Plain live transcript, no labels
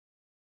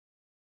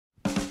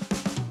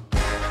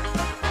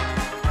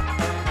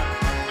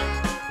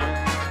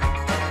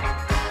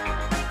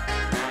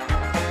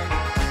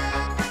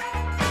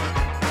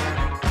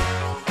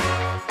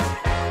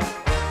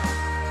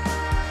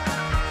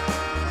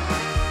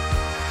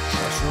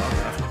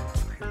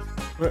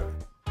What?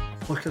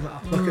 Plucking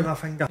a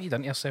finger. What you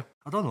done to yourself?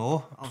 I don't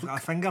know. I've got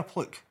a finger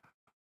pluck.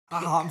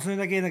 That happens now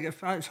and again.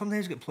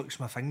 Sometimes I get plucks with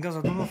my fingers.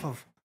 I don't know if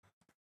I've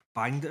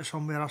banged it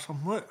somewhere or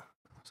something. Look.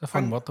 It's a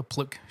fun word, the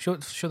pluck. Show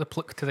the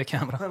pluck to the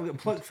camera. I've got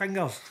pluck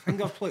fingers.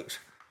 Finger plucks.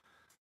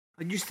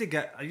 I used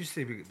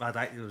to be bad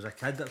actor as a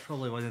kid. That's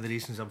probably one of the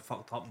reasons I'm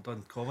fucked up and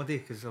done comedy,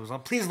 because I was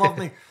like, please love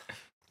me.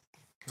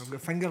 I've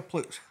got finger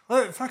plucks.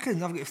 Look, I've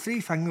got 3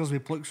 fingers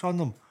with plucks on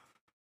them.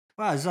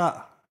 What is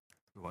that?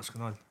 What's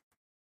going on?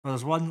 Well,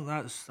 there's one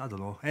that's, I don't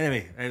know.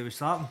 Anyway, we're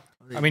starting.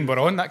 I mean, we're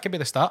on. That could be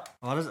the start.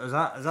 Oh, is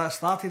that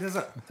started, is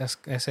it? This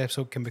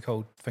episode can be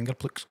called Finger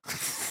Plucks.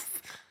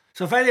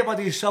 So if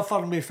anybody's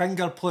suffering with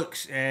finger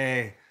plucks,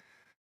 get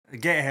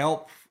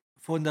help.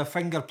 Phone the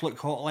finger pluck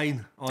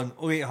hotline on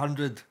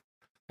 0800.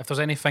 If there's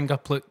any finger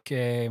pluck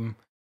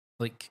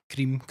like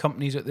cream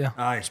companies out there,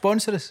 aye,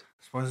 sponsor us.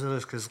 Sponsor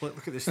us, because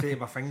look at the state of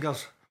my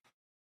fingers.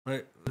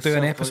 Like, do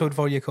an episode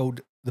for you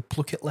called The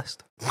Pluck It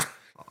List.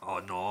 Oh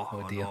no!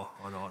 Oh dear!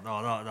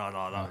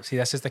 No! See,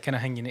 this is the kind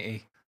of thing you need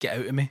to get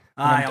out of me.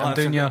 Aye, I'm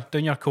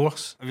doing your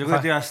course. If you're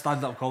going to do a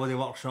stand-up comedy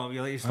workshop,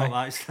 you like to stop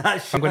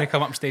that shit. I'm going to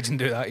come up stage and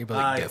do that. You'll be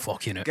like, get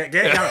fucking out.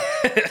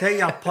 Get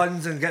your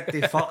puns and get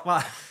the fuck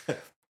back.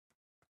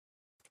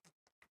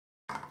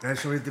 Then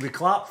so do we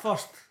clap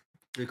first?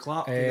 Do we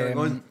clap?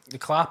 The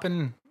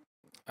clapping,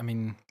 I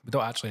mean, we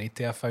don't actually need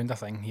to. I found a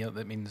thing here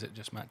that means it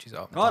just matches it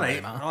up. All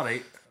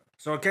right.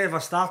 So kind of I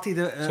started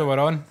it. So we're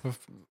on.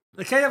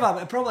 It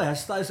probably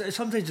has.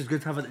 Sometimes it's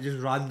good to have it just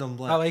random.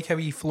 I like how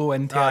you flow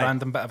into a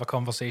random bit of a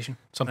conversation.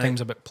 Sometimes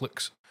about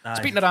plucks.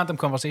 Speaking of random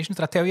conversations,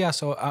 did I tell you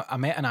I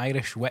met an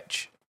Irish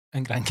witch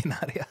in Gran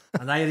Canaria?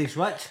 An Irish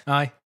witch?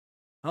 Aye.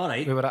 All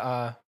right. We were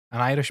at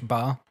an Irish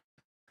bar.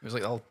 It was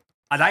like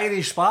an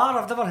Irish bar?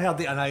 I've never heard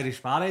of an Irish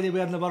bar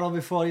anywhere in the world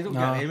before. You don't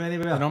get them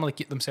anywhere. They normally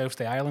keep themselves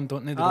to the island,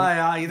 don't they?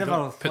 You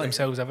never put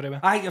themselves everywhere.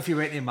 I think if you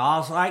went to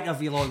Mars,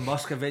 if Elon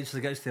Musk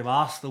eventually gets to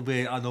Mars, there'll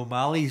be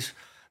anomalies.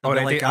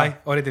 Already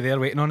there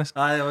waiting on us.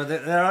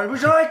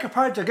 Would you like a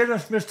pint of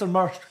Guinness, Mr.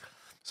 Musk?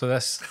 So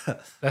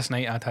this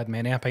night I'd had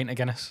many a pint of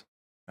Guinness.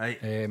 Right.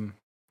 I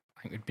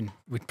think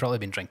we'd probably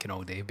been drinking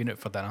all day. Been out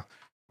for dinner,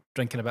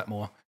 drinking a bit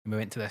more, and we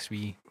went to this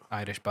wee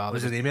Irish bar.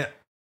 What's the name of it?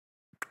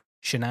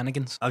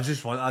 Shenanigans. I was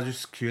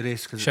just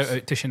curious. Shout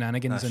out to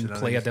Shenanigans and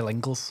Playa de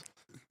Lingles.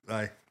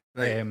 Right.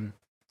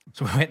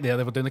 So we went there.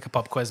 They were doing like a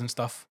pub quiz and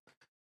stuff,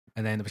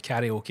 and then there was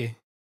karaoke.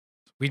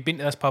 We'd been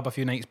to this pub a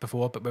few nights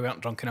before, but we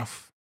weren't drunk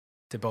enough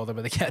to bother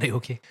with the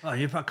karaoke. Oh,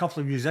 you put a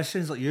couple of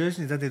musicians like you, and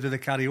you didn't do the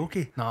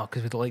karaoke. No,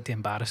 because we don't like to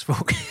embarrass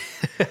folk.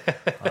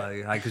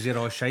 Aye, because you're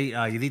all shite.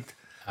 You need.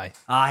 Aye.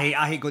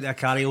 I hate going to a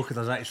karaoke.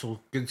 There's actual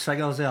good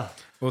singers there.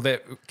 Well,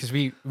 because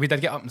we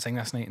did get up and sing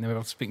this night, and we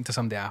were speaking to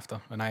somebody after,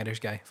 an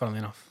Irish guy, funnily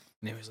enough,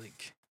 and he was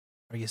like,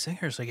 "Are you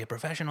singers? Are you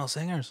professional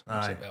singers?" I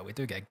was like, "Well, we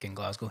do gig in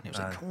Glasgow." And he was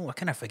like, "Oh, I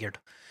kind of figured."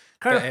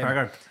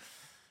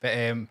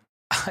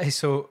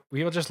 So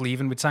we were just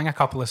leaving. We'd sang a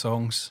couple of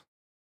songs,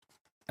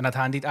 and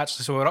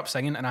so we were up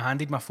singing, and I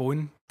handed my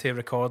phone to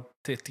record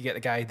to get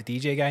the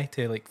DJ guy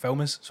to like film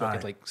us, so I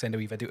could like send a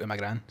wee video to my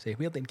gran, say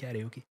we're doing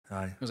karaoke.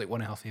 It was like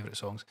one of her favourite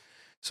songs.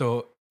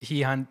 So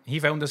he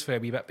filmed us for a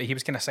wee bit, but he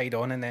was kind of side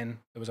on, and then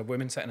there was a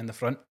woman sitting in the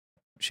front.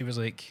 She was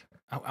like,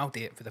 I'll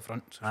do it for the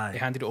front. So he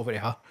handed it over to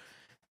her,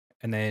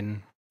 and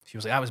then she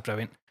was like, that was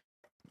brilliant.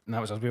 And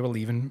that was us. We were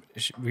leaving.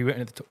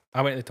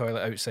 I went to the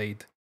toilet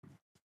outside,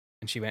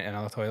 and she went to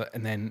another toilet,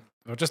 and then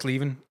we were just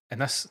leaving,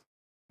 and this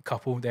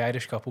couple, the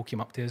Irish couple,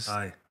 came up to us.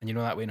 And you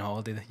know that way on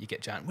holiday, you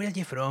get chatting, where are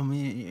you from?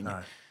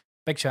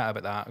 Big chat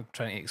about that. I'm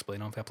trying to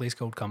explain on for a place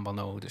called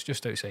Cumbernauld. It's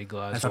just outside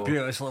Glasgow.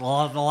 It's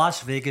like the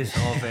Las Vegas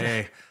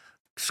of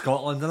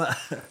Scotland, isn't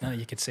it? Yeah,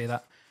 you could say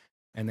that.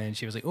 And then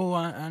she was like, "Oh,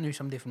 I knew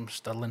somebody from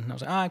Stirling." And I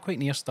was like, quite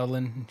near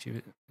Stirling.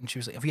 And she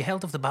was like, "Have you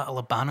heard of the Battle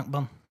of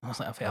Bannockburn?" I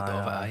was like, "I've heard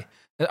of it."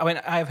 I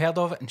went, "I've heard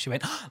of it." And she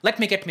went, "Let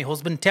me get my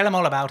husband. Tell him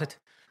all about it."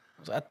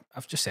 I was like,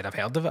 "I've just said I've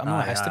heard of it. I'm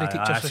not a history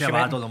teacher." So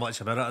I don't know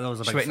much about it. There was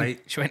a big fight.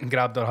 She went and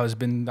grabbed her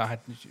husband. I had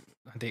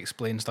to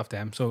explain stuff to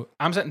him. So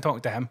I'm sitting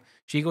talking to him.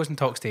 She goes and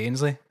talks to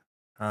Ainsley.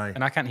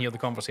 And I can't hear the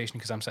conversation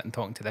because I'm sitting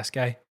talking to this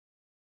guy.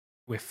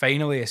 We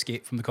finally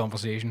escaped from the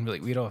conversation.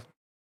 We're all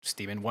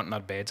steaming, wanting our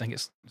beds. I think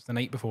it's the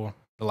night before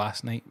the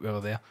last night we were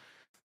there.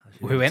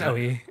 We went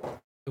away.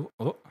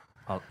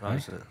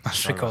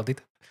 That's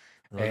recorded.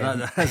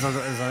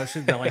 That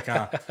should be like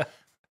a...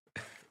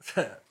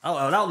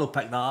 That'll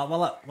pick that up,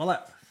 will it?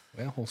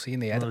 Well, we'll see in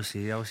the edit. I'll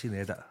see in the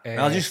edit.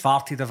 I just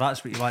farted if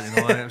that's what you want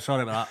to know. I'm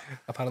sorry about that.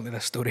 Apparently the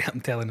story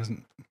I'm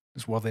telling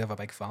is worthy of a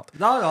big fart.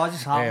 No, I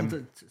just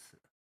happened.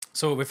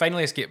 So we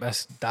finally escaped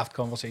this daft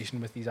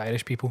conversation with these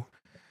Irish people.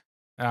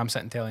 And I'm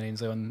sitting telling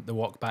Ainsley on the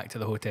walk back to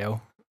the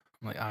hotel.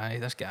 I'm like,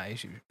 this guy,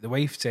 the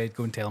wife said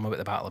go and tell him about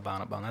the Battle of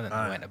Bannockburn. I didn't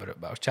know anything about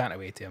it, but I was chatting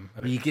away to him.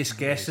 You just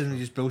guessing and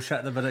just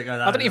bullshitting about it.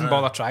 I didn't even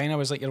bother trying. I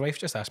was like, your wife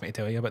just asked me to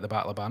tell you about the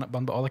Battle of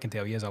Bannockburn, but all I can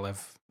tell you is I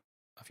live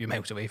a few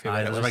miles away from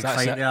where there was a big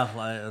fight there.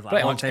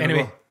 Pretty much.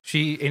 Anyway,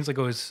 Ainsley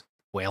goes,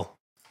 well,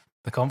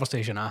 the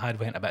conversation I had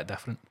went a bit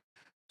different.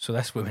 So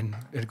this woman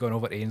had gone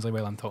over to Ainsley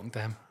while I'm talking to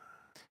him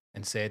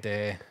and said,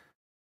 are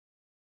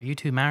you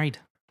two married?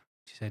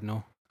 She said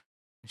no.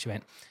 And she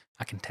went,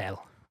 I can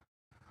tell.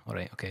 All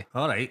right, okay.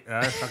 All right.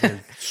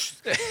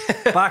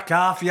 Back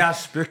off, you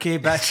spooky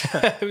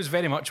bitch. It was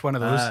very much one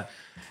of those.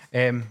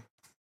 And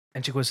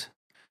she goes,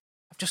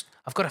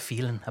 I've got a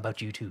feeling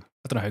about you two.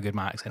 I don't know how good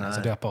my accent is.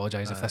 I do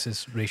apologise if this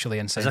is racially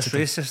insensitive.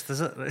 Is this racist,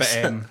 is it?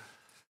 But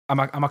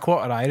I'm a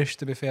quarter Irish,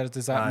 to be fair.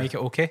 Does that make it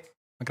okay?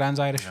 My grand's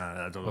Irish.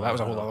 I don't know. Well, that was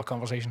a whole other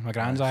conversation. My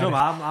grand's So Irish.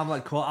 I'm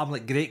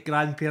like great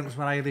grandparents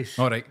were Irish.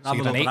 All right. So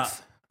you're an over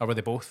eighth, or were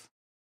they both?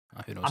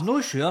 Who knows? I'm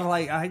not sure.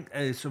 Like I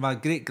think so. My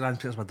great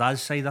grandparents, my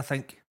dad's side, I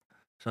think.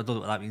 So I don't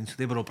know what that means.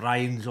 They were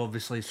O'Briens,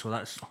 obviously. So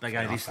that's big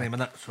Irish name,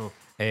 innit? So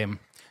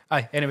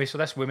anyway, so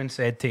this woman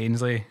said to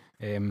Ainsley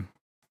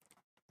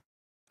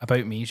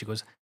about me. She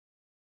goes,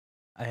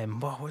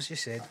 what was she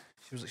said?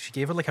 She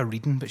gave her like a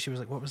reading, but she was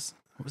like, what was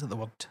it? The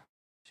word?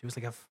 She was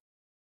like, I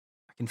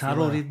can feel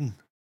tarot reading.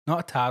 Not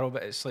a tarot,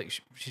 but it's like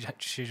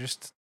she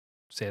just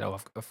said, oh,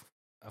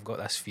 I've got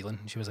this feeling.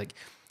 And she was like,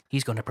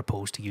 he's going to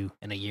propose to you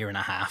in a year and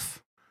a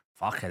half.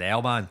 Fucking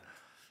hell, man.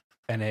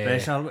 And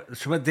pressure.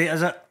 So what date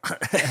is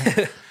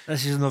it?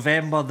 This is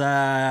November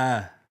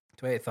the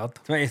 23rd.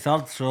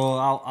 23rd. So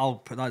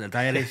I'll put that in the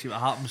diary, see what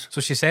happens.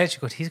 So she said, she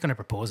goes, he's going to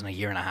propose in a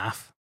year and a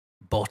half,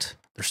 but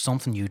there's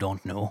something you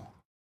don't know.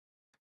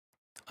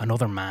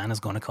 Another man is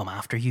going to come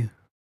after you,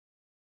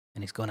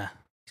 and he's going to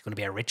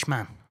be a rich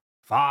man.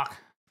 Fuck.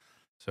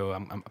 So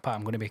I'm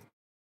going to be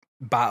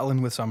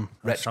battling with some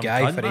rich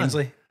guy for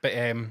Ainsley. But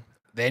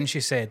then she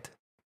said,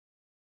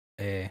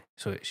 he's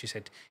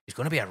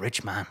going to be a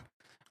rich man,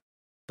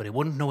 but he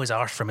wouldn't know his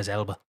arse from his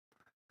elbow.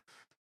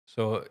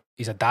 So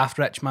he's a daft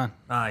rich man.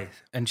 Aye.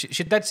 And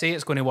she did say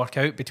it's going to work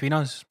out between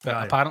us,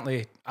 but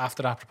apparently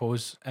after I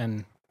propose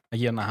in a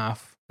year and a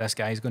half, this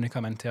guy's going to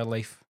come into her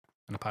life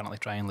and apparently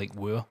try and like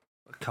woo her.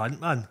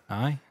 Cunt, man.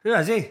 Aye. Who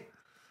is he?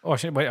 Oh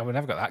shit! Wait, we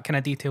never got that kind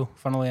of detail.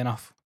 Funnily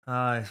enough.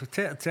 Aye. So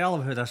tell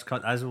him who this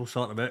cunt is. We'll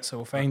sort him out. So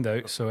we'll find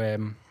out. So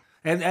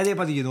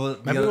anybody you know.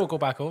 Maybe we'll go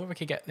back over. We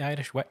could get the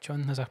Irish witch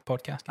on as a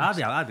podcast.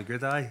 That'd be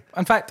good. Aye.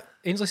 In fact,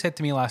 Ainsley said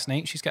to me last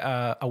night she's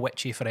got a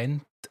witchy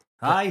friend.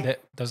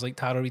 That does like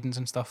tarot readings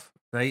and stuff.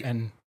 Right.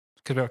 And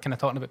because we were kind of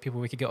talking about people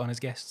we could get on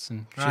as guests,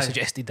 and she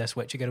suggested this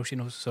witchy girl she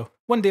knows. So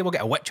one day we'll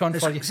get a witch on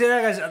for you. See,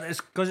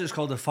 it's because it's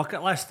called the fuck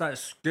it list.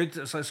 That's good.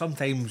 It's like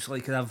sometimes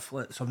like you have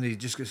like somebody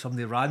just get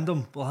somebody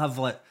random. We'll have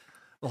like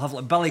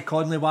Billy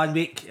Connolly one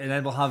week, and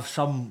then we'll have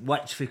some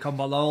witch for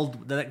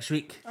Cumbernauld the next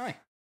week. Aye.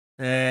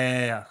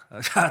 I'd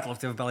love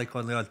to have Billy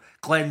Connolly on.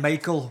 Glenn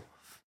Michael.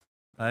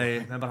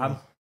 Remember him?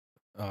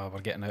 Oh,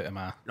 we're getting out of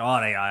my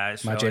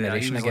my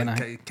generation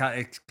again.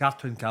 Like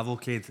cartoon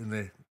cavalcade in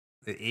the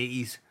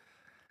 80s.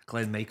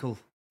 Glenn Michael,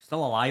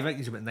 still alive. I think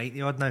he's about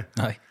 90 odd now.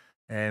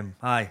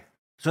 Aye.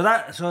 So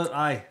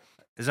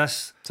is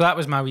this? So that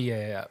was my wee,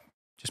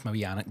 just my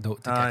wee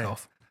anecdote to kick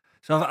off.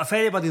 So if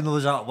anybody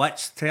knows that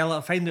witch, tell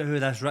it. Find out who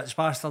this rich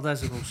bastard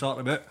is, and we'll sort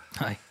him out.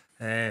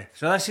 Aye.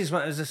 So this is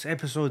this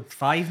episode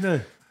 5 now?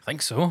 I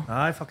think so.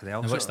 Aye, fucking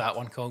hell. Now what's that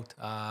one called?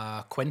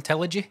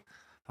 Quintilogy.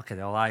 Fucking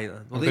hell, aye.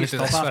 We'll need to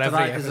stop after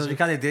that because we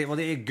can't do. We'll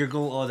need to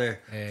Google all the.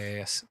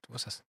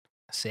 What's this?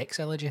 A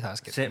sexology? That's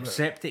good.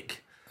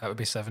 Septic. That would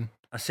be 7.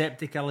 A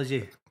septic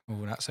allergy.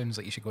 Oh, that sounds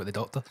like you should go to the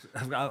doctor.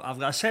 I've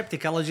got a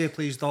septic allergy,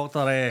 please,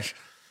 doctor.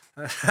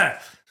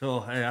 So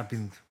I've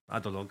been. I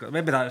don't know.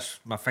 Maybe that's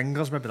my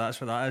fingers. Maybe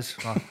that's what that is.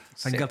 My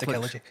finger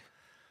allergy.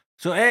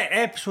 So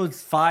episode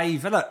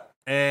 5, innit?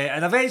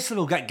 And eventually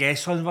we'll get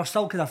guests on. We're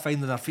still kind of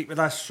finding our feet with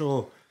this.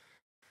 So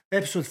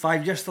episode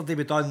 5. Yesterday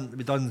we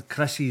done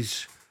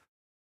Chrissy's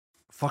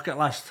fuck it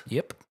list.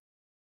 Yep.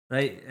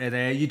 Right,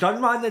 and you done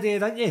one today,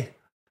 didn't you?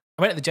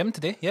 I went to the gym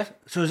today, yeah.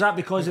 So is that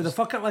because of the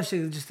fuck it list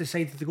you just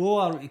decided to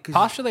go? Or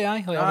partially,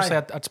 aye. Like, obviously,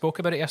 I'd spoke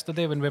about it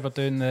yesterday when we were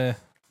doing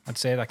I'd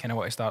said I kind of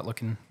want to start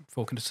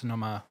focusing on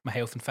my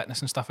health and fitness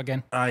and stuff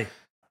again. Aye.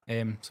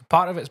 So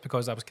part of it's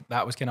because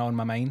that was kind of on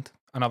my mind.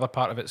 Another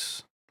part of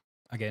it's,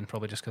 again,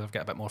 probably just because I've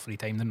got a bit more free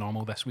time than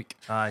normal this week.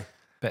 Aye.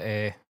 But,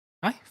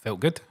 felt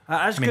good.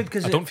 That's good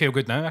because I don't feel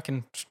good now. I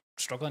can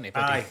struggle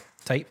to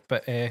type,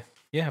 but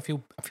yeah, I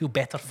feel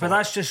better. But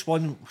that's just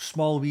one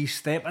small wee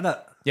step in it.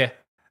 Yeah.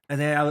 And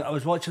then I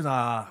was watching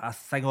a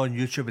thing on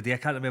YouTube today, I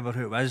can't remember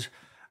who it was,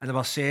 and they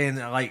were saying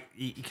like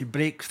you can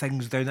break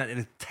things down into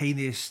the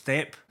tiniest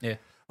step. Yeah.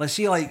 Let's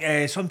see,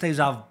 like sometimes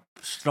I've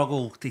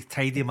struggled to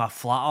tidy my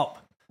flat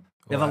up.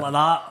 You ever like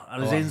that?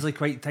 Or is Ainsley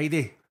quite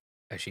tidy?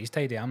 She's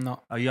tidy, I'm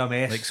not. Are you a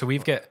mess? Like, so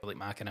we've got like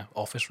my kind of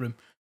office room.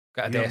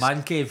 Got a desk.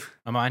 Man cave.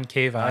 A man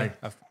cave, aye.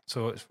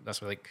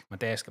 That's like my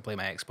desk. I play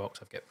my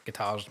Xbox. I've got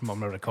guitars, my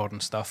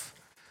recording stuff.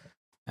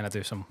 And I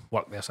do some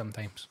work there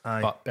sometimes.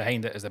 Aye. But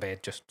behind it is the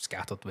bed just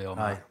scattered with all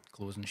my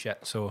clothes and shit.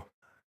 So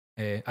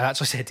I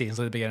actually said to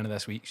Ainsley at the beginning of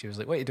this week, she was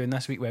like, what are you doing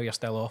this week while you're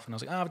still off? And I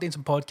was like, I'm doing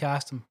some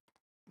podcasts and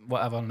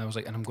whatever. And I was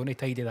like, and I'm going to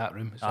tidy that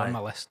room. It's on my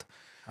list.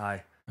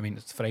 Aye. I mean,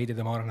 it's Friday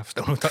tomorrow and I've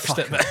still not touched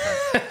it.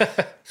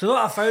 But so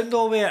what I found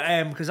though,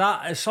 mate, because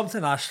that is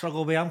something I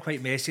struggle with. I'm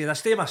quite messy. And I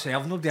stay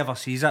myself. Nobody ever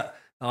sees it.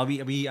 I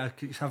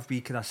have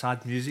wee kind of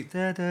sad music.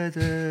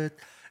 And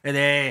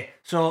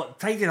so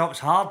tidying up's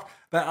hard.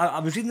 But I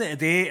was reading it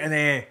today, and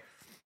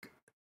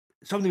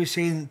somebody was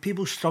saying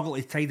people struggle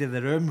to tidy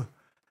the room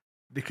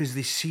because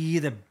they see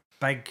the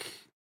big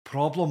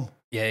problem.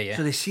 Yeah.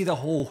 So they see the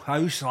whole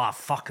house,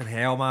 fucking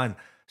hell, man.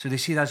 So they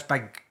see this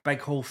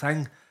big whole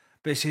thing.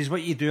 But it says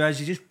what you do is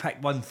you just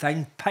pick one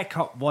thing, pick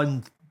up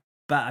one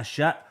bit of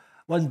shit,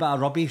 one bit of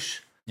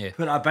rubbish, put it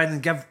in a bin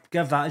and give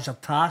that as your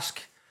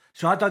task.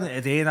 So I done it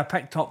today and I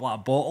picked up like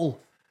a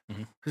bottle.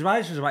 Because my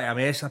house was a bit of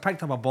a mess. I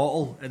picked up a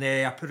bottle and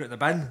I put it in the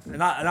bin.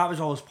 And that was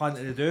all I was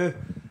planning to do.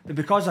 But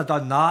because I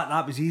done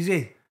that was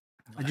easy.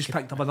 I just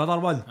picked up another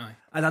one.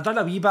 And I done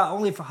a wee bit,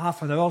 only for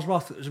half an hour's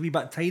worth. It was a wee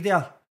bit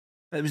tidier.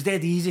 It was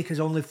dead easy because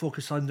I only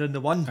focused on doing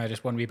the one.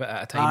 Just one wee bit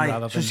at a time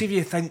rather than... So see if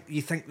you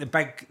think the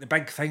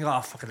big thing,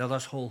 fucking hell,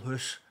 this whole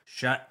house,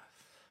 shit.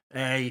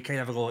 You kind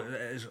of go,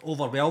 it's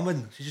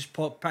overwhelming. So you just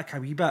pick a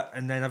wee bit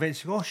and then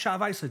eventually go, oh shit,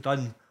 I've actually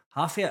done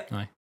half of it.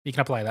 Aye. You can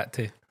apply that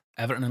to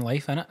everything in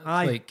life, innit?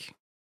 Aye. Like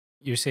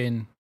you're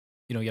saying,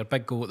 your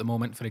big goal at the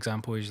moment, for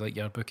example, is like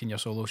you're booking your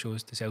solo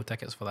shows to sell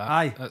tickets for that.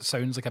 Aye. That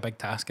sounds like a big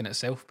task in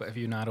itself, but if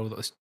you narrow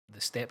the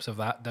steps of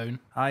that down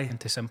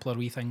into simpler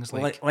wee things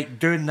like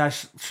doing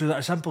this, so that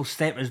a simple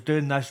step is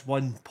doing this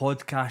one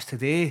podcast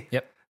today.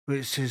 Yep.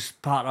 Which is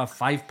part of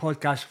 5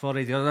 podcasts for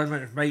already.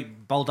 It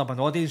might build up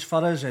an audience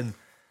for us, and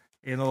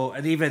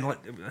and even like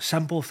a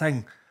simple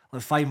thing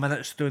like 5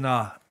 minutes doing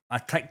a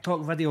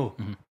TikTok video,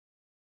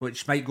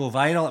 which might go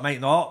viral, it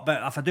might not.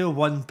 But if I do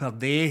one per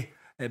day,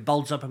 it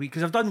builds up a week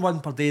because I've done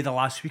one per day the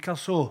last week or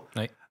so,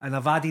 right? And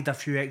I've added a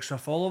few extra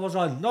followers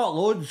on, not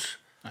loads.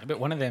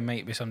 But one of them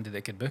might be somebody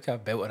that could book a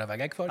belter of a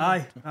gig for you.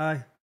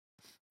 Aye.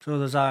 So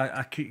there's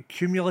a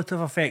cumulative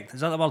effect.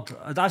 Is that the word?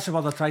 That's the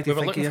word I tried to think of.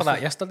 We were looking for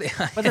that yesterday.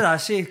 What did I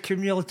say?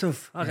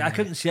 Cumulative. I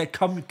couldn't see it.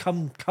 Come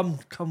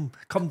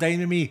down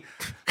with me.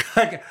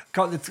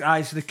 Got the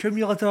eyes. So the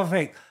cumulative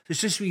effect.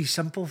 It's just wee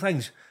simple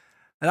things.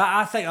 And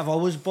I think I've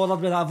always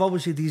bothered with that. I've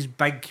always had these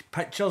big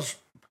pictures.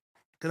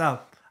 I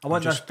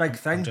want this big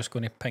thing. I'm just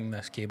going to ping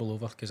this cable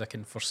over because I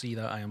can foresee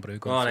that iron brew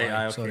going. All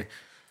right, okay. Sorry.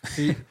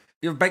 So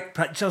you have big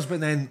pictures, but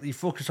then you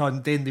focus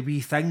on doing the wee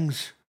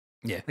things.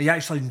 Yeah. And you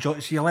actually enjoy.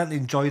 So you learn to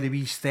enjoy the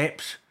wee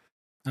steps.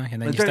 Aye,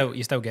 and then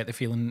you still get the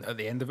feeling at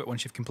the end of it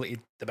once you've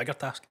completed the bigger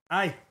task.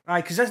 Aye,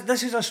 because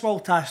this is a small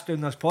task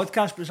doing this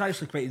podcast, but it's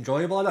actually quite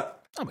enjoyable, isn't it?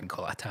 I wouldn't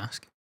call it a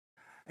task.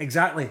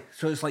 Exactly.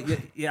 So it's like so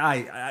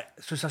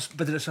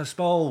it's a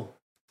small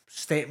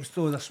stepping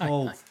stone, a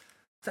small. Aye.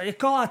 So you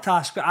call it a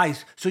task,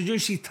 but so you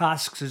see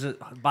tasks as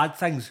bad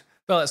things.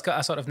 Well, it's got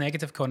a sort of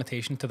negative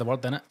connotation to the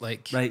word, innit?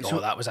 Like, right,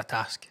 that was a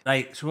task.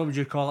 Right. So what would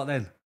you call it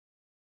then?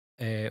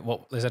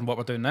 What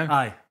we're doing now?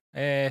 Aye.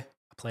 A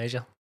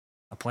pleasure.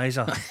 A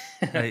pleasure.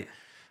 Right.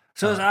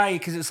 So it's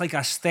because it's like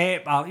a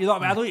step. You know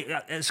what I mean?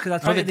 It's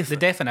because the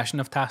definition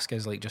of task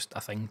is like just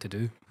a thing to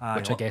do,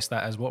 which I guess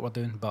that is what we're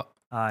doing. But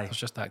there's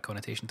just that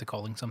connotation to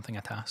calling something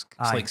a task.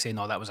 It's like saying,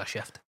 "Oh, that was a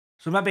shift."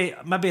 So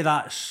maybe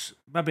that's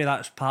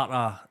part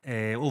of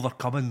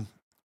overcoming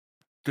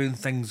doing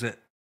things that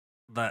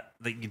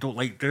you don't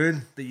like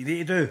doing that you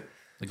need to do.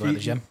 Like going to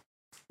the gym.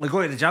 Like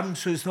going to the gym.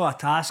 So it's not a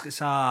task. It's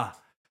a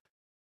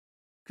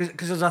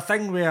because there's a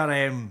thing where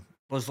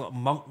there's like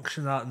monks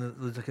and that, and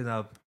there's kind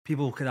of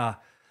people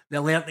they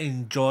learn to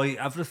enjoy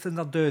everything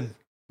they're doing.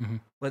 Mm-hmm.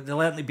 Like they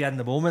learn to be in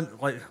the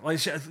moment. Like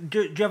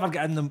do you ever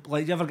get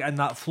in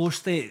that flow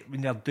state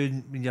when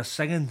you're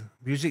singing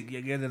music?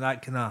 You get in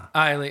that kind of.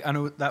 I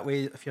know that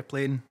way. If you're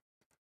playing,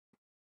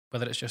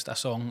 whether it's just a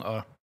song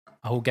or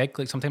a whole gig,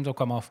 like sometimes I'll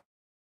come off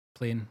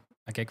playing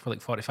a gig for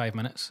like 45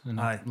 minutes and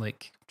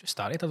like just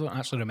started. I don't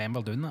actually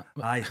remember doing that.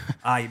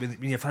 Aye. When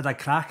you've had a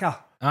cracker.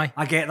 Aye.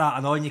 I get that,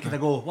 and on you kind of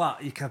go,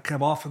 what? You can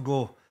come off and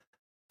go,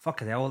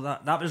 fucking hell,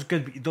 that was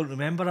good, but you don't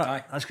remember it.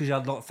 Aye. That's because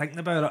you're not thinking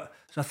about it.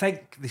 So I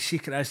think the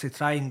secret is to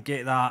try and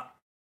get that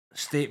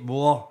state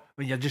more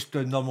when you're just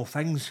doing normal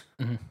things.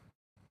 Mm-hmm.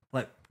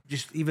 Like,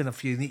 just even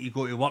if you need to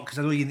go to work, because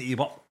I know you need to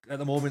work at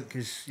the moment,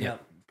 because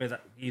because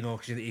you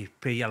need to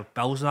pay your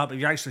bills and that, but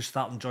if you actually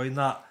start enjoying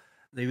that,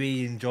 the way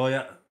you enjoy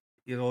it,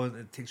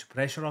 it takes the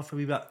pressure off a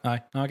wee bit.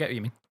 Aye, no, I get what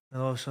you mean.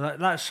 So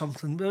that's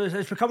something.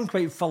 It's becoming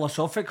quite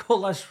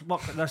philosophical. This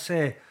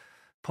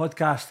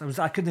podcast.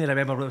 I couldn't even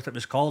remember what it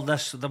was called.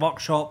 The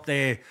workshop,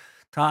 the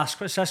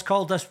task. What's this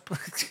called? This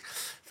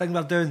thing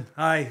we're doing.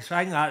 Aye. So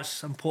I think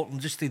that's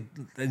important, just to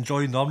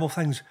enjoy normal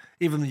things,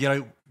 even when you're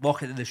out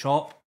walking to the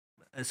shop.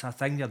 It's a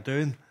thing you're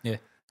doing. Yeah.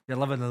 You're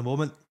living in the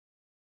moment.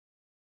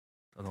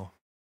 I don't know.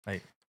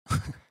 Right.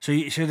 so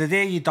the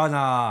day you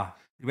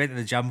went to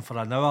the gym for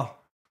an hour.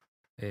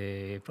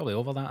 Probably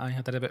over that.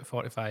 I did about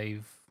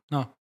 45.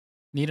 No.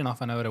 Near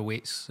enough an hour of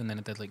weights, and then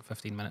I did like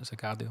 15 minutes of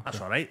cardio. That's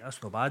all right. That's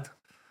not bad.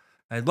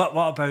 And what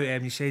about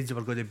you said you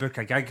were going to book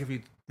a gig? Have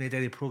you made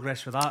any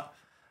progress with that?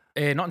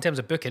 Not in terms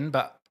of booking,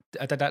 but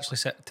I did actually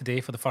sit today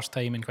for the first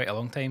time in quite a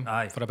long time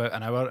for about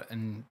an hour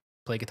and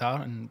play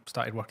guitar, and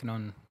started working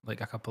on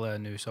like a couple of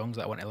new songs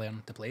that I want to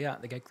learn to play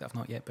at the gig that I've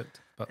not yet booked.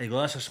 But there you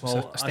go. That's a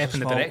step in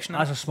the direction.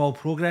 That's a small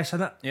progress,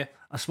 isn't it? Yeah.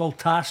 A small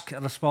task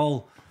and a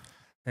small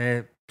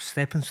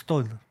stepping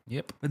stone.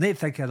 Yep. We need to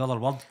think of another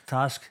word.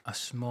 Task.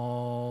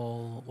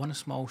 One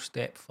small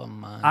step for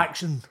man.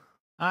 Action.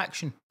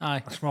 Action.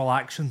 Aye. A small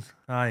action.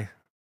 Aye.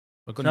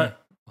 We're going to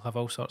have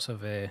all sorts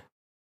of... I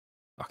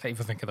can't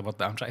even think of the word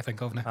that I'm trying to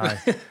think of now.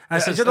 Aye.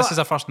 This is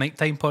our first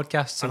nighttime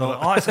podcast. So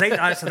it's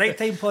a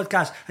nighttime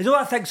podcast. You know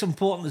what I think's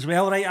important as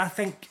well, right? I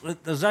think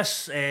there's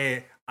this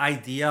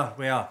idea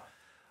where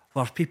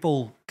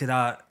people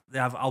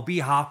I'll be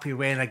happy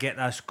when I get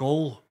this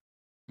goal.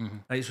 Mm-hmm.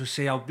 Right, so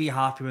say I'll be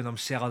happy when I'm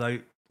selling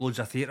out loads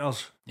of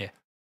theatres. Yeah.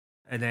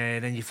 And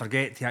then you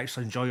forget to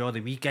actually enjoy all the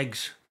wee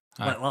gigs.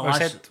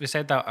 We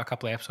said that a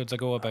couple of episodes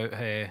ago about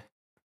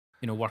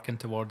working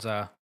towards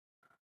a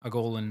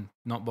goal and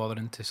not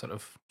bothering to sort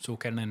of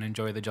soak in and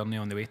enjoy the journey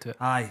on the way to it.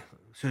 Aye.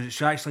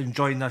 So actually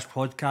enjoying this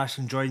podcast,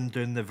 enjoying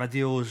doing the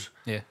videos,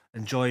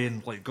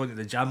 enjoying like going to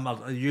the gym.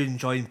 Are you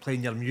enjoying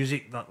playing your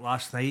music that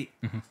last night,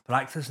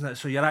 practicing it?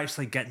 So you're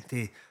actually getting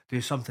to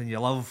do something you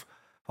love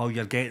while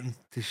you're getting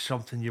to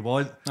something you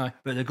want. Aye.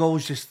 But the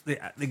goal's just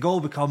the goal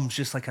becomes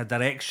just like a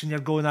direction you're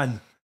going in,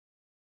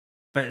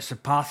 but it's the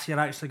path you're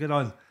actually going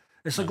on.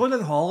 It's like going on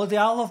holiday.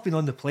 I love being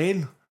on the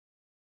plane.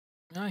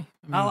 Aye.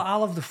 I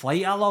love the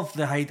flight. I love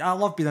the height. I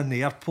love being in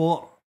the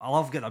airport. I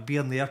love getting a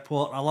beer in the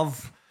airport. I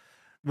love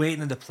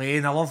waiting in the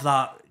plane. I love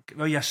that.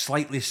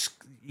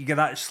 You get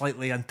that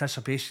slightly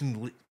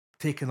anticipation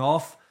taking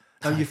off.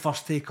 When you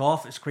first take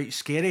off, it's quite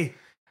scary.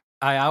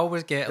 I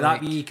always get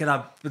that wee kind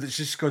of, but it's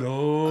just going.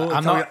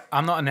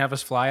 I'm not a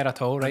nervous flyer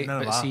at all, right?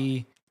 But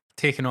see,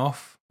 taking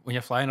off when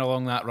you're flying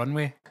along that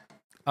runway,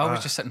 I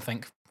always just sit and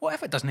think, what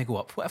if it doesn't go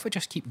up? What if we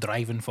just keep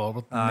driving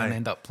forward and then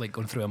end up like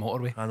going through a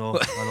motorway? I know.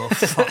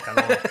 Fuck, I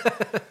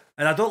know.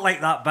 And I don't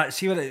like that bit.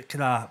 See when it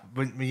kind of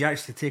when you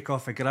actually take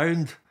off the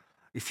ground,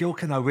 you feel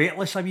kind of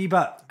weightless a wee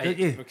bit, don't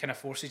you? It kind of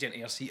forces you into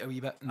your seat a wee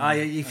bit.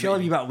 You feel a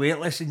wee bit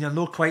weightless, and you're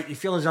not quite. You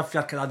feel as if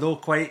you're kind of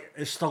not quite.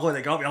 It's struggling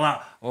to get up. You're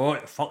like, oh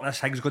fuck, this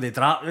thing's going to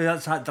drop.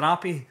 That's that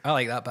drappy. I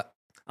like that bit.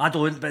 I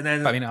don't, but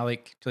then. But I mean,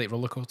 do you like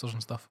roller coasters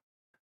and stuff?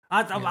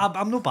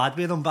 I'm no bad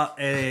with them,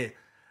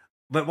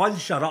 but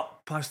once you're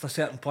up past a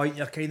certain point,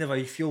 you're kind of,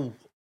 I feel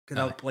kind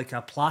of like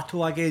a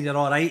plateau again. You're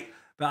all right,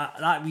 but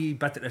that wee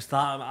bit at the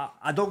start,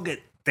 I don't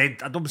get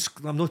dead.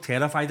 I'm not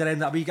terrified of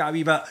that. We get a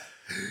wee bit,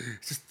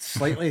 just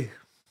slightly.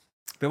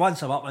 But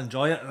once I'm up, I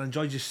enjoy it, and I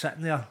enjoy just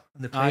sitting there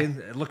in the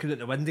plane, looking at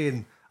the window.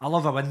 And I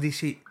love a windy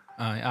seat.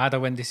 I had a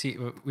windy seat.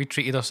 We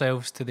treated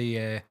ourselves to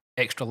the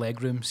extra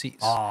legroom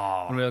seats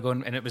when we were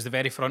going, and it was the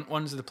very front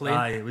ones of the plane.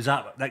 Aye, was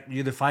that like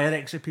you the fire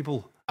exit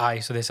people? Aye,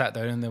 so they sat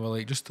down and they were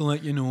like, just to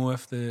let you know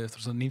if there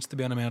needs to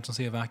be an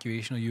emergency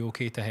evacuation, are you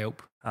okay to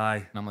help? Aye.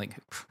 And I'm like,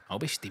 I'll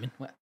be steaming.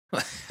 What?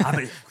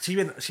 see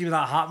when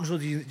that happens, though,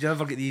 do you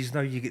ever get these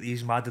now? You get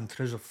these mad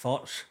intrusive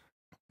thoughts.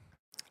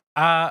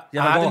 I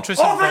had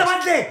intrusive thoughts. Open the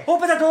window!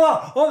 Open the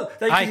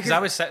door! Aye, because I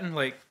was sitting,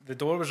 like, the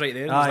door was right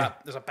there. And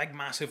there's a big,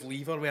 massive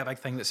lever with a big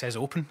thing that says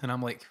open, and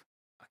I'm like,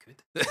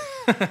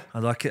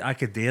 I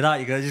could do that.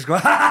 You gotta just go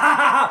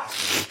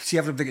see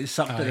everybody getting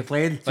sucked to the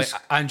plane. Like,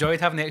 I enjoyed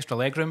having the extra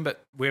legroom,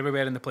 but where we were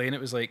in the plane, it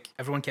was like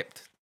everyone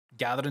kept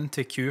gathering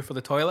to queue for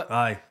the toilet.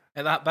 Aye.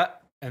 At that bit,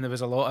 and there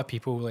was a lot of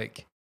people.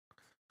 Like,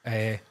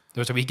 there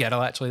was a wee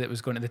girl actually that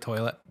was going to the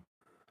toilet.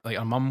 Like,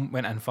 her mum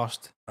went in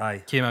first.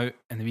 Aye. Came out,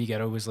 and the wee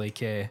girl was like,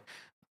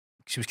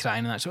 she was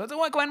crying and that. She was, I don't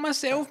want to go in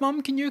myself,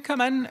 Mum. Can you come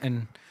in?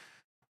 And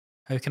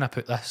how can I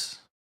put this?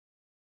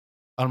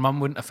 Her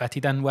mum wouldn't have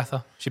fitted in with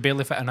her. She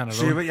barely fit in on her own.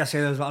 So what you're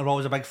saying is that her mum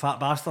was a big fat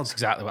bastard? That's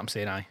exactly what I'm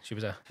saying, aye. She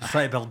was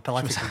trying to build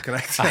politically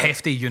correct. A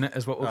hefty unit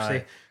is what we'll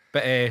say.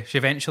 But she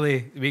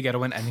eventually, the wee girl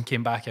went in and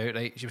came back out,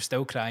 right? She was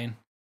still crying.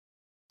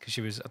 Because she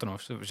was, I don't know,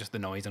 if it was just the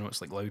noise. I know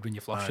it's like loud when you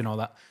flush and all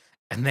that.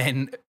 And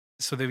then,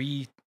 so the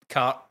wee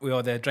cart with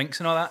all the drinks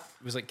and all that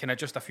was like kind of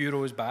just a few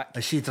rows back.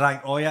 Has she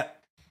drank all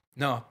yet?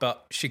 No,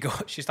 but she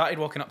started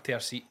walking up to her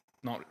seat,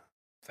 not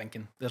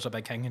thinking there's a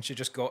big thing, and she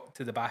just got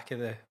to the back of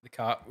the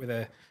cart with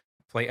the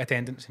flight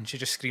attendants, and she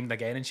just screamed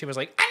again, and she was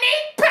like, I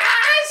need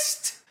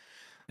past!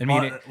 And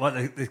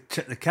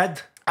the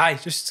kid? Aye,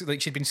 just like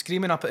she'd been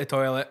screaming up at the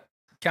toilet,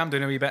 calmed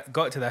down a wee bit,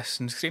 got to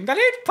this, and screamed, I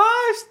need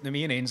past! And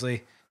me and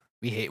Ainsley,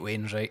 we hate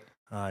Waynes, right?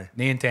 Aye.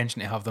 No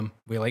intention to have them.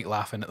 We like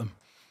laughing at them.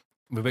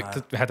 We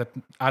had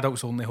an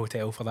adults only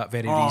hotel for that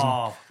very reason.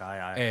 Oh,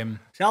 aye.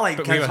 See, I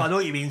like kids, I know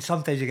what you mean.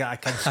 Sometimes you get a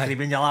kid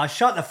screaming, you're like,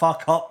 shut the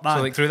fuck up, man.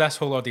 So like through this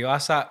whole ordeal, I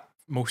sat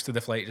most of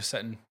the flight just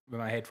sitting with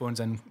my headphones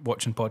in,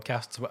 watching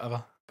podcasts or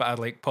whatever. But I'd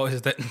like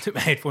paused it and took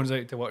my headphones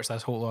out to watch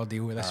this whole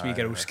ordeal with this wee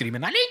girl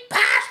screaming, I need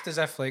past! As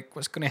if like,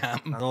 what's going to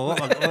happen? I know, what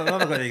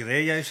am I going to do?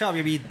 Yeah, shut up,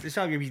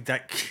 you wee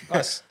dick.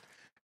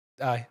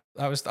 Aye,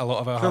 that was a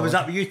lot of our. So was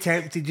that, were you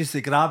tempted just to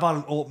grab her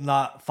and open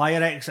that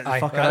fire exit and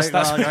fuck her out?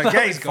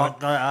 That's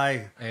fucked,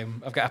 aye.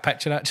 I've got a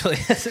picture actually.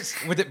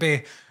 Would it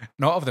be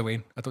not of the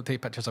Wayne? I don't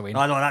take pictures of Wayne.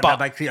 I know that'd be a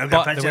big treat.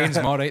 But the Wayne's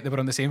more right. They were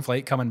on the same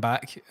flight coming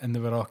back, and they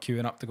were all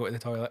queuing up to go to the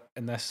toilet,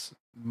 and this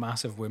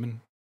massive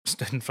woman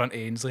stood in front of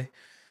Ainsley.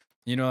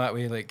 You know that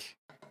way, like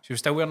she was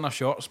still wearing her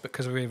shorts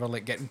because we were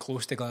like getting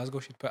close to Glasgow.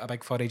 She'd put a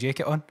big furry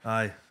jacket on.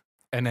 Aye.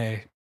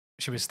 And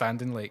she was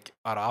standing like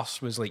her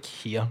arse was like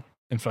here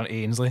in front of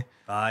Ainsley.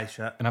 Aye,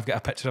 shit. And I've got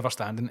a picture of her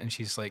standing, and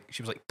she was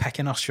like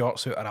picking her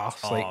shorts out her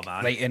arse,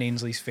 right in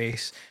Ainsley's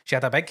face. She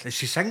had a big. Is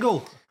she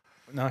single?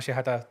 No, she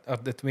had the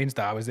Dwayne's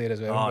dad was there as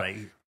well. All but,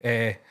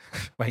 right.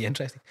 Why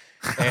interesting?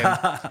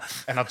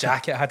 And her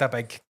jacket had a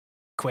big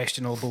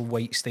questionable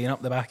white stain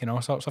up the back and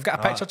all sorts. I've got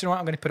a picture. Do you know what?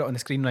 I'm going to put it on the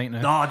screen right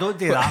now. No, don't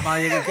do that,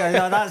 man.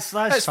 That's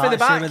for the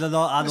back. I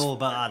know,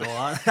 but I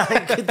know.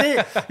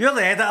 You're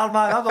the editor,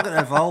 man. I'm not getting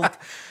involved.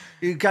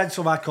 You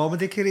cancel my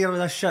comedy career with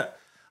this shit.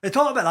 They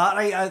talk about that,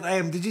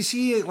 right? Did you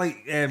see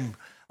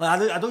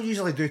I don't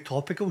usually do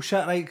topical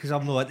shit, right? Because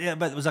I'm not into it.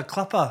 But there was a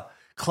clip of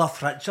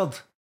Cliff Richard.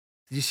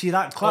 Did you see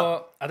that clip?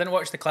 Oh, I didn't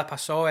watch the clip. I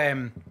saw.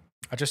 I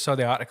just saw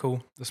the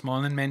article this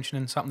morning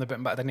mentioning something about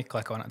it, but I didn't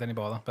click on it. I didn't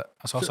bother. But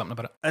I saw something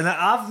about it. And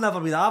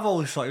I've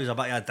always thought he was a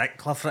bit of a dick,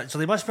 Cliff Richard.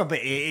 He must be about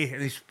 80,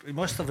 and he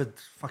must have had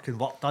fucking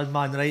work done,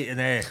 man, right?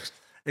 And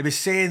he was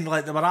saying,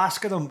 like, they were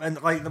asking him, and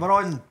like they were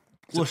on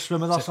Go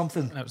Swimming or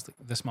something. That was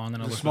this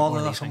morning. This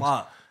morning or something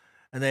like that.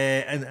 And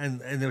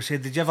they were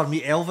saying, did you ever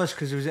meet Elvis?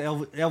 Because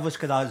Elvis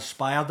could have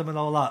inspired him and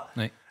all that.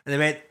 Right. And they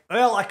went,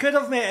 well, I could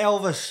have met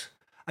Elvis.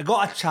 I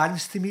got a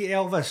chance to meet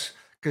Elvis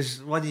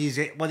because one of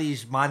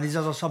his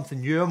managers or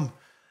something knew him.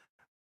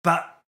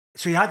 But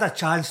so he had a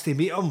chance to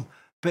meet him.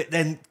 But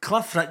then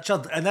Cliff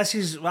Richard, and this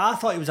is, well, I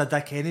thought he was a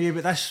dick anyway,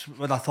 but this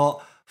when I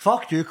thought,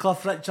 fuck you,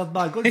 Cliff Richard,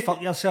 man, go and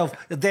fuck yourself.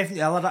 You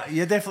definitely are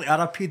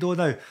a pedo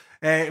now.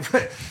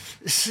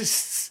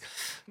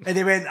 And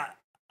he went,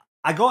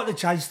 I got the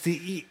chance to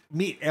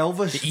meet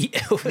Elvis. To eat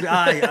Elvis?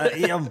 I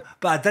eat him,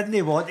 but I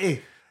didn't want to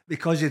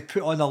because he'd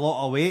put on a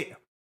lot of weight.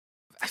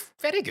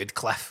 Very good,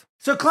 Cliff.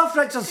 So Cliff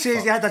Richard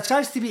says he had a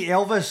chance to meet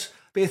Elvis,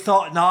 but he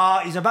thought, nah,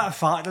 he's a bit of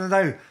fatter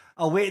now.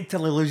 I'll wait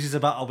until he loses a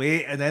bit of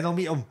weight and then I'll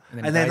meet him.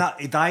 And then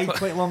he died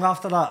quite long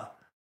after that.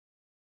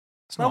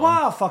 It's now,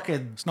 not what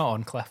fucking... It's not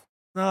on, Cliff.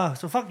 No,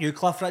 so fuck you,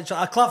 Cliff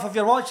Richard. Cliff, if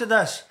you're watching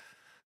this,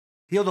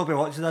 he'll not be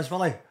watching this,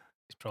 will he?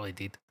 He's probably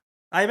dead.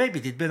 I might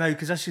be dead by now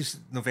because this is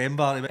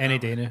November. Any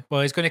day now.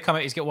 Well, he's going to come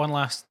out. He's got one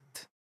last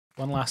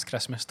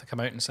Christmas to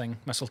come out and sing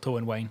Mistletoe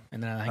and Wine,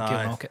 and then I think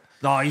he'll knock it.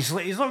 No, he's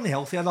not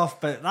healthy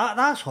enough, but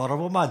that's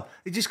horrible, man.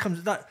 He just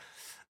comes that.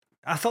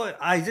 I thought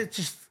I didn't.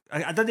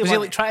 Was he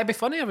like trying to be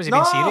funny, or was he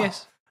being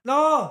serious?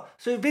 No.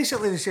 So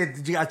basically, they said,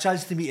 "Did you get a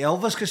chance to meet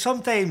Elvis?" Because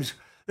sometimes,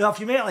 if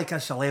you met like a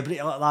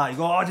celebrity like that, you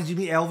go, "Oh, did you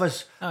meet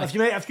Elvis?" Aye.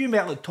 If you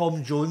met like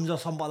Tom Jones or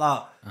something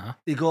like that,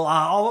 you go,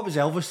 "Oh, what was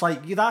Elvis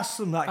like?" You'd ask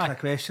them that kind of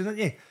question,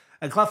 didn't you?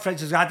 And Cliff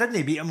Richard, I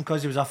didn't meet him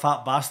because he was a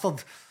fat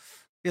bastard.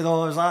 You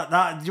know, it was like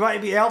that. Do you want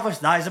to meet Elvis?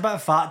 Nah, he's a bit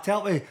of fat.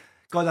 Tell me,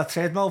 go on a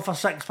treadmill for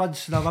 6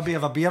 months and I'll maybe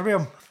have a beer with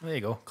him. There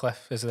you go.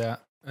 Cliff is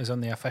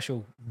on the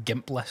official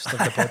GIMP list of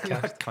the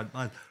podcast. Cunt,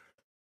 man.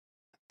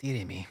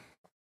 Dearie me.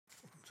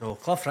 So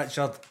Cliff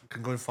Richard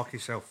can go and fuck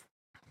himself.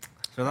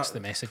 So that's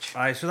the message.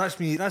 Aye, so that's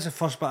me. That's the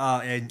first bit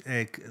of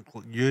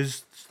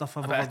used stuff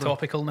I've ever done.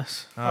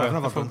 Topicalness. I've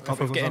never done topical if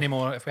we get stuff. any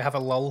more, if we have a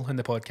lull in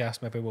the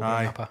podcast, maybe we'll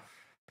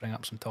bring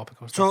up some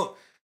topical stuff.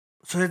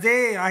 So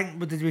today,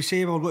 what did we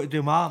say we were going to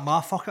do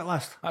my fuck it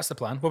list? That's the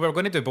plan. Well, we were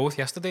going to do both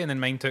yesterday, and then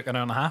mine took an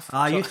hour and a half.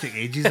 You took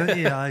ages, didn't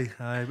you?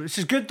 Aye. Which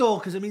is good though,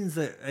 because it means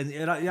that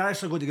you're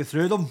actually going to go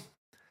through them.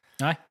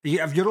 Aye.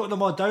 Have you wrote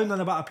them all down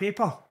on a bit of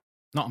paper?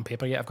 Not on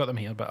paper yet. I've got them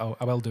here, but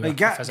I will do it.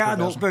 Get a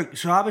notebook.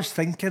 So I was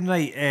thinking,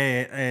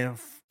 right,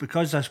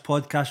 because this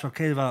podcast, we're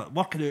kind of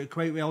working out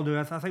quite well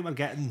now. I think we're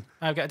getting...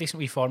 I've got a decent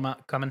wee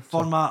format coming.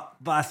 But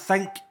I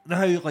think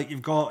now, like,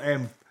 you've got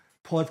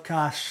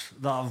podcasts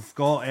that have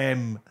got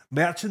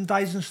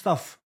merchandise and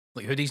stuff.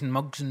 Like hoodies and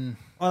mugs and...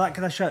 all that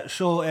kind of shit.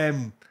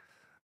 So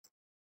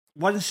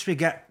once we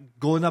get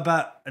going a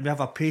bit and we have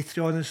a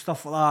Patreon and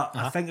stuff like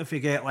that, I think if we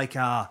get like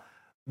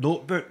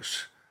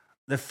notebooks...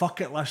 the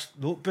fuck it list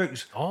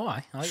notebooks. Oh,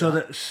 aye. I like so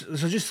that. So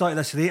I just thought of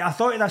this today. I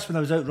thought of this when I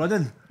was out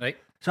running. Right.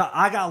 So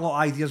I got a lot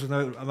of ideas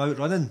when I'm out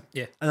running.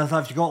 Yeah. And I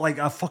thought if you got like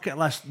a fuck it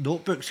list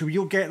notebook, so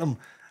you'll get them,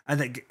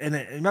 and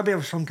it maybe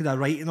have some kind of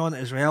writing on it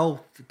as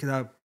well, kind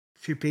of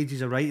few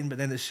pages of writing, but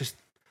then it's just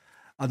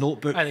a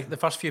notebook. I think the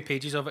first few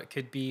pages of it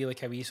could be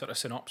like a wee sort of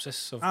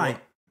synopsis of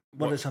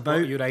what it's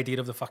about, what your idea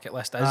of the fuck it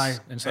list is,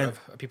 and sort of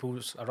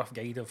a rough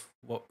guide of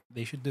what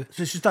they should do.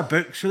 So it's just a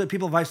book, so that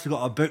people have actually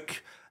got a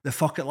book. The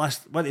fuck it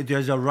list, what they do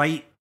is they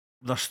write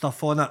their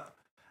stuff on it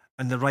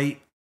and they write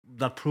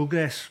their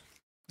progress.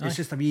 It's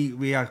just a wee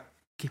way of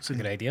keeping a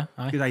good idea.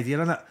 Good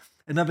idea in it.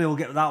 And maybe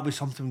that'll be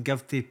something we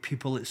give to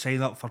people that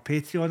sign up for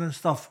Patreon and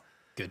stuff.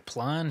 Good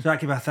plan. So that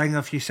could be a thing.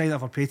 If you sign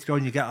up for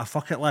Patreon, you get a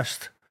fuck it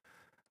list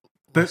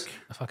book.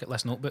 A fuck it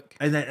list notebook.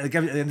 And then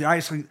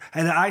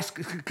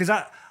because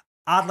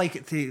I'd like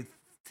it to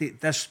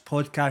this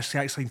podcast to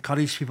actually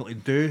encourage people to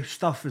do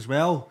stuff as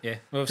well. Yeah.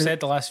 Well, we've said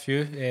the last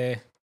few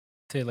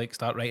to like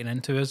start writing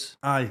into us.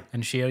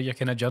 And share your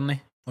kind of journey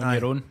on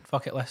your own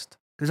fuck it list.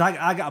 Because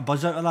I get a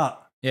buzz out of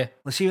that. Yeah.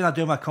 Let's see when I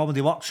do my comedy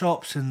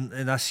workshops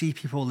and I see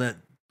people that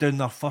doing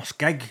their first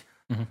gig.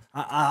 Mm-hmm.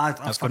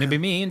 That's going to be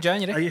me in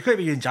January. You could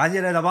be in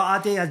January, but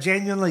I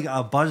genuinely get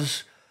a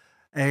buzz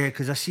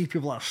because I see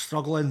people that are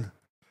struggling.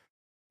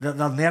 They're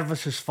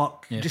nervous as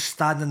fuck, just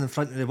standing in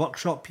front of the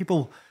workshop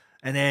people,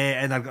 and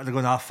they're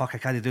going, fuck, I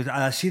can't do that.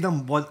 And I see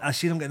them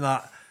getting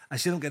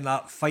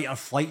that fight or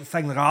flight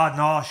thing, like,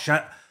 no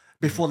shit.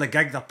 before the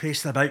gig, they're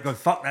pacing about going,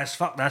 fuck this,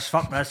 fuck this,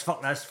 fuck this,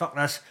 fuck this, fuck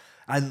this.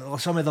 And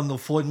some of them, they'll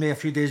phone me a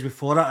few days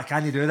before it, I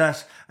can't do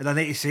this. And I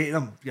need to say to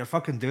them, you're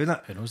fucking doing it.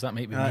 Who knows, that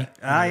might be me.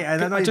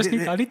 And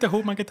I need to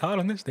hold my guitar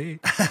on this day.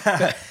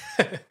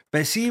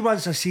 But see,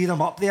 once I see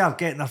them up there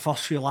getting their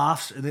first few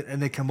laughs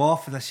and they come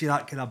off and I see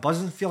that kind of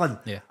buzzing feeling,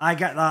 I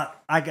get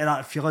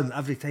that feeling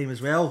every time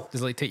as well.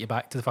 Does it like take you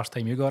back to the first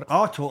time you got it?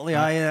 Oh, totally.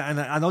 And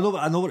I know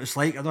what it's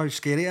like. I know how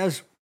scary it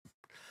is.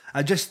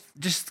 I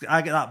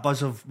get that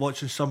buzz of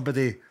watching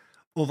somebody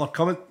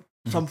overcome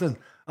something.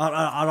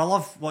 I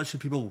love watching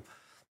people,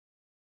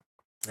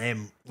 like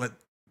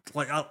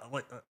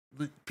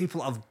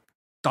people that have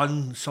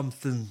done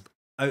something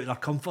out of their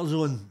comfort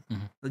zone.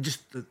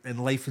 Just in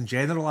life in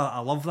general, I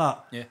love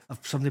that. Yeah.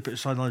 If somebody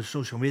puts something on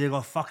social media, I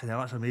go, fucking hell,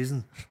 that's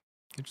amazing.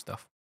 Good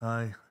stuff.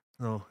 Aye,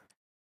 no.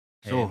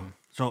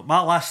 So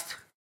my list.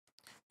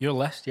 Your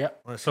list, yeah.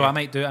 So I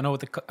might do. I know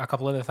a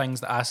couple of the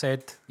things that I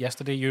said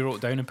yesterday. You wrote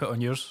down and put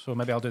on yours. So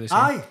maybe I'll do the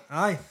same.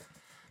 Aye.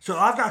 So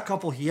I've got a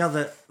couple here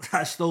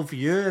that's still for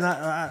you, and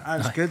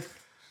that's good.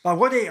 But I'm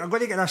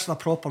going to get this in a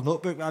proper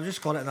notebook. But I've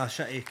just got it in a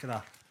shitty kind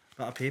of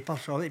bit of paper,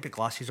 so I need to put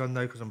glasses on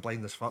now because I'm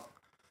blind as fuck.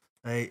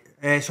 Right.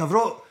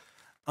 So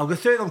I'll go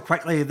through them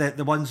quickly.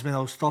 The ones,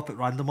 I'll stop at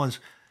random ones.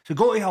 So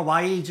go to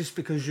Hawaii just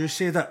because you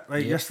said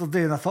it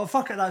yesterday, and I thought,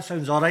 fuck it, that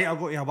sounds all right. I'll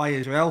go to Hawaii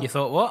as well. You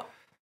thought what?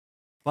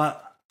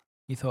 But.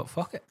 You thought,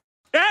 fuck it.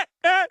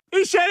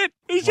 He said it.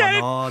 He said it.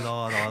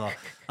 No.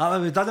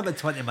 We've done about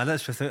 20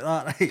 minutes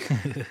without that,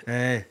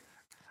 right?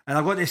 And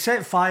I'm going to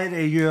set fire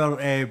to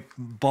your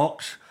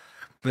box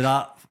with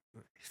that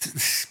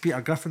Peter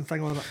Griffin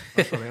thing on it.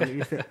 That's what I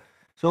used it.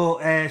 So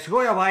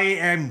go to Hawaii.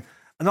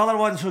 Another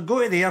one, so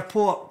go to the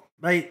airport,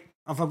 right?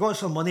 If I've got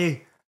some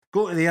money,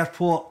 go to the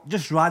airport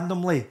just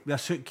randomly with a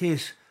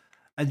suitcase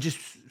and just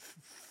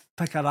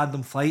pick a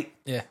random flight.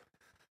 Yeah.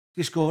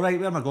 Just go, right,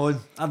 where am I going?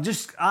 I'll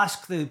just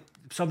ask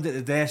somebody at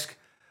the desk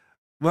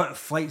what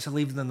flights are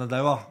leaving in an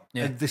hour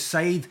and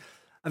decide.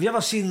 Have you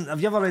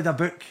ever read a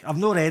book? I've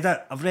not read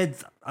it. I'm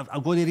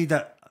going to read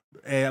it.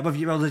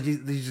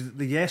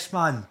 The Yes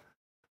Man,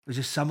 which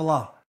is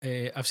similar.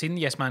 I've seen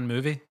the Yes Man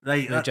movie.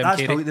 Right,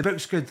 that's brilliant. The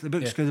book's good. The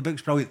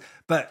book's brilliant.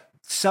 But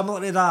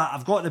similar to that,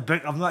 I've got the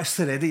book. I've not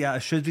actually read it yet. I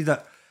should read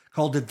it.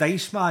 Called The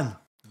Dice Man.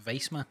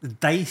 Vice Man. The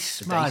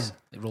Dice Man. Dice.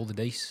 They roll the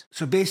dice.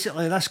 So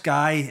basically, this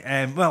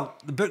guy.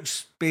 The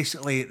book's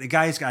basically the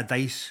guy's got a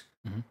dice.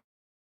 Do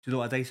you know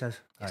what a dice is?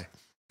 Aye.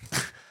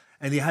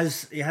 And he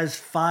has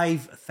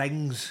 5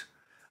 things,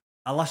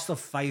 a list of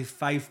five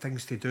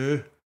things to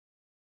do.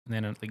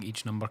 And then like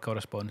each number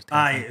corresponds to.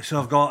 Aye, so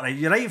I've got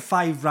you write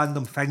 5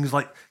 random things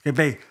like could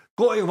be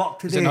go to work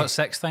today. Is it not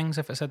 6 things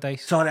if it's a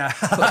dice? Sorry,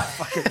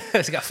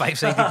 It's got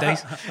 5-sided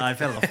dice. Aye,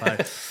 fair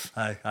enough.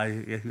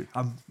 Aye.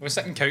 We're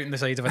sitting counting the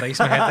sides of a dice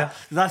in my head there.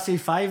 Did I say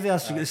 5 there?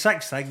 So you got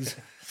 6 things.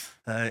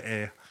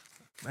 You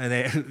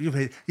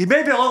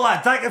maybe look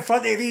like a dick in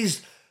front of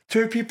these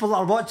 2 people that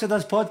are watching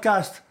this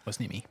podcast.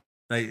 Wasn't it me?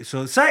 Right,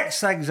 so 6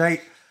 things,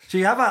 right? So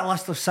you have a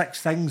list of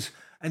 6 things,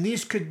 and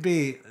these could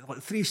be like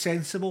 3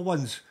 sensible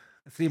ones,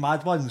 3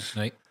 mad ones.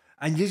 Right.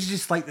 And you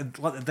just let the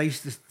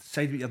dice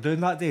decide what you're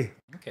doing that day.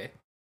 Okay.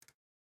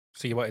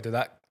 So you want to do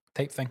that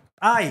type thing?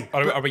 Aye.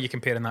 Or were you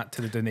comparing that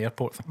to doing the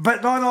airport thing?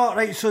 But no,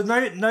 right, so now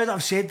that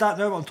I've said that,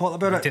 now what I'm talking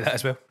about Do that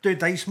as well. Do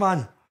Dice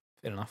Man.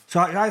 Fair enough. So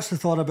I actually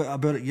thought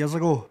about it years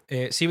ago.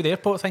 See with the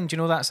airport thing, do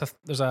you know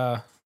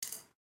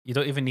you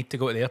don't even need to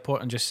go to the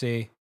airport and just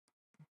say,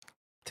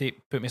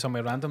 put me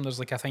somewhere random. There's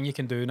like a thing you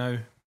can do now.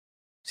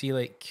 See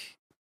like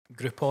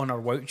Groupon or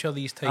Voucher,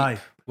 these type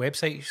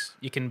websites.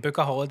 You can book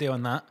a holiday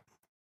on that,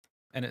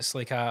 and it's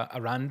like a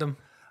random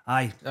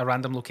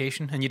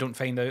location, and you don't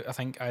find out. I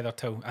think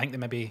they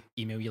maybe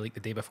email you like the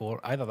day before.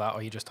 Either that,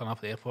 or you just turn up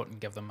at the airport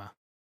and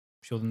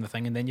show them the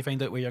thing, and then you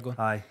find out where you're going.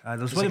 Aye.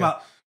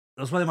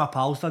 There's one of my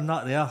pals done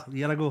that there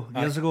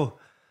years ago.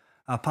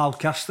 A pal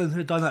Kirsten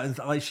who done it, and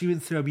like she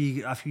went through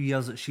a few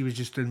years that she was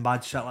just doing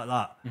mad shit like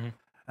that.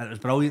 And it was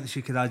brilliant.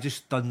 She could have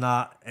just done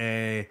that.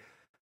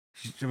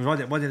 She was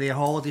on one of their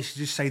holidays. She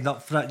just signed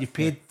up for it. You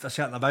paid a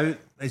certain amount,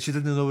 and she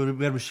didn't know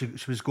where she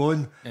was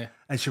going. Yeah.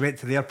 And she went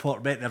to the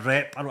airport, met the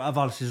rep or whatever.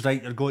 And she's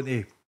right, you're going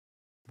to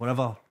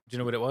whatever. Do you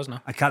know what it was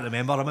now? I can't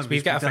remember. So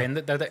we've got a friend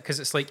that did it because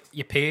it's like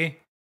you pay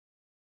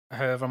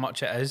however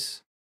much it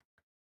is,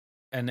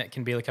 and it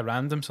can be like a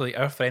random. So like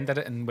our friend did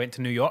it and went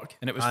to New York,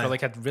 and it was for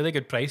like a really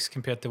good price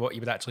compared to what you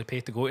would actually pay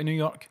to go to New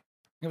York.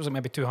 It was like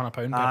maybe £200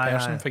 per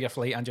person for your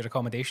flight and your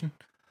accommodation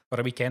for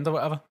a weekend or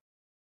whatever.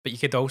 But you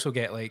could also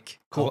get like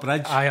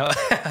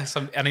Coatbridge,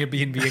 some an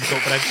Airbnb in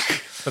Coatbridge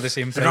for the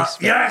same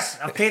price. Yes,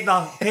 I paid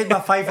my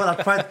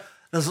 £500.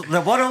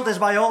 The world is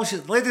my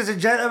oyster. Ladies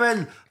and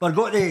gentlemen, we're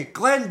going to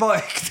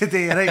Glenboick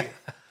today, right?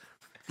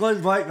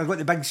 Glenboick, we're going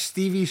to Big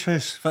Stevie's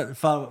house we're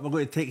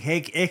going to take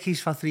Eckies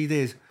for 3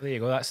 days. There you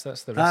go. That's the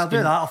risk. I'll do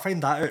that. I'll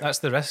find that out. That's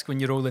the risk when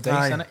you roll the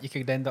dice in it. You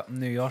could end up in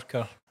New York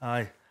or.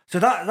 Aye. So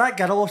that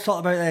girl I was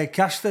talking about,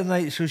 Kirsten,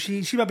 right? So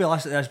she maybe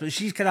listened to this, but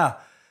she's kind of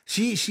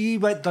she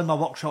went done my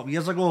workshop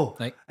years ago,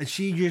 right? And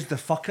she used the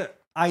fuck it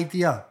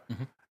idea.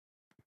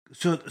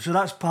 So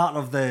that's part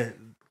of the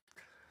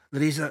the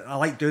reason I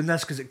like doing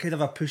this because it kind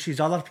of pushes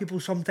other people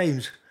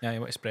sometimes. Yeah, you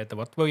want to spread the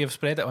word. Well, you've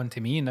spread it on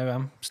to me, and now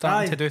I'm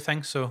starting to do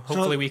things. So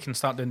hopefully we can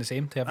start doing the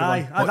same to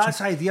everyone. Aye, that's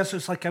the idea. So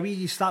it's like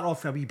you start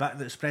off with a wee bit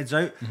that spreads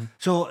out.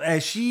 So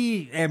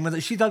she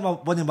done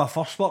one of my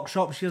first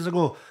workshops years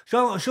ago. She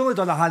only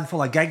done a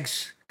handful of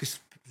gigs because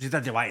she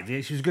didn't want to do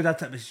it. She was good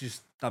at it,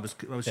 but that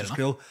was just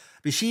cool.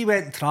 But she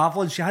went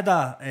travelling. She had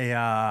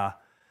a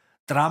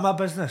drama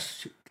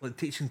business, like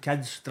teaching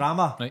kids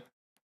drama. Right.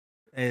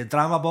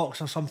 Drama box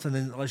or something,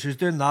 and like, she was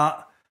doing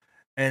that,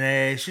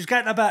 and she's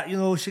getting a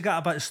bit, she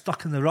got a bit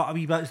stuck in the rut a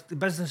wee bit. The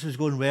business was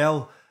going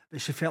well,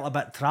 but she felt a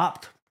bit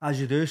trapped, as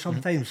you do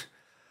sometimes.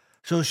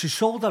 So she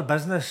sold her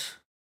business.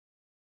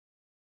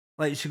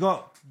 Like, she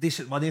got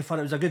decent money for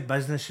it. It was a good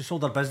business. She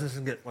sold her business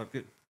and get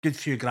good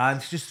few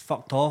grand. She just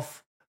fucked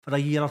off for a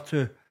year or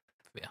two.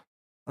 Yeah,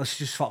 Like,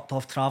 she just fucked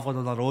off travelling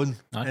on her own.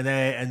 Aye.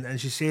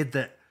 And she said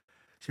that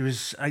I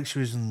think she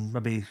was in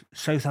maybe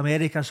South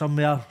America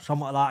somewhere,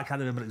 something like that. I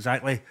can't remember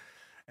exactly.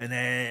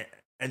 And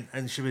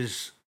she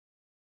was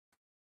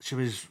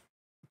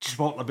just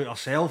walking about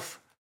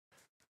herself,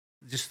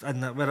 just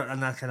in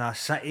that kind of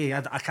city.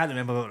 I can't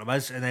remember what it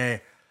was.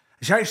 And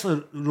she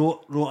actually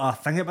wrote a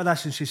thing about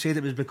this, and she said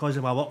it was because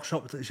of my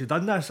workshop that she'd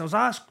done this. I was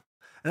asked,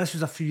 and this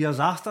was a few years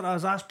after. I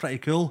was asked, pretty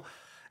cool.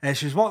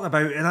 She was walking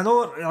about, and I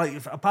know,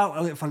 like,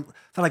 apparently, for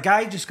a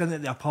guy just going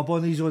into a pub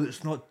on his own,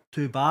 it's not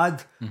too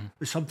bad.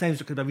 But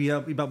sometimes it could be a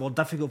wee bit more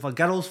difficult for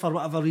girls for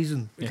whatever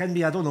reason. It can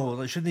be, I don't know,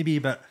 it shouldn't be.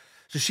 But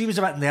so she was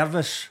a bit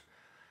nervous.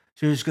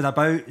 She was going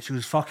about. She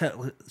was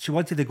she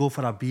wanted to go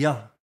for a beer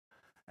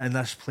in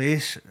this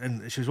place,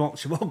 and she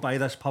walked by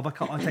this pub a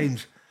couple of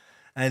times,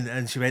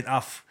 and she went,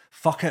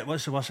 fuck it.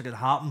 What's the worst that could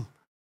happen?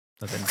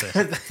 that's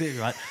interesting.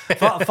 Right.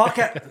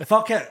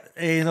 Fuck it.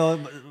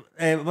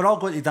 We're all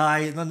going to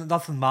die.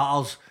 Nothing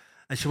matters.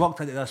 And she walked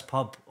into this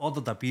pub,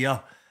 ordered a beer,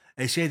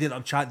 and she ended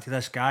up chatting to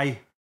this guy,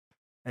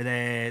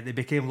 and they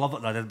became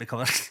lovers. I didn't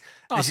become.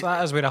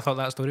 That is where I thought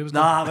that story was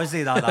going. Nah,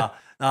 wasn't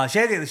nah.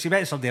 She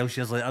met somebody else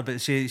years later,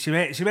 but she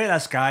met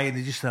this guy, and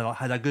they just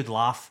had a good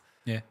laugh.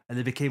 Yeah, and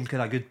they became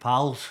kind of good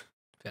pals.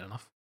 fair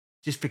enough.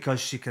 Just because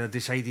she kind of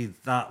decided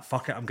that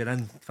fuck it, I'm going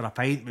in for a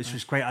pint, which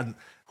was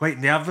quite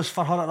nervous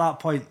for her at that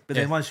point. But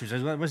then once she was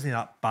in, it wasn't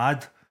that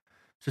bad.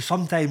 So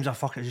sometimes I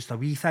fuck it, just a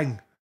wee thing,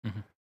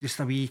 just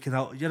a wee kind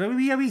of,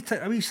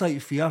 a wee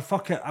slight fear.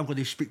 Fuck it, I'm going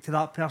to speak to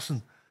that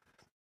person,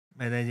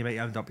 and then you might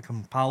end up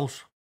becoming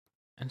pals.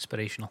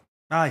 Inspirational.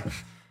 Aye,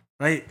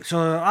 right.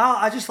 So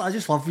I just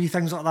love wee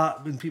things like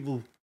that when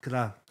people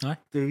kind of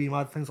do wee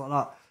mad things like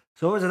that.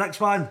 So what was the next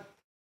one?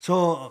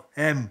 So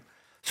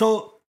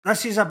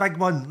this is a big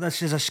one.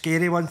 This is a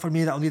scary one for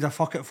me that I'll need a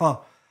fuck it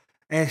for.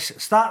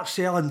 Start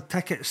selling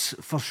tickets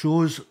for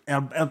shows.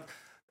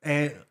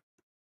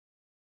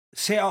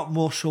 Set up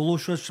more solo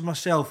shows for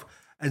myself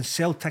and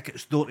sell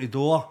tickets door to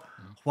door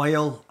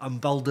while I'm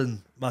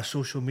building my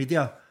social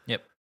media.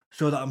 Yep.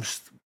 So that I'm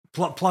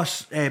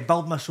plus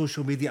build my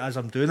social media as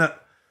I'm doing it.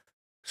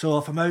 So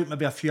if I'm out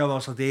maybe a few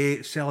hours a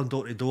day selling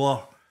door to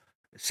door,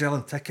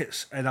 selling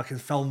tickets, and I can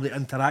film the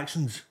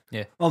interactions.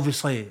 Yeah.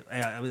 Obviously,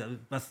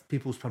 with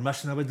people's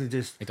permission, I wouldn't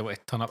just. You don't want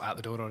to turn up at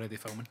the door already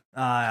filming.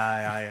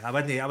 Aye. I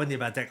wouldn't be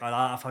a dick like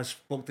that. If I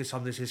spoke to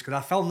somebody who says, "Can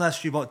I film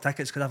this? You bought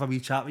tickets? Can I have a wee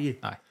chat with you?"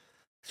 Aye.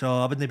 So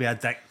I wouldn't be a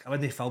dick. I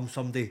wouldn't film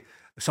somebody.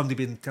 If somebody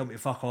being tell me to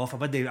fuck off,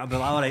 I'd be like,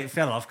 all right,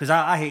 fair enough, because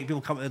I hate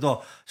people coming to the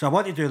door. So I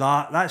want to do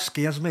that. That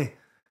scares me.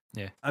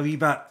 Yeah. A wee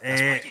bit. That's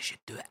why you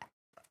should do it.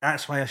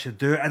 That's why I should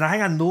do it, and I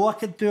think I know I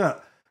could do it.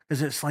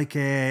 Because it's like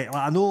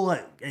I know,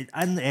 like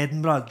in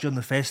Edinburgh during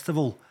the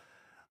festival,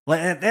 like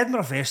at the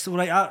Edinburgh Festival,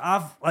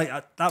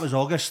 right? That was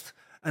August,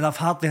 and I've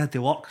hardly had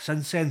to work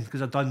since then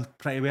because I've done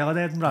pretty well in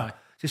Edinburgh. Aye.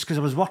 Just because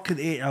I was working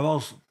 8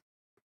 hours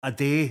a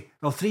day,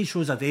 3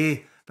 shows a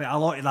day, but a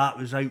lot of that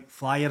was out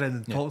flyering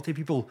and talking to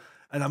people.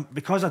 And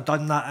because I've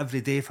done that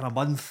every day for a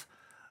month,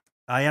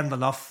 I earned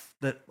enough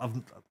that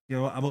I'm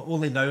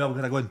only now I'm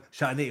going to go and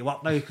shit, I need to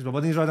work now because my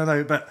money's running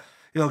out, but.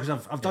 Because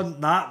I've done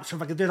that, so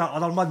if I can do that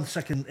other months,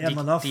 I can earn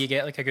enough. Do you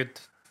get like a good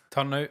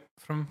turnout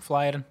from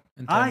flyering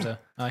in terms of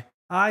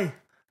Aye,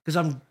 because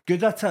I'm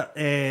good at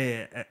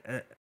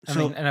it. I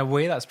mean, in a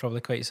way, that's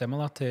probably quite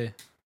similar to.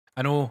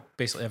 I know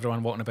basically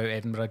everyone walking about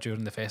Edinburgh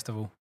during the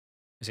festival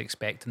is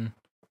expecting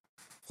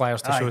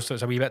flyers to show, so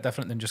it's a wee bit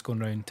different than just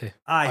going around to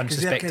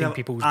unsuspecting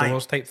people's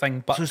doors type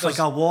thing. But so it's like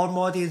a warm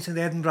audience in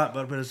Edinburgh,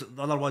 whereas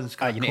the other one's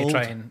kind of you cold. need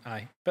to try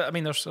and But I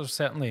mean, there's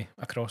certainly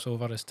a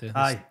crossover as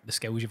to the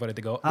skills you've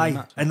already got. That,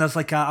 so. And there's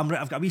like I've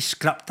got a wee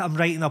script I'm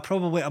writing.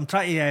 I'm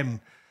trying to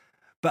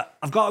but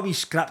I've got a wee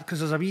script because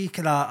there's a wee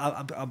kind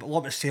of a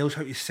lot of sales,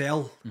 how to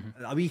sell,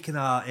 a wee kind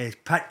of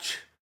pitch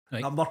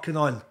that I'm working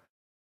on,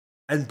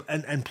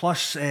 and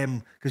plus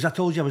because I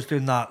told you I was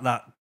doing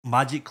that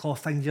magic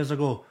cloth thing years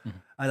ago.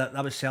 And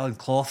I was selling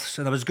cloths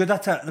and I was good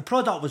at it. The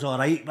product was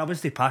alright, but I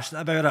wasn't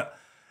passionate about it.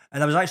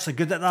 And I was actually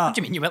good at that. What do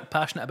you mean you weren't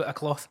passionate about a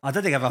cloth? I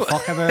didn't give a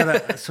fuck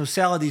about it. So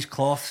selling these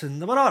cloths, and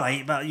they were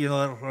alright, but it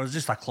was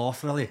just a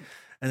cloth really.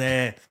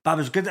 And but I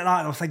was good at that,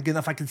 and I was thinking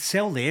if I could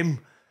sell them,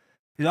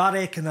 You know, I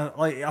reckon that,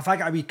 like, if I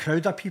get a wee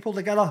crowd of people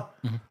together,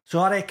 so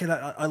I reckon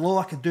that, although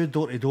I could do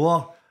door to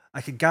door,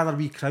 I could gather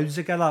wee crowds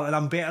together, and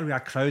I'm better with a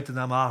crowd than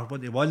I'm a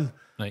 1-to-1.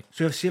 Right.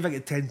 So if, see if I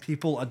get 10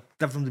 people, I'd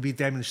give them the wee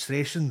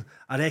demonstration.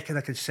 I reckon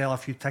I could sell a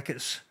few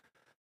tickets.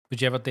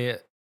 Would you ever do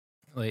it,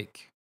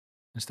 like,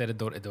 instead of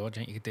door to door,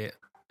 do you think you could do it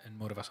in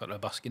more of a sort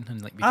of busking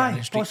and like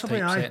Buchanan Street possibly,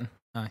 type aye. setting?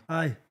 Aye.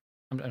 Aye.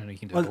 I don't know, you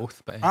can do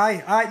both, but No,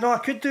 I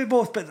could do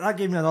both, but that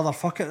gave me another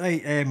fuck it,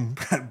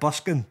 right?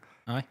 Busking.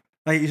 aye.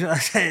 Right,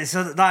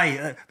 so, but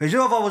you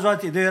know what I always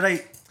wanted to do,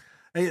 right?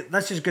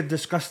 This is good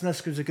discussing this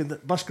because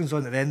busking's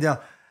on at the end there.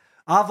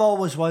 I've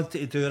always wanted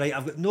to do, right,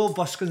 I've got no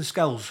busking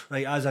skills,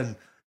 right, as in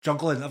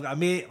juggling. I've got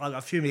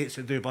a few mates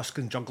that do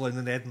busking, juggling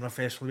in the Edinburgh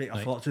Festival, make a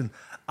fortune.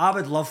 I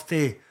would love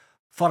to,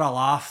 for a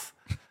laugh,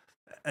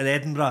 in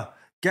Edinburgh,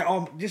 get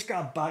all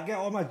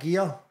my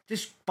gear,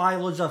 just buy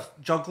loads of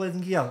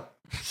juggling gear,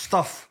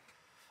 stuff,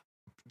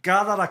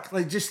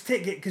 just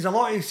take it, because a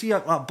lot of you see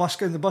like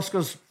busking, the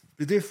buskers,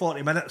 they do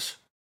 40 minutes.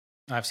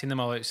 I've seen them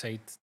all outside,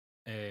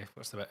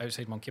 what's the bit,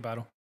 outside Monkey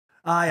Barrel.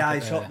 Aye,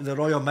 so the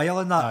Royal Mile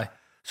and that. Aye.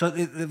 So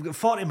they've got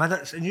 40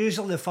 minutes, and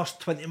usually the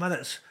first 20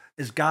 minutes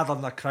is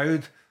gathering a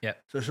crowd. Yeah.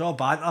 So it's all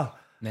banter.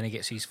 And then he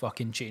gets his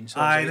fucking chainsaw.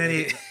 Aye, and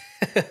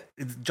then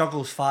he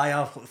juggles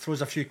fire,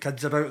 throws a few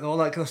kids about and all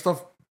that kind of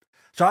stuff.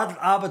 So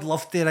I would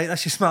love to, right,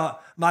 this is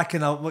my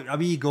kind of a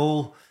wee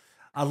goal.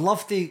 I'd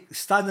love to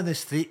stand in the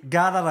street,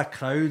 gather a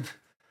crowd,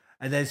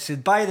 and then say,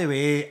 by the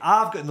way,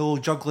 I've got no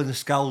juggling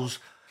skills.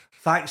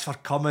 Thanks for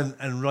coming,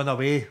 and run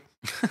away.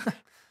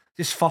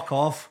 Just fuck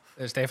off.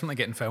 It's definitely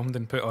getting filmed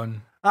and put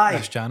on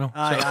this channel.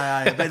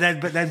 Aye. But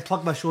then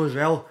plug my show as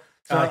well.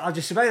 So I'll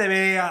just say, by the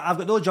way, I've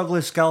got no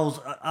juggling skills.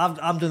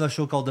 I'm doing a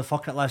show called The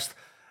Fuck It List.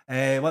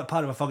 What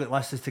part of my fuck it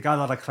list is to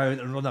gather a crowd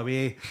and run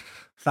away.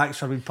 Thanks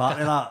for being part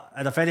of that.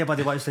 And if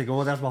anybody wants to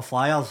go, there's my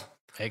flyers.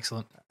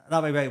 Excellent.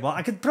 That would be right. Well,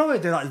 I could probably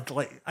do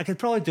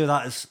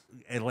that as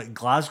like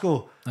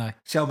Glasgow. Aye.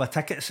 Sell my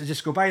tickets and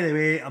just go, by the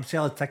way, I'm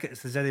selling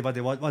tickets. Does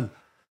anybody want one?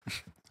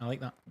 I like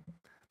that.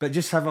 But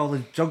just have all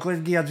the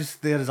juggling gear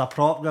just there as a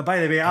prop. Go,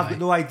 by the way, I've got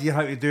no idea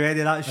how to do any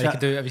of that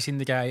shit. Have you seen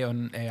the guy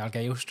on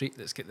Argyle Street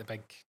that's got the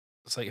big,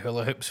 it's like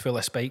hula hoops full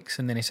of spikes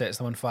and then he sets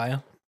them on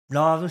fire?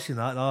 No, I've not seen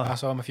that, no. I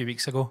saw him a few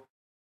weeks ago.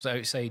 It was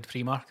outside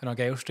Primark on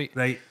Argyle Street.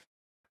 Right.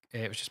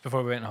 It was just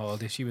before we went on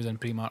holiday. She was in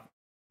Primark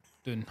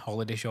doing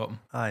holiday shopping.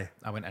 Aye.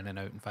 I went in and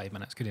out in 5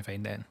 minutes, couldn't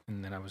find it.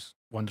 And then I was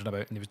wandering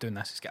about and he was doing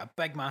this. He's got a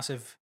big,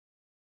 massive,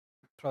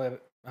 probably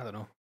about, I don't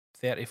know,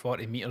 30,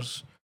 40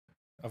 metres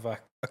of a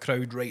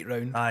crowd right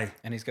round. Aye.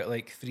 And he's got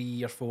like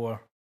 3 or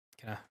 4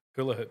 kind of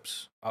hula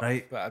hoops up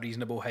at a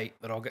reasonable height.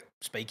 They're all got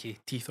spiky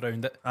teeth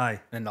around it. Aye. And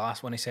then the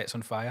last one he sets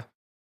on fire. And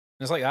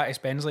it's like that. He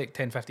spends like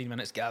 10, 15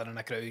 minutes gathering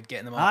a crowd,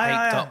 getting them all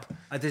hyped up.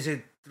 Does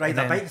he ride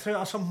a bike through it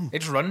or something? It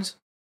just runs.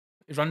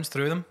 He runs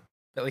through them.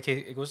 But like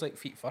he goes like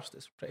feet first.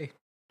 It's pretty.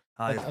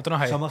 Aye. I don't know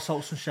how.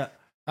 Somersaults and shit.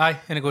 Aye.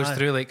 And it goes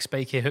through like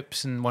spiky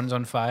hoops and one's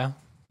on fire.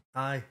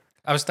 Aye.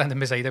 I was standing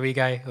beside a wee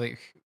guy. Like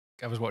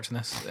I was watching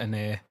this and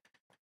it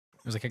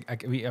was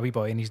like a wee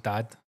boy and his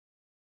dad.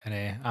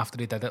 And after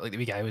he did it, like the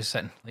wee guy was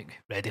sitting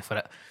like ready for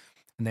it.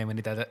 And then when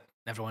he did it,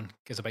 everyone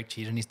gives a big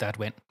cheer and his dad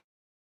went.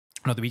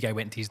 No, the wee guy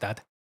went to his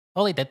dad.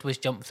 All he did was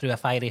jump through a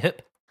fiery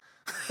hoop.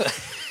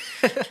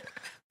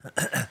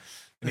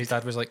 And his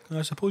dad was like,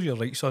 I suppose you're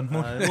right, son.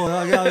 I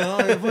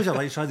suppose you're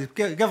right, son.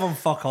 Give him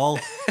fuck all.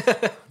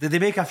 Did they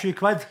make a few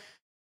quid?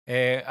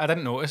 I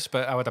didn't notice,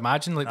 but I would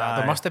imagine like that.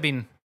 There must have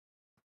been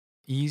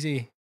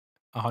easy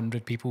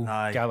 100 people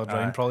gathered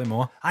round, probably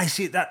more. I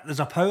see that there's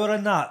a power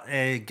in that,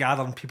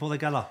 gathering people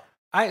together.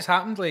 It's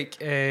happened like,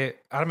 I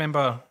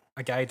remember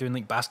a guy doing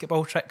like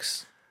basketball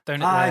tricks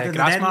down at the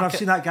grass market. I've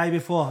seen that guy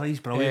before. He's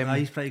brilliant.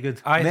 He's pretty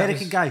good.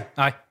 American guy.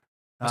 Aye.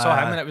 I saw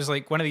him and it was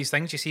like one of these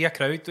things, you see a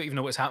crowd, don't even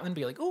know what's happening, but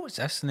you're like, oh, what's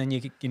this? And then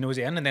you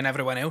nosy in and then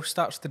everyone else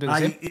starts to do the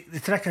same.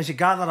 The trick is you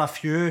gather a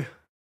few.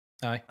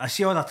 Aye. I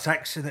see all the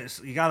tricks and it's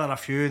you gather a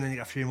few and then you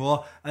get a few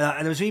more.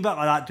 And there was a wee bit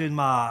like that doing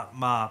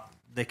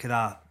the kind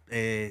of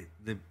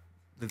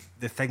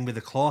the thing with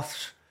the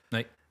cloths.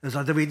 Right. There's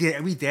a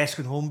wee desk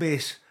on home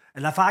base.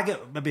 And if I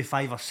get maybe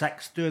 5 or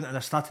 6 doing it and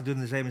I started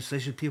doing the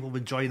demonstration, people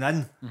would join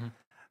in. Mm-hmm.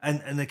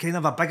 And the kind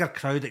of a bigger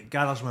crowd that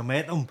gathers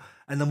momentum.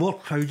 And the more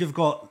crowd you've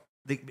got,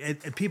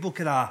 people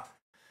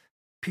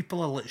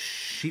are like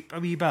sheep a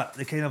wee bit.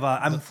 They kind of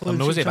influence.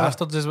 They're nosy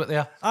bastards is what they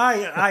are.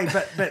 Aye,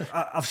 but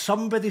if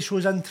somebody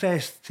shows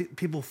interest,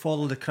 people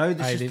follow the crowd.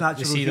 It's just natural.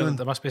 They see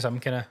there must be some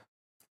kind of.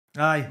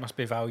 Aye, must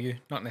be value,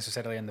 not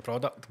necessarily in the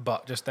product,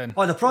 but just in.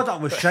 Oh, the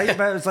product was shite,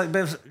 but it was like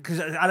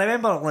because I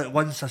remember like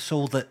once I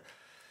sold it.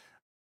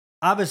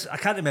 I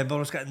can't remember. I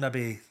was getting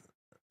maybe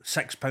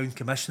 £6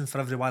 commission for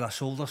every one I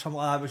sold or something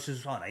like that, which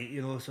is all right,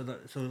 you know. So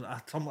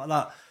something like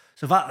that.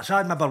 So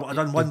I remember I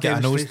done one get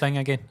a demonstration. nose thing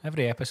again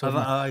every episode.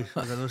 Aye,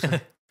 so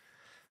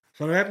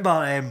I remember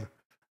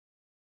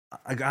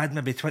I had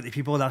maybe 20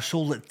 people and I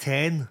sold at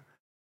 10.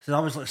 So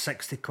that was like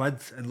 60 quid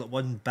and like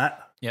one bit.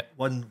 Yep.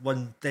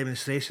 One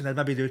demonstration. I'd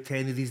maybe do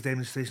 10 of these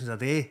demonstrations a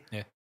day.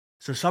 Yeah.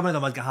 So some of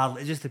them I'd get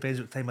hard. It just depends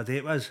what time of day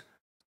it was.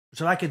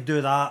 So I could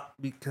do that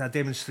kind of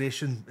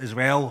demonstration as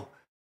well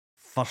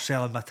for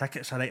selling my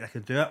tickets, I reckon I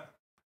could do it.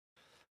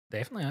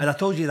 Definitely. And I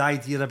told you the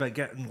idea about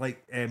getting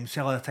like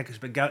selling the tickets,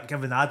 but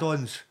giving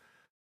add-ons.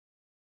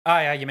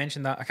 Yeah, you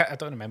mentioned that. I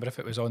don't remember if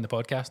it was on the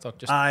podcast or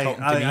just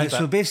talking to me. Aye. But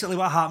So basically,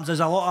 what happens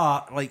is a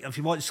lot of like if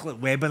you watch like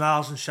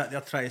webinars and shit,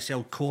 they're trying to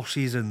sell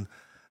courses and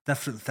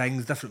different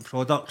things, different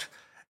products,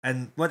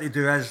 and what they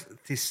do is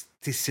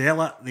to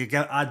sell it, they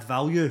add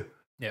value.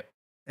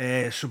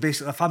 Yep. So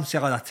basically, if I'm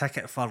selling a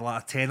ticket for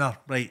like a tenner,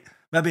 right,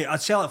 maybe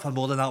I'd sell it for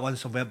more than that one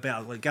somewhere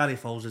better. Like Gary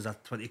Falls is a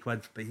 20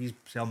 quid, but he's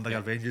selling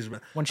bigger ranges.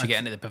 But Once you get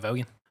into the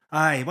pavilion.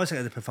 aye, once I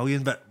get to the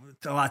pavilion, but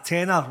like a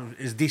tenner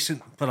is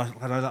decent for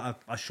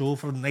a show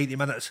for 90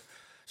 minutes.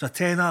 So a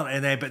tenner,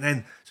 and but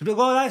then so people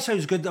go, oh, that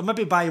sounds good. I'll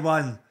maybe buy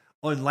one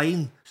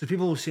online. So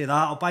people will say that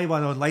I'll buy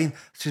one online. It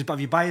says, but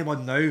if you buy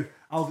one now,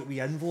 I'll get wee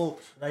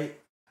envelopes, right?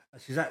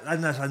 It says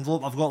in this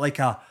envelope I've got like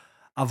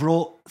I've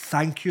wrote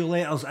thank you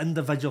letters,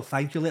 individual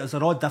thank you letters.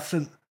 They're all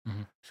different,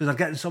 so they're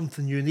getting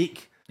something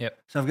unique. Yep.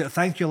 So I've got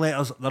thank you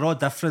letters. They're all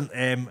different.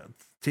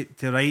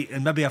 To write,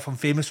 and maybe if I'm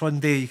famous one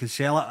day you can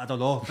sell it, I don't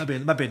know,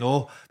 maybe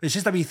no, but it's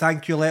just a wee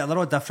thank you letter. They're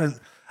all different.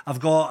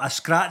 I've got a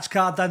scratch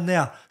card in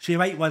there, so you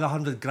might win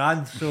 100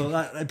 grand. So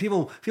that,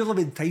 people have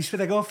been enticed with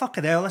it. They go,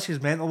 fucking hell, this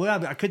is mental.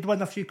 I could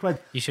win a few quid.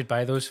 You should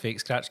buy those fake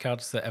scratch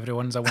cards that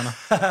everyone's a winner.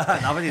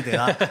 I wouldn't do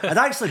that. I'd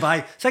actually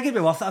buy, so it could be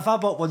worth it if I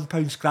bought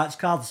 £1 scratch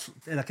cards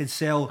and I could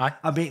sell,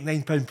 I'd make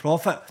 £9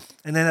 profit,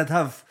 and then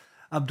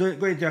I'm going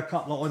to do a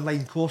couple of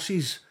online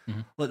courses,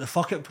 like the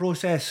fuck it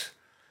process.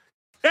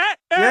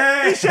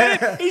 Yeah. He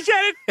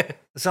said it.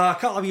 So a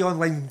couple of wee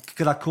online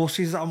kind of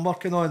courses that I'm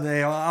working on,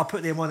 I'll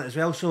put them on it as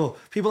well. So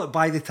people that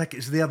buy the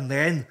tickets there and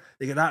then,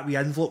 they get that wee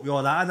envelope with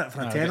all that in it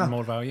for a tenner.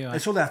 More value.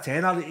 It's only a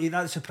tenner.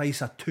 That's the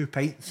price of 2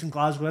 pints in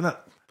Glasgow, isn't it?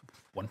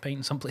 1 pint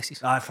in some places.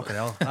 Fucking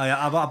hell.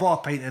 I bought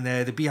a pint in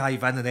the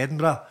Beehive Inn in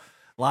Edinburgh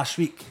last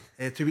week,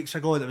 2 weeks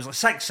ago, and it was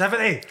like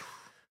 $6.70.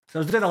 So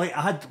I was doing I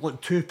had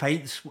like 2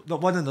 pints,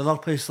 not one in another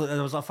place. And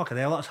I was like, fucking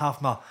hell, that's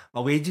half my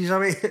wages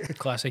away.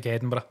 Classic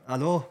Edinburgh. I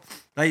know.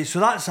 Right, so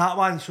that's that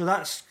one. So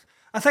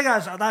I think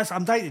that's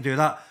I'm dying to do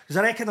that, because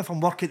I reckon if I'm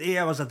working 8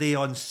 hours a day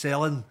on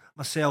selling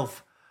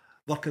myself,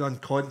 working on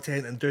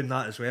content and doing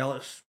that as well,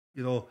 it's,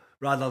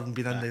 rather than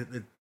being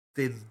in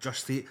the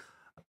Just Eat.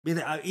 I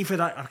mean,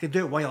 even I can do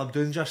it while I'm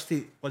doing Just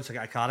Eat once I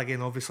get a car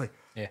again, obviously.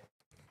 Yeah.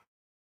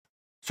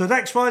 So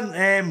next one,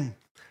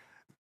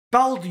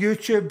 build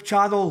YouTube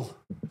channel,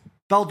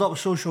 build up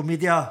social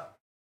media.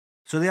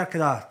 So they're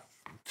kind of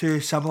two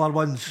similar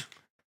ones.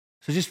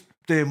 So just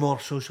do more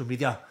social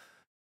media.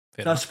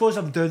 Fair So I enough. suppose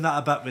I'm doing that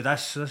a bit with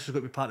this. So this is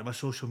going to be part of my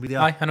social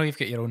media. I know you've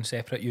got your own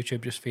separate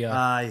YouTube just for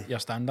your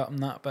stand-up and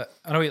that, but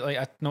I know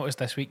I noticed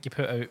this week you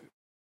put out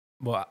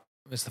what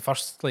was the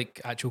first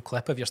actual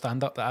clip of your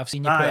stand-up that I've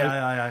seen you put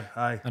out.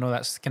 Aye. I know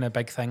that's kind of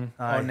big thing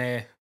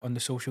on the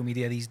social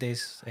media these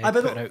days,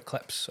 putting out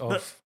clips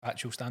of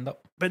actual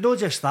stand-up. But not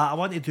just that. I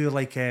want to do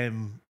like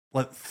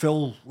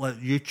full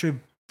YouTube,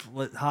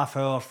 like half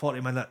hour,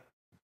 40-minute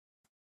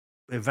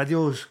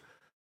videos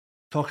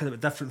talking about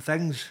different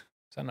things.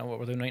 Is that not what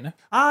we're doing right now?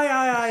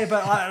 Aye.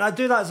 But I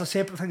do that as a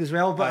separate thing as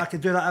well. But I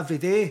can do that every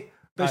day.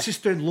 But it's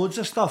just doing loads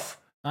of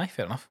stuff. Aye,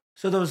 fair enough.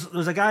 So there's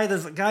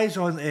guys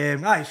on.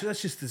 So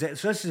this is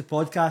the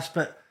podcast,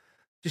 but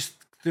just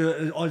do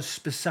it on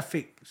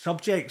specific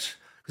subjects,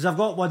 because I've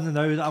got one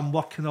now that I'm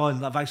working on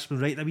that I've actually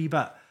been writing a wee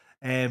bit.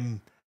 Kind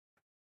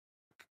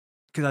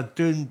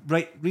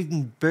of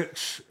reading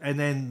books and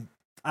then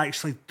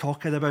actually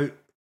talking about.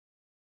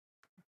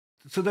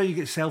 So now you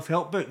get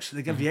self-help books.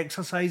 They give you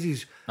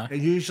exercises,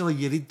 and usually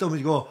you read them and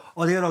you go,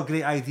 "Oh, they're all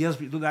great ideas,"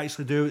 but you don't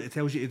actually do what it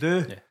tells you to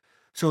do. Yeah.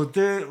 So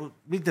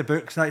read the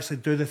books and actually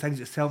do the things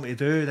it's telling me to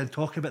do, and then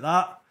talk about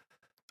that.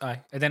 Aye,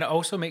 and then it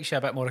also makes you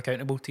a bit more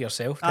accountable to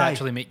yourself to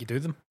actually make you do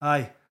them.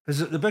 Aye,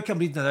 because the book I'm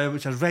reading now,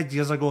 which I read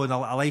years ago and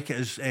I like it,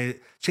 is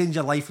 "Change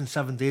Your Life in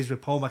 7 Days"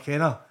 with Paul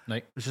McKenna.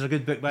 Right. Which is a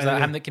good book. By Is the that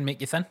way. him that can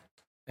make you thin?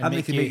 Him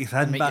that can make you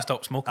thin, make you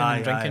stop smoking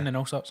and drinking and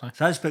all sorts.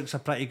 So his books are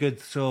pretty good.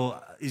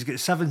 So he's got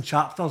 7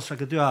 chapters. So I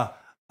could do a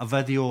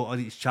video on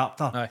each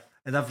chapter. Aye.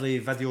 And every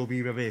video will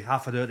be maybe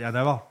half an hour to an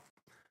hour.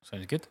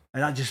 Sounds good.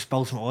 And that just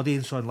builds some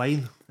audience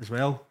online as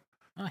well.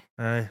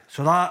 Aye.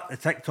 So that, the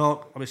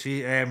TikTok, let me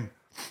see.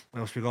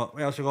 What else we got?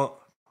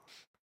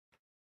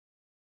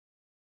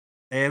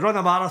 Run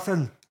a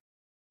marathon.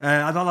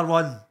 Another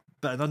one,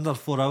 but in under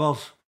 4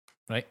 hours.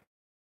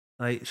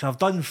 Right, so I've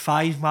done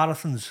 5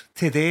 marathons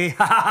today.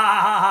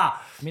 I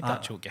made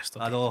that joke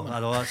yesterday. I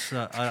know. That's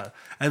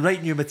and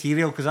write new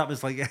material, because that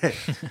was like,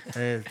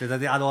 I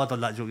know I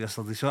done that joke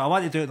yesterday. So I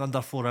want to do it in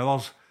under 4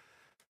 hours.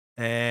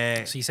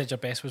 So you said your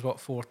best was what,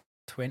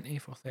 4:20,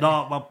 4:30?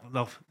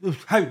 No.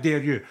 How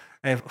dare you?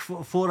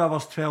 4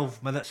 hours,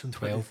 12 minutes and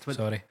 20.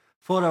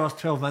 4 hours,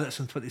 12 minutes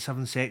and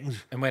 27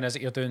 seconds. And when is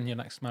it you're doing your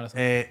next marathon?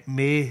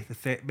 May the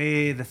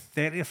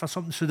 30th or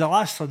something. So the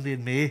last Sunday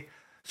in May.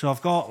 So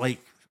I've got like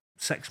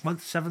 6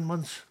 months, 7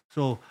 months.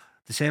 So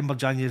December,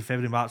 January,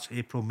 February, March,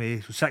 April,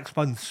 May. So 6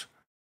 months.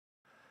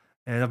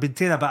 And I've been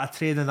doing a bit of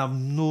training.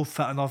 I'm no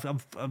fit enough.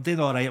 I'm doing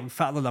all right. I'm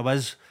fitter than I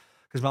was.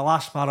 Because my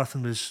last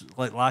marathon was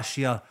like last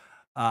year.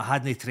 I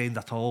hadn't trained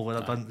at all. When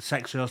I'd done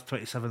 6 hours,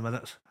 27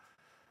 minutes.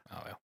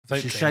 Oh well.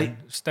 Without She's training,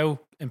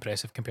 still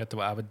impressive compared to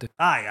what I would do.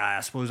 I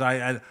suppose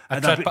I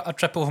I'd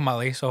trip over my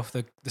lace off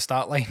the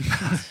start line.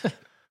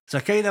 So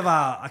I kind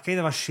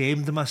of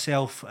ashamed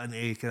myself and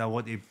I kind of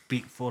want to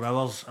beat 4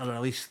 hours or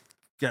at least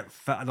get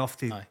fit enough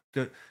to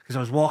do it because I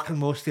was walking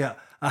most of it.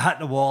 I hit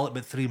the wall at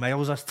about 3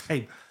 miles this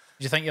time.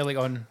 Do you think you're like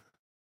on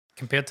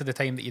compared to the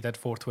time that you did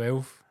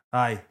 4:12?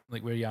 Aye,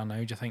 like where you are now?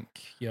 Do you think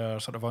you're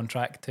sort of on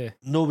track to?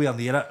 nowhere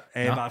near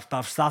it. No. But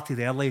I've started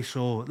early,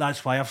 so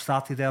that's why I've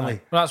started early.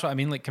 Aye. Well, that's what I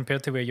mean. Like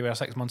compared to where you were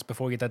 6 months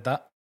before you did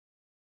that.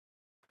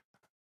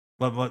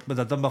 What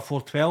I done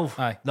before 12?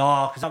 Aye.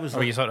 No, because that was. Or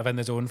were you sort of in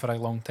the zone for a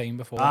long time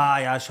before?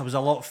 Aye, so I was a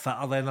lot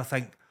fitter then. I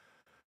think.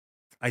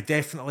 I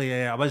definitely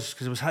I was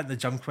because I was hitting the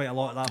gym quite a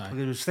lot at that.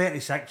 Because it was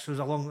 36. So it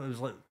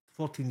was like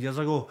 14 years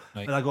ago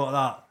when I got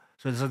that.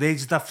 So there's an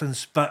age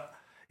difference, but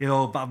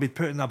but I've been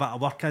putting a bit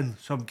of work in.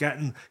 So I'm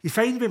getting. You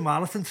find with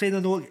marathon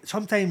training though,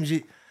 sometimes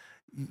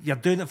you're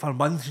doing it for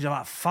months and you're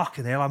like,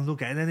 fucking hell, I'm not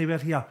getting anywhere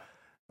here.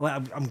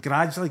 Like I'm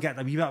gradually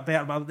getting a wee bit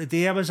better. But the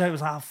day I was out, I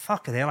was like,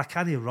 fucking hell, I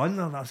can't even run.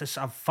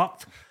 I'm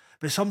fucked.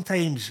 But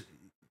sometimes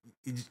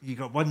you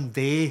got one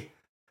day.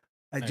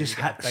 It just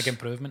hits. Big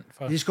improvement.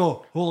 You just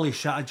go, holy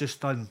shit! I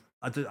done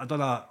a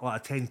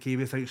 10k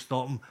without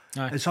stopping.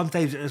 Aye. And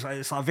sometimes it's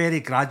like a very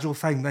gradual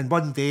thing. Then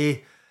one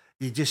day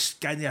you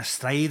just get into a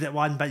stride at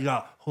one, but you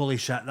go, holy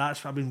shit!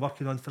 That's what I've been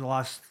working on for the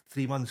last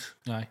 3 months.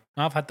 Aye,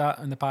 I've had that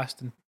in the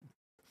past, and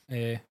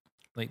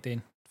like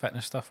doing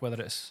fitness stuff,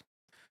 whether it's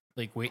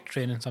like weight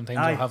training. Sometimes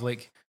I'll have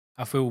like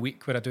a full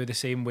week where I do the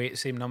same weight,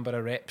 same number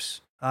of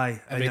reps.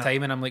 Every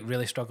time, and I'm like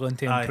really struggling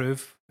to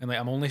improve, and like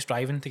I'm only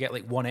striving to get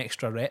like one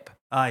extra rep.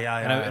 And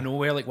out of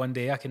nowhere, like one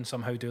day I can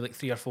somehow do like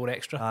 3 or 4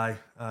 extra.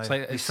 It's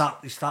like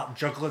you start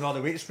juggling all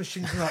the weights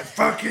machines and like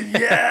fucking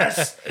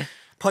yes,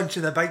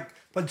 punching the big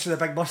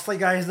muscly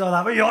guys and all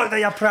that. What you on there,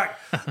 you prick?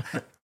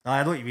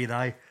 I know what you mean.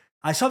 I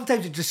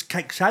sometimes it just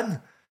kicks in.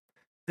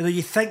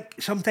 You think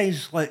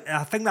sometimes like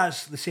I think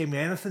that's the same with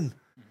anything.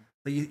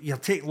 Like you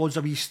take loads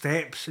of wee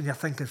steps and you're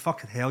thinking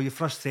fucking hell, you're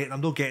frustrated.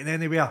 I'm not getting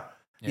anywhere.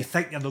 You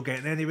think you're not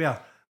getting anywhere,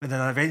 but then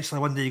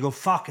eventually one day you go,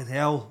 fucking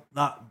hell,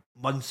 that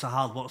months of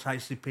hard work's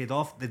actually paid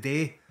off the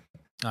day.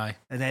 Aye.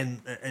 And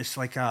then it's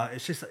like I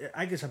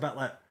think it's a bit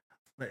like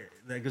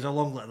it goes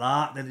along like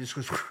that, then it just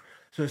goes,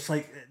 so it's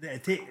like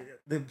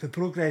the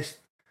progress,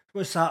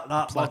 what's that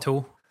plateau.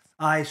 Word?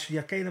 Aye, so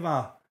you're kind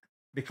of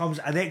becomes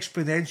an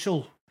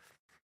exponential,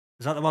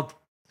 is that the word?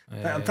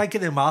 I'm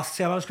thinking the maths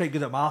here, I was quite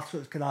good at maths, so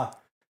it's kind of,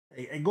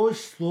 it goes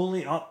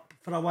slowly up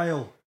for a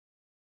while.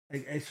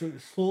 So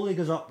it slowly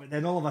goes up, but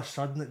then all of a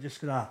sudden it just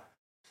so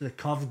the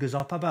curve goes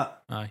up a bit.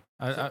 Aye,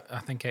 I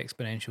think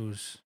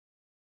exponentials.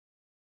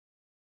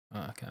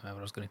 I can't remember.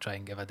 I was going to try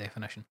and give a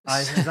definition.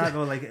 Aye, is that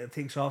no, like it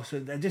takes off? So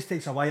it just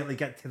takes a while to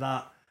get to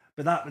that.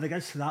 But when it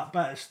gets to that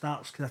bit, it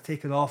starts kind of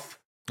taking off.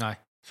 Aye.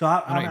 So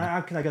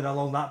I kind of get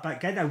along that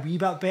bit, getting a wee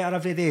bit better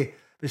every day.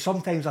 But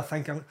sometimes I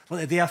think, like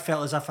the day I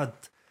felt as if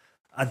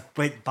I'd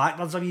went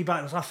backwards a wee bit.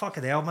 I was like,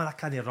 fucking hell, man, I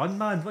can't run,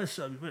 man. What's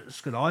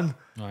going on?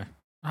 Aye.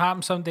 It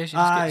happens some days. You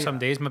just get some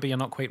days maybe you're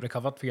not quite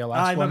recovered for your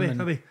last one.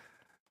 Maybe.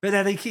 But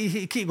then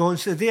you keep going.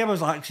 So the day I was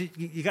like,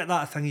 you get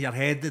that thing in your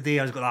head. The day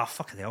I was going,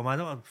 fucking hell,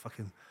 man, I'm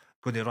fucking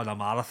going to run a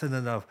marathon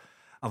and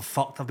I'm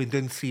fucked. I've been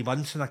doing 3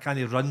 months and I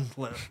can't run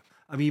like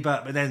a wee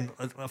bit. But then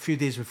a few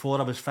days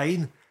before I was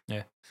fine.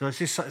 Yeah. So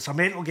it's a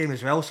mental game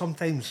as well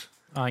sometimes.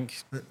 I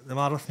think the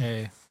marathon.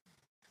 Yeah.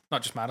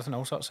 Not just marathon,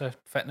 all sorts of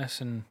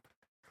fitness and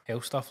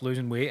health stuff,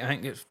 losing weight. I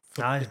think it's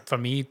for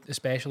me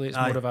especially, it's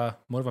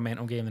more of a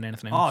mental game than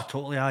anything else. Oh,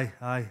 totally,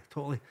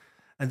 totally.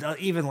 And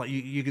even like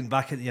you getting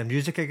back into your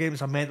music again,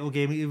 it's a mental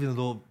game. Even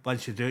though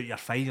once you do it, you're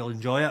fine, you'll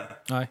enjoy it.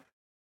 Aye.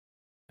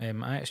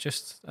 It's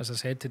just, as I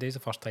said, today's the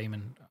first time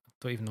in I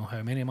don't even know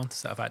how many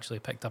months that I've actually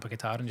picked up a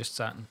guitar and just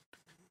sat and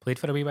played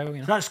for a wee while.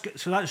 You know?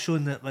 So that's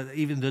showing that like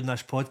even doing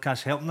this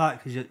podcast helping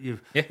that because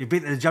you've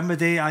been to the gym a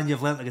day and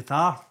you've learnt the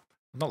guitar.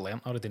 I've not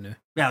learnt, I already knew.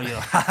 Well,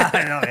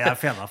 yeah,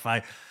 fair enough.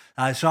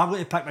 So I'm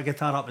going to pick my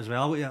guitar up as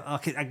well. I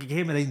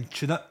came in and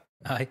tune it.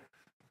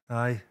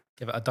 Aye.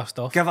 Give it a dust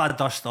off. Give it a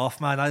dust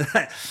off, man.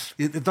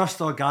 The dust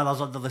all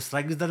gathers under the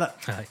strings, didn't it?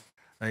 Aye.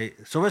 Right.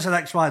 So what's the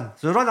next one?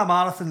 So run a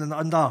marathon in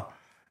under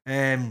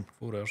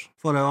 4 hours.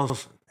 4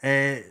 hours.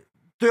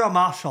 Do a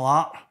martial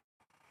art.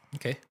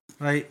 Okay.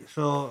 Right.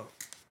 So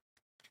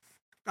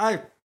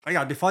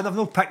it'd be fun. I've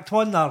not picked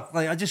one there.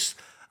 Like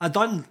I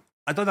done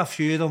a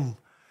few of them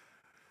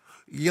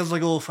years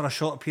ago for a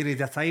short period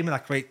of time, and I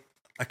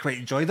quite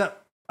enjoyed it.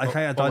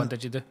 What one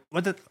did you do?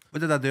 What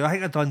did I do? I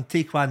think I done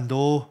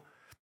Taekwondo.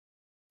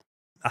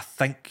 I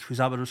think was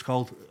that what it was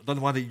called? I done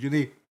one at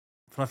uni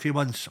for a few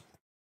months.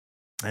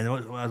 And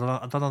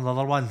I done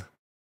another one.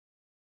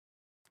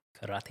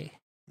 Karate.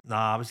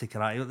 Nah, I was the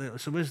karate.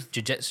 So it was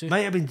jiu-jitsu. Might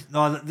have been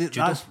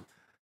that's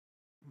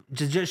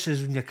jiu-jitsu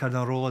is when you're kind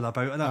of rolling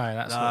about in it.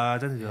 I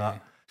didn't do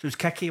that. So it was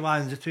kicky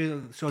ones.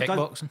 So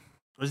kickboxing.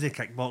 Was the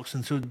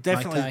kickboxing? So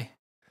definitely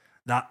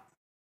that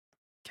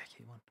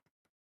kicky one.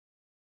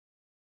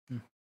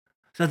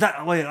 So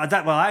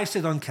I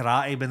actually done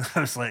karate when I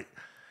was like,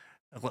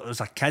 I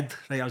was a kid,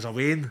 right? I was a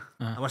Wayne.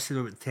 I must have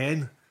been about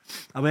 10.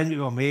 I went with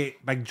my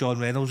mate, Big John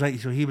Reynolds, right?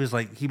 So he was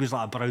like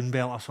a brown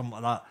belt or something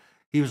like that.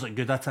 He was like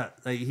good at it.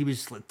 Like he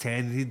was like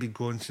 10. He'd been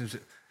going since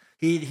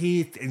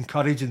he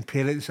encouraging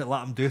parents that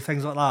let him do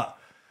things like that.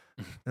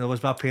 And there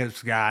was my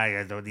parents,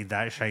 I don't need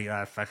that shit,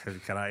 that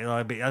fucking karate. You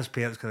know, but his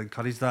parents could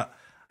encourage that.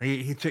 And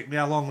he took me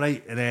along,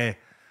 right? And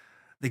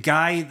the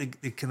guy,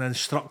 the kind of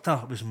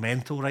instructor, was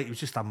mental, right? He was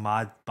just a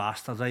mad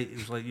bastard, right? He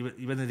was like, you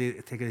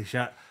wouldn't take any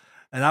shit.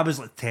 And I was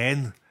like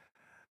 10.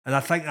 And I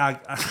think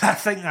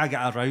I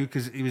got a row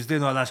because he was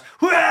doing all this.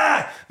 He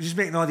was just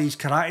making all these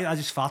karate. I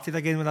just farted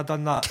again when I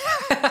done that.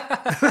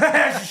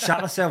 I just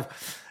shut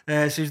myself.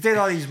 So he was doing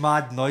all these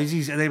mad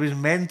noises and he was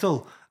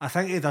mental. I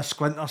think he had a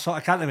squint or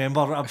something. I can't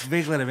remember. I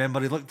vaguely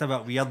remember. He looked a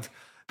bit weird.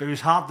 But he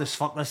was hard as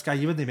fuck, this guy.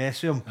 You wouldn't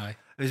mess with him. Aye.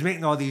 He was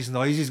making all these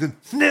noises going,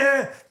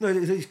 no,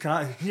 these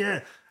karate, yeah.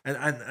 And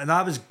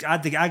I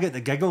got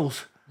the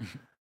giggles.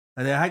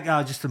 And I think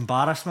I just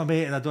embarrassed my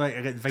mate, and I don't think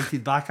I got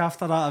invited back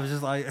after that. I was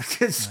just like,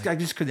 I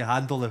just couldn't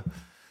handle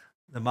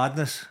the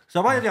madness.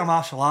 So I wanted to do a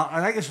martial art.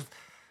 I think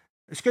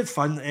it's good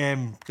fun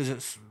because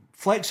it's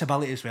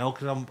flexibility as well.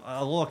 Because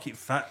I'll keep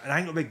fit, and I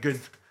think it'll be good.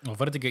 I've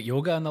already got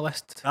yoga on the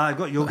list. I've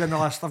got yoga on the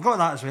list. I've got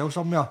that as well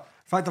somewhere. In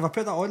fact, have I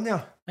put that on there?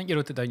 I think you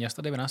wrote it down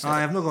yesterday when I said it.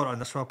 I've not got it on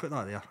this, so I'll put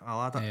that there.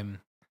 I'll add it.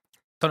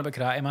 Talking about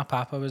karate, my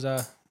papa was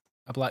a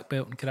black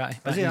belt in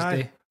karate back he? in his Aye.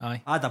 day.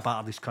 Aye. I had a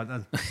battle this cunt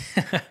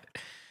in.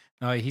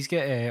 No, he's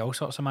got all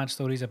sorts of mad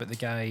stories about the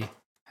guy.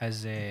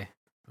 His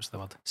what's the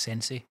word?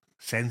 Sensei.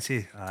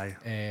 Aye.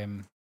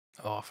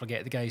 I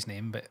forget the guy's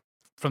name, but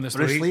from the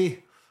story, Bruce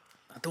Lee.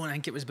 I don't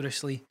think it was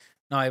Bruce Lee.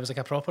 No, it was like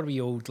a proper wee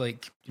old,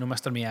 like, you know,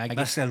 Mr. Miyagi.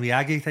 Mr.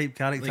 Miyagi type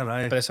character,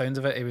 Like, aye. by the sound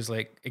of it, it was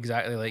like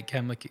exactly like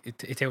him. Like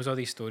he tells all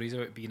these stories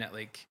about being at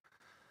like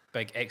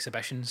big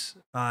exhibitions,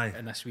 Aye.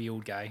 and this wee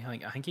old guy.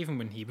 I think even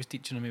when he was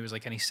teaching him, he was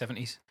like in his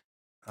 70s,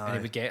 and he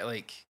Aye. would get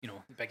like, you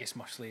know, the biggest,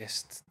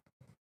 muscliest,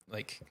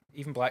 like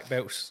even black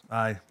belts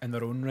Aye. in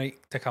their own right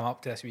to come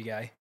up to this wee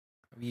guy,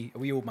 a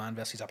wee old man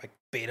versus a big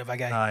bear of a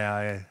guy,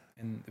 Aye.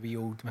 and the wee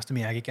old Mr.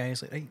 Miyagi guy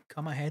is like, right,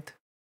 come ahead,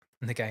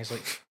 and the guy's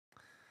like,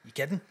 you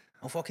kidding?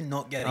 I'll fucking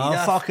knock your head I'll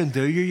off. fucking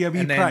do you wee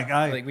And prick, then,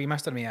 aye. like, wee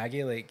Mr.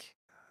 Miyagi, like,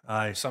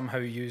 Aye. somehow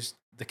used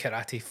the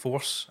karate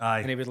force,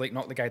 Aye. and he would like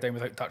knock the guy down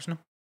without touching him.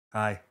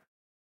 Aye.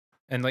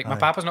 And like, my Aye.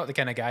 papa's not the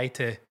kind of guy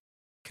to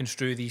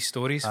construe these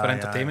stories for Aye,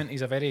 entertainment.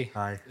 He's a very,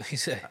 Aye.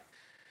 he's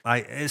Aye.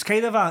 It's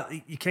kind of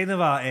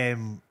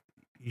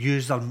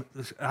use their,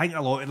 I think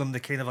a lot of them, they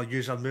kind of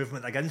use their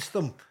movement against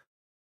them.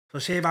 So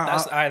say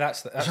about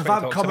that's so what if he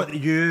I'm talks coming about. to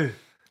you,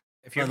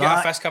 If you've like got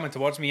that, a fist coming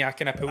towards me, I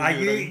kind of pull you aye,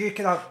 around. you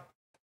kind of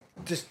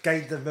just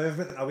guide the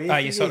movement away. Aye,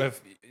 from you sort of,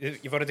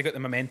 you've already got the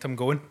momentum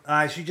going.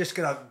 Aye, so you just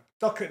kind of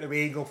duck out the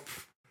way and go.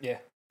 Yeah.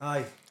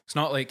 Aye. It's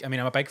not like, I mean,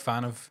 I'm a big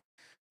fan of,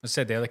 as I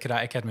said there, the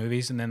Karate Kid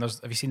movies, and then have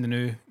you seen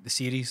the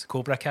series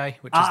Cobra Kai,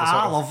 which is the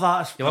sort I of, love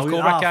that. It's You love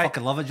brilliant. Cobra Kai? I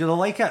fucking love it. Do you not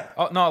like it?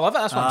 oh no, I love it.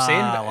 That's what I'm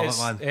saying. I But,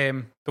 love it,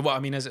 it's, but what I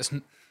mean is, it's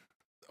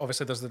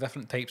obviously there's the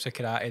different types of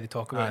karate they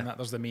talk about, Aye. and that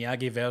there's the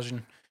Miyagi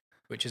version,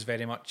 which is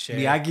very much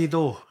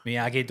Miyagi-Do.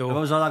 Miyagi-Do. What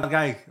was the other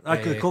guy?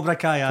 Cobra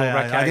Kai. Aye,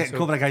 Cobra aye. Kai, I get so-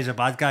 Cobra Kai's the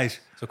bad guys.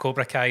 So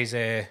Cobra Kai's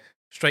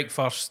strike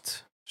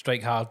first,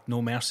 strike hard,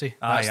 no mercy.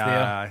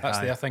 Aye, That's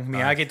their thing.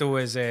 Miyagi-Do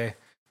is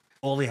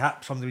Only hit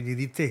somebody when you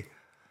need to.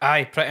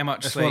 aye, pretty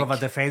much It's like more of a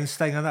defence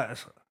thing, isn't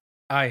it?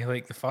 aye,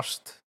 like the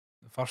first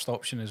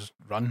option is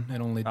run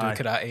and only do Aye.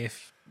 karate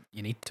if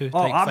you need to.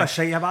 Oh, type I'm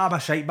thing. a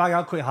shite bag.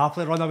 I'll quite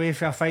happily run away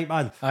for a fight,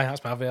 man. Aye,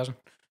 that's my version.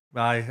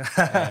 Aye.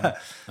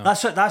 No.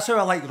 That's how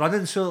I like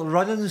running. So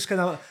running is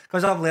kind of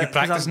because I'm You're like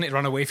practicing it to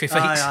run away from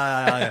fights.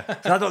 Aye.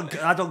 So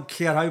I don't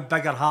care how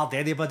big or hard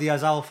anybody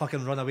is. I'll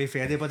fucking run away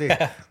from anybody.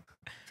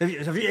 So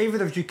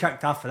even if you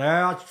kicked off an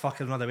hour, I'd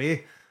fucking run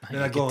away. Then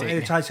you I go could take any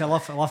me. chance I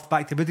lift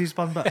back to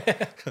Moody'sburn,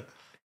 but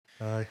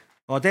aye.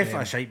 Oh,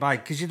 definitely a shite bag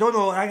because you don't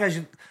know. I guess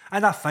in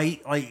a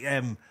fight, like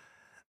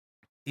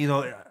you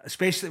know,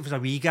 especially if it's a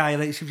wee guy,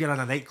 like if you're in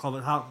a nightclub,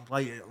 it happens.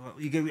 Like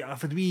you get,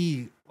 I've had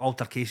wee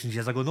altercations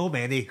years ago. No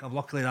many. I'm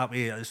luckily that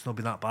way. It's not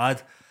been that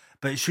bad.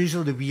 But it's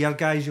usually the weird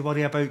guys you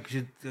worry about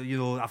because you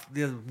know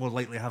they're more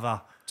likely to have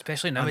a.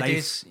 Especially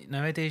nowadays.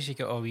 Nowadays, you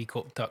get all wee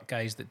coped up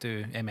guys that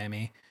do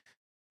MMA.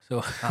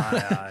 So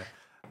Aye.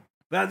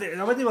 But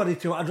I wouldn't worry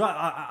too much.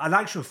 An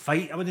actual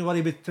fight, I wouldn't worry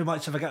about too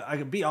much if I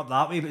get beat up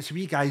that way. But it's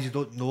wee guys you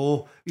don't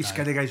know, wee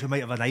skinny guys who might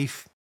have a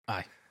knife.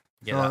 aye,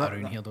 get So that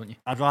around here, don't you?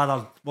 I'd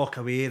rather walk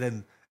away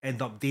than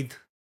end up dead.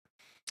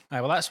 Aye,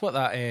 well, that's what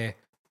that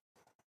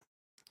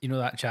you know,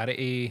 that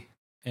charity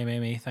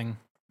MMA thing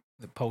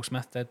that Paul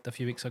Smith did a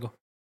few weeks ago.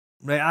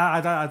 Right,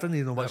 I didn't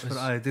even know much was-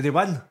 about it. Did he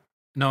win?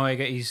 No,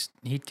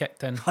 he'd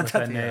kicked in Oh, did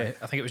within, he? Aye.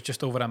 I think it was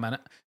just over a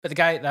minute. But the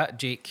guy, that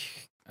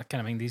Jake, I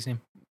can't mind his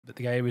name, but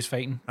the guy who was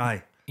fighting,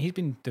 Aye. he's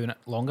been doing it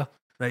longer.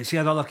 Right, see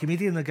another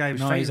comedian, the guy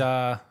was No, fighting.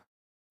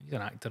 he's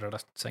an actor or a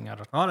singer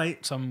or All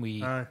right. some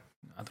wee, Aye. I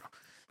don't know.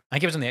 I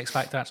think he was in the X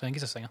Factor actually. I think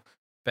he's a singer.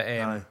 But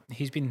Aye.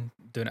 he's been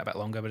doing it a bit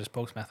longer, whereas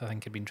Paul Smith, I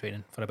think, had been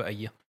training for about a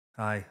year.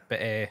 Aye. But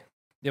they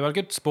were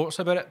good sports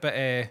about it. But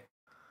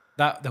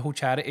that the whole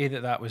charity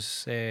that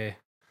was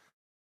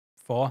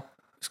for.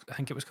 I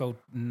think it was called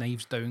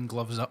Knives Down,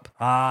 Gloves Up.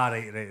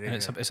 Right. And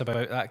it's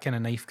about that kind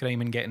of knife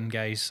crime and getting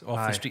guys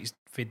off the streets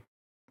for,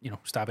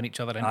 stabbing each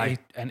other into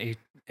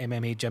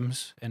MMA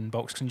gyms and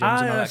boxing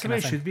gyms and all that kind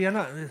of thing. Should be in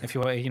it. If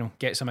you want to,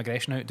 get some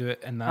aggression out, do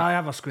it in that.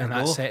 Have a square in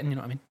that setting. You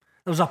know what I mean?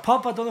 There was a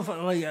pub. I don't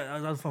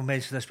know if I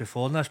mentioned this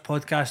before in this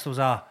podcast.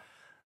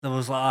 There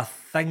was a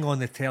thing on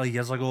the telly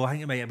years ago. I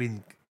think it might have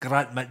been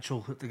Grant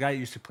Mitchell. The guy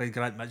who used to play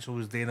Grant Mitchell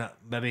was doing it.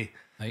 Maybe.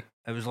 Right.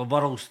 It was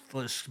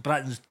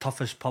Britain's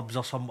toughest pubs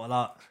or something like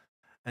that.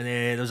 And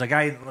there was a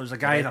guy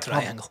in a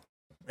triangle. Pub.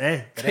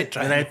 The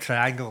Red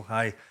Triangle.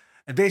 Aye.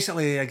 And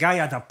basically, a guy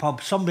had a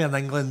pub somewhere in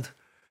England,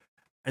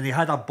 and he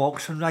had a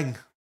boxing ring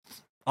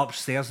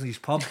upstairs in his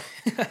pub.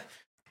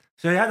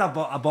 So he had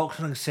a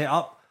boxing ring set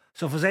up.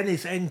 So if there's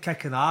anything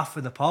kicking off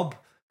in the pub,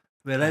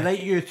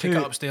 you two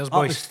upstairs,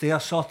 boys. Up the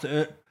stairs, sort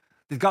it out.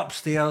 They go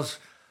upstairs,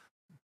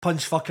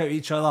 punch fuck out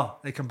each other.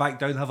 They come back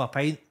down, have a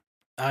pint.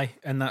 Aye,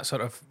 and that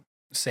sort of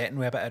setting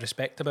with a bit of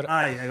respect about it.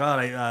 Aye, all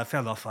right, fair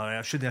enough. All right.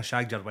 I shouldn't have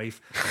shagged your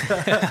wife.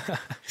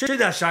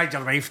 Shouldn't have shagged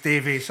your wife,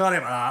 Davey. Sorry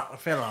about that.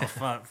 Fair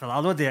enough.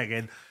 I'll not do it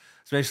again,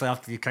 especially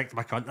after you kicked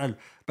my cunt in.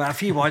 But if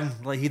he won,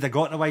 he'd have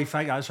got the wife. I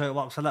think that's how it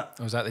works, isn't it?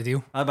 Was that the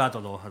deal? I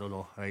don't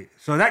know. Right.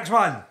 So next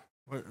one.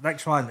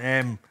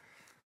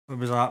 What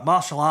was that?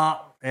 Martial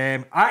art,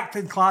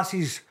 acting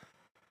classes.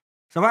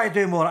 So I want to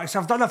do more. Cause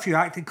I've done a few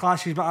acting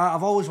classes, but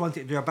I've always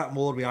wanted to do a bit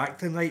more with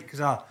acting, right?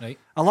 Because I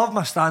love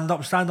my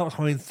stand-up. Stand-up's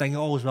my main thing. It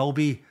always will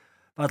be.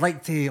 But I'd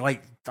like to,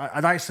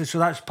 I'd actually, so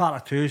that's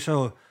part of 2.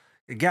 So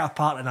you get a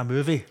part in a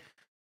movie.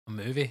 A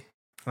movie?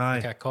 Aye.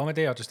 Like a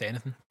comedy or just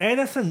anything?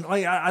 Anything.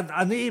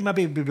 I need to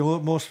maybe be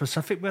more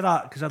specific with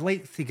that, because I'd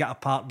like to get a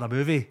part in a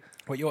movie.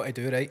 What you want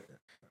to do, right?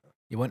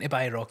 You want to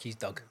buy Rocky's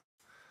dog.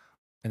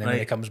 And then when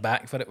he comes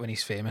back for it when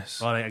he's famous.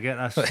 All right, I get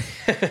this.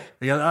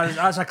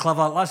 That's a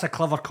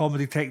clever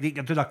comedy technique.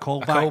 You're doing a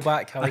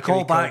callback. A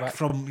callback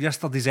from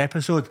yesterday's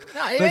episode.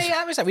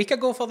 That was a week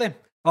ago for them.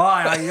 Oh,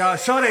 yeah,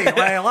 sorry.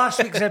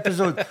 Last week's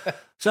episode.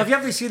 So if you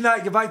haven't seen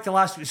that, go back to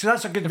last week. So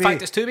that's a good In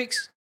fact, it's 2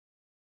 weeks.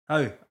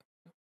 How?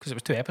 Because it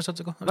was 2 episodes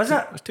ago. Was it?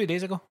 It was 2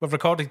 days ago. We've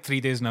recorded 3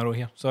 days in a row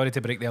here. Sorry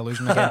to break the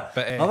illusion again.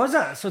 But, was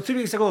it? So 2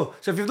 weeks ago.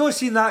 So if you've not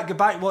seen that, go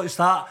back, watch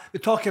that. We're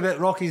talking about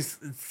Rocky's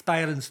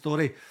inspiring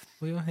story.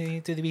 We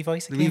do the wee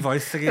voice again. The wee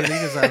voice again.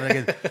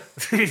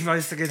 The wee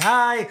voice again.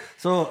 Hi.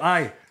 So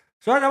I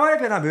want to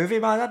be in a movie,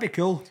 man. That'd be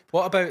cool.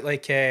 What about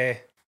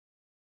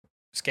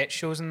sketch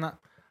shows and that?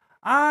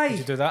 Aye. Did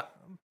you do that?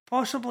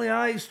 Possibly,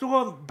 aye. It's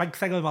still a big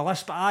thing on my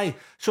list, but aye.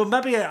 So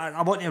maybe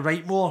I want to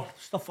write more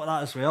stuff like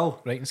that as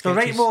well. Writing sketches.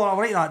 So write more. I'll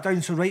write that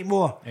down. So write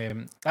more.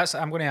 I'm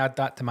going to add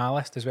that to my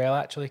list as well,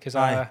 actually, because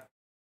I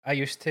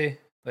used to.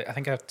 I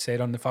think I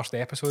said on the first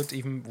episode,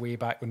 even way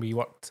back when we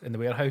worked in the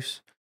warehouse,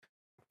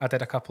 I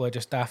did a couple of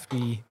just daft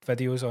wee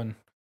videos on.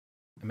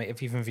 It might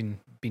have even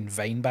been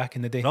Vine back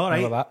in the day. All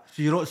right. That.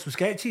 So you wrote some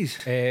sketches?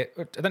 I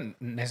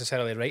didn't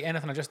necessarily write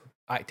anything. I just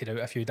acted out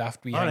a few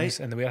daft wee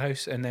things in the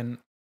warehouse, and then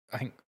I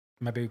think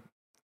maybe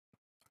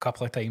a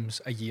couple of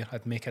times a year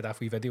I'd make a daft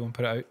wee video and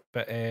put it out.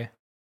 But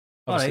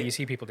obviously you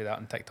see people do that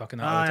on TikTok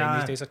and that all the time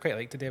these days. I'd quite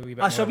like to do a wee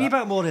bit more so a wee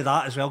bit more of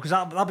that as well, because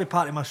that'll be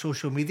part of my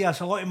social media.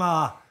 So a lot of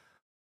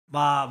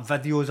my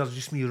videos are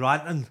just me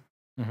ranting.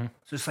 Mm-hmm.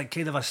 So it's like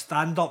kind of a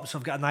stand-up, so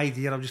I've got an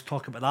idea, I'm just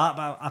talking about that,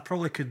 but I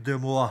probably could do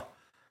more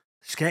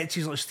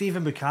sketches. Like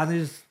Stephen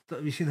Buchanan's,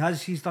 have you seen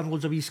his? He's done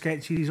loads of wee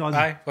sketches on.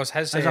 Aye, was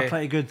his are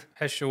pretty good.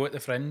 His show at the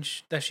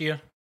Fringe this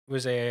year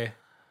was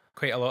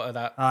quite a lot of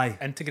that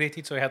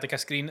integrated, so he had like a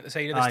screen at the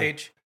side of the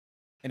stage,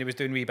 and he was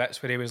doing wee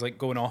bits where he was like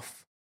going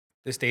off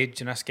the stage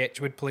and a sketch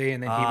would play,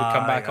 and then he would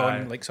come back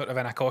on like sort of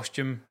in a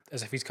costume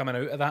as if he's coming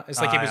out of that. It's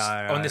like he was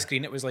on the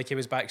screen, it was like he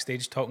was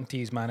backstage talking to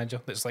his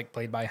manager that's like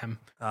played by him,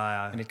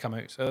 and he'd come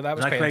out. So that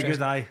was quite good.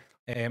 I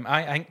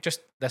think just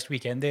this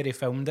weekend there he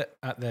filmed it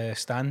at the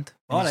Stand,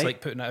 and he's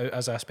like putting it out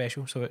as a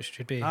special, so it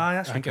should be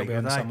I think it'll be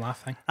on some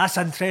laugh thing. That's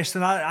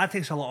interesting. That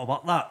takes a lot of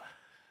work. That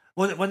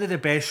one of the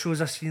best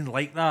shows I've seen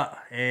like that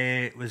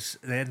was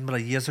in Edinburgh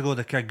years ago.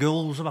 The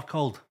Cagouls, they were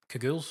called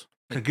Cagouls.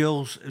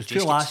 It was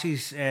two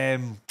lassies,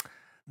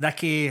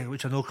 Nikki,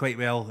 which I know quite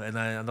well, and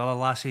another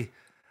lassie,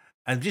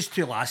 and just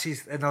two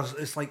lassies, and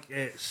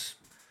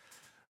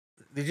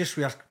they just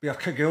wear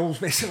cagouls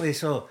basically,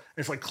 so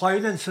it's like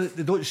clowning, so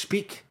they don't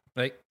speak,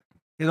 right?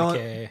 You know,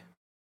 like,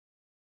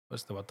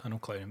 what's the word? I know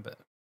clowning, but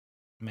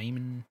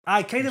miming.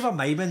 Aye, kind of a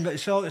miming, but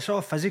it's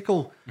all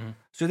physical. Mm-hmm.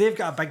 So they've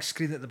got a big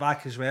screen at the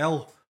back as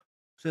well,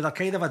 so they're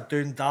kind of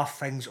doing daft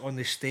things on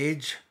the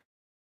stage,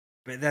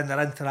 but then they're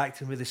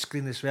interacting with the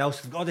screen as well,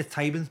 so they've got all the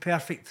timing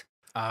perfect.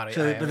 Right,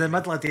 so in the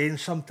middle of doing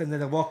something,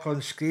 then they walk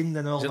on screen,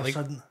 then all of a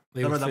sudden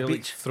they're on a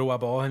beach. Throw a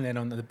ball, and then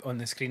on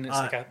the screen it's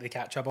like they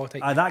catch a ball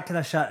type. That kind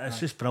of shit. It's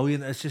just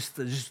brilliant. It's just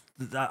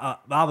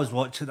I was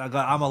watching.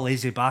 I'm a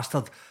lazy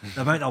bastard.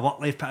 The amount of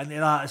work they've put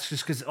into that. It's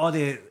just because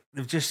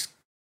they've just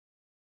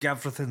get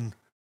everything.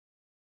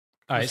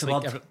 It's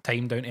like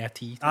time down to a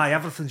T.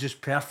 Everything's just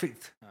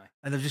perfect,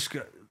 and they've just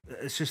got.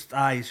 It's just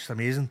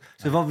amazing.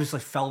 So they've obviously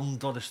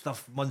filmed all the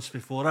stuff months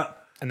before it.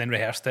 and then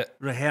rehearsed it.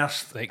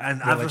 like,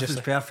 and everything's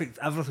perfect.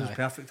 Everything's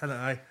perfect in it.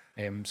 Aye.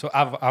 So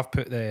I've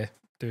put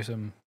do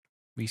some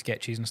wee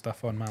sketches and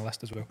stuff on my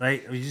list as well.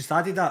 Right, we just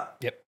added that.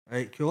 Yep.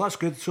 Right, cool. That's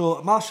good.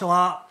 So martial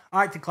art,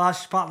 acting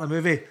class is part of the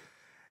movie.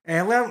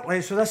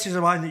 So this is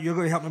the one that you're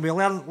going to help me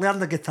with. Learn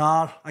the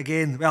guitar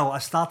again. Well, I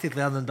started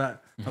learning it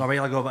for a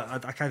while ago,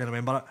 but I can't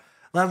remember it.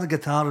 Learn the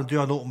guitar and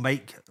do an open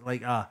mic,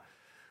 like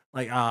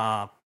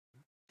a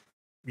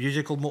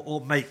musical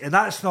open mic, and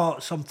that's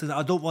not something that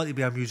I don't want to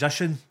be a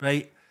musician,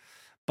 right?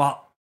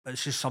 But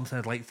it's just something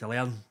I'd like to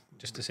learn.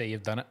 Just to say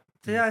you've done it.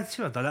 Yeah, I'd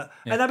say I've done it,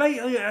 Yeah. and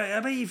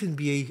it might even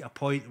be a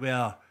point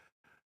where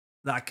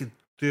that I could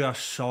do a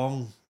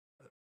song.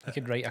 You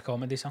could write a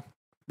comedy song.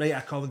 Write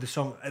a comedy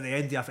song at the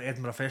end of an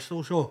Edinburgh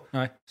Festival show.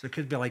 Aye. So it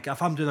could be like,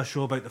 if I'm doing a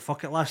show about the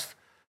fuck it list,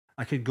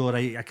 I could go,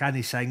 right, I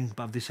can't sing,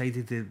 but I've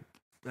decided to,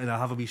 and I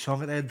have a wee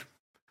song at the end.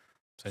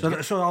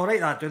 So I'll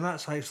write that down.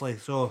 That's actually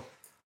song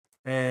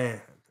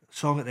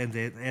at the end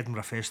of the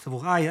Edinburgh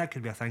Festival. Aye, that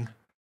could be a thing.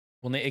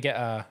 We'll need to get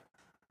a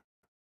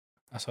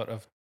sort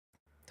of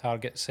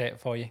target set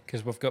for you,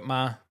 because we've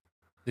got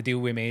the deal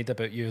we made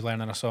about you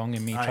learning a song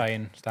and me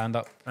trying stand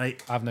up.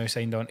 Right. I've now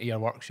signed on to your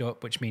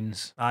workshop, which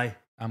means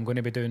I'm going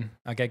to be doing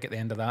a gig at the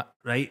end of that.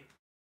 Right.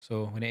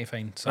 So we need to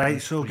find something.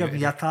 Right, so give me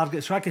your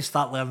target so I can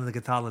start learning the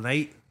guitar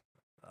tonight.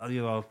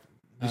 You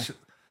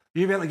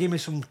be able to give me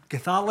some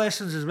guitar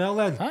lessons as well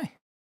then?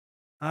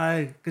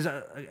 Aye, because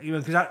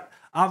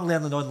I'm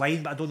learning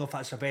online, but I don't know if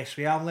that's the best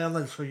way I'm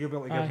learning, so you'll be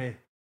able to give me...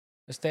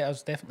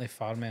 There's definitely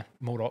far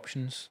more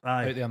options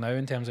out there now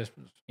in terms of,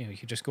 you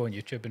could just go on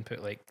YouTube and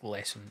put like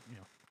lesson,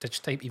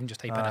 just type in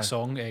a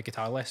song,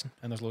 guitar lesson,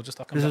 and there's loads of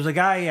stuff. Because there's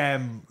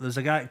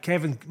a guy,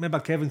 Kevin, remember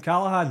Kevin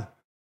Callahan?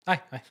 Aye.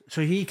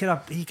 So he could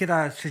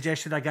have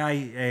suggested a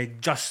guy,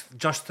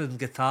 Justin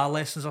guitar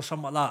lessons or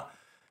something like that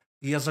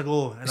years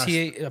ago. Is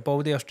he a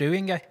baldy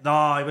Australian guy? No,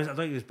 I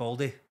thought he was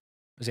baldy.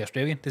 Is he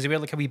Australian? Does he wear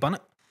like a wee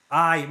bonnet?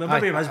 Aye,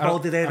 maybe he was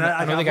baldy then.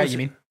 I know the guy you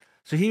mean.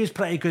 So he was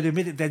pretty good. He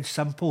made it dead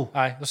simple.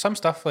 Aye, there's some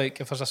stuff like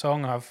if there's a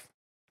song a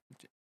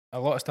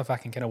lot of stuff I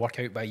can kind of work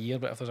out by ear,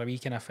 but if there's a wee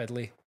kind of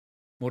fiddly,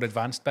 more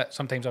advanced bit,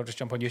 sometimes I'll just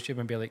jump on YouTube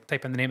and be like,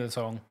 type in the name of the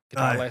song,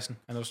 guitar lesson,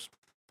 and there's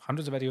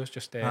hundreds of videos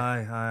just laying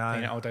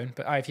it all down.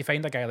 But if you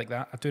find a guy like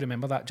that, I do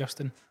remember that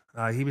Justin.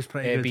 He was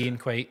pretty good. Being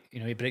quite,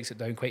 he breaks it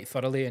down quite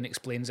thoroughly and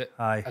explains it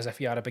as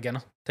if you are a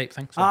beginner type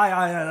thing. So.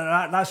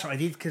 That's what I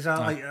need, because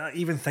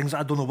even things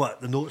that I don't know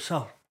what the notes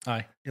are.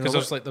 Aye,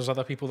 because there's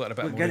other people that are a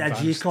bit more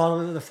advanced. Get a G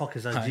chord. What the fuck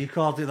is a G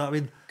chord? You know what I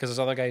mean? Because there's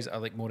other guys that are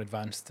like more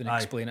advanced and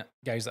explain it.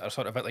 Guys that are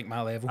sort of at like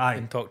my level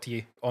and talk to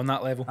you on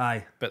that level.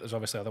 But there's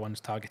obviously other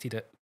ones targeted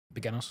at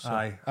beginners.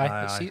 So.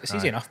 It's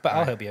easy enough, but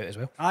I'll help you out as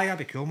well. That'd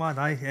be cool,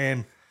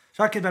 man.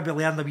 So I could maybe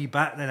learn a wee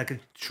bit, and then I could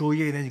show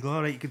you, and then you go,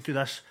 all right, you could do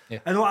this. Yeah.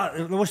 And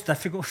the most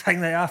difficult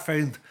thing that I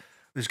found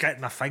was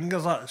getting my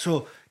fingers up.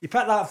 So you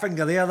put that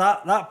finger there,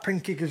 that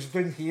pinky goes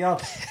down here,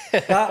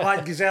 that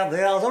one goes out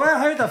there. So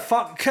how the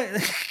fuck?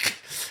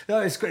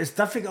 It's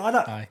difficult,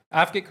 isn't it? Aye.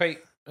 I've got quite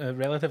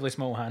relatively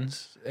small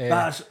hands. Is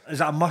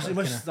that a muscle? It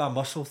must be a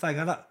muscle thing,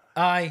 isn't it?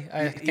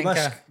 Aye,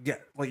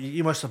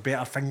 you must have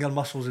better finger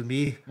muscles than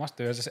me. Must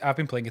do. I've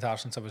been playing guitar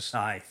since I was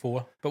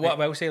 4. But what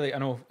I will say, like, I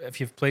know if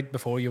you've played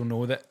before, you'll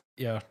know that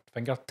your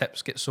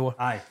fingertips get sore.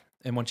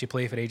 And once you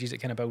play for ages, it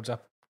kind of builds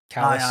up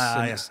callus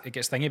and it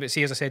gets thingy. But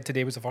see, as I said,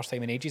 today was the first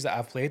time in ages that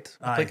I've played.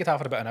 I played guitar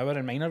for about an hour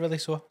and mine are really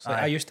sore. So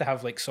I used to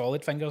have like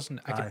solid fingers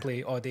and I could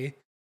play all day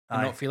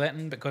and not feel it.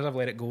 And because I've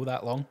let it go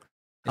that long,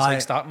 it's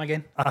like starting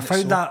again. I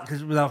found that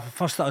because when I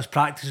first started, I was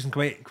practicing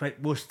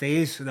quite most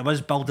days, and I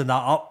was building that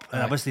up,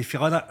 and I wasn't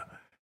feeling it.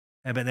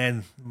 But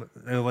then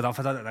when I've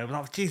done it now, I'm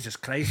like, Jesus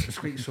Christ, it's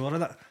quite sore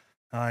in it.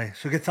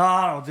 So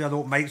guitar, I'll do an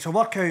open mic. So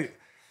workout.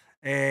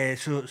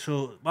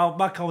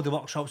 My comedy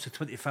workshop's the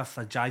 25th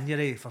of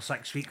January for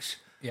 6 weeks.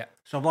 Yeah.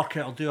 So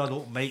workout, I'll do an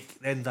open mic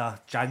end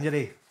of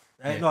January.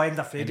 End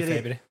of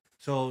February.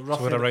 So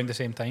roughly we're around the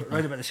same time.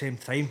 Around about the same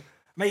time.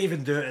 Might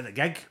even do it at the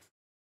gig.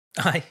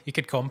 Aye, you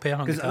could compare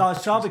on guitar.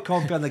 So I'll be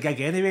comparing the gig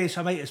anyway,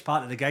 so I might, as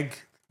part of the gig,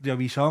 do a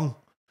wee song.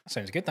 That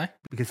sounds good,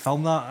 We could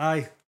film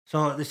that,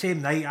 So the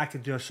same night, I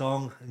could do a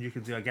song and you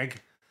can do a gig.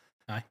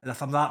 And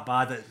if I'm that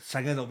bad at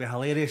singing, it'll be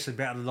hilarious and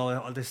better than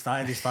all the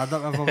stand-up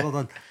I've ever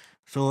done.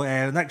 So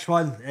next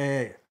one,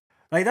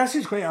 this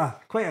is quite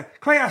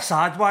a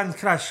sad one,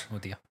 Chris. Oh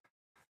dear.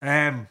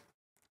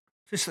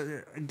 Just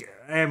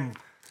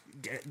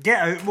get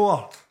out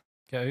more.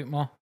 Get out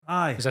more.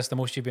 Aye. Is this the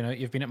most you've been out?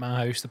 You've been at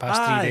my house the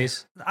past 3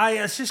 days. Aye,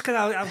 it's just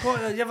I've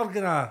got. You ever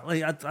gonna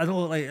I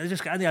know I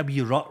just got into a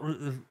wee rut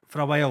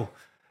for a while.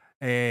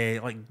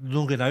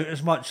 Not going out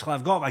as much.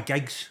 I've got my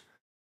gigs,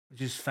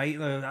 which is fine.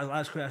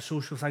 That's quite a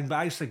social thing. But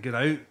I actually get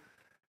out.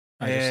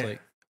 I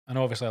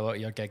know obviously a lot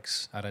of your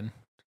gigs are in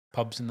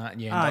pubs and that,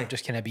 and you end up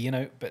just kind of being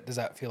out. But does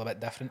that feel a bit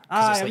different?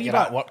 Because it's like you're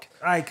at work.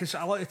 Aye, because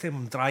a lot of the time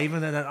I'm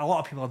driving and a lot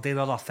of people are doing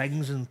other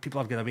things and people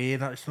are getting away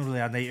and it's not really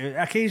a night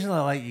out.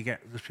 Occasionally, you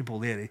get there's people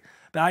there,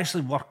 but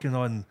actually working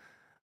on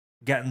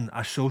getting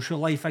a social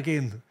life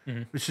again,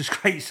 which is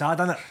quite sad,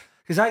 isn't it?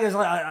 Because I guess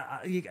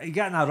you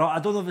get in a rut. I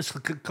don't know if it's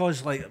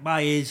because like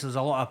my age, there's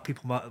a lot of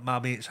people, my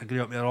mates I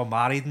grew up with are all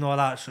married and all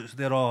that, so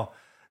they're all,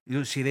 you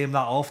don't see them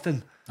that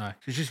often. Aye.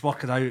 So it's just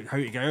working out how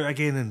to get out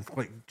again and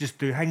like just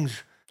do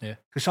things. Yeah.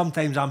 Because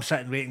sometimes I'm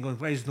sitting waiting going,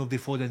 why is nobody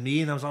phoning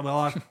me? And I was like,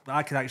 well,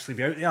 I can actually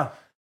be out there.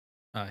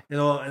 Aye. You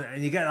know,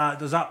 and you get that,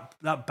 there's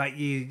that bit,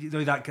 you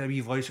know, that kind of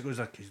wee voice that goes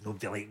like, because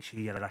nobody likes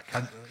you, you're a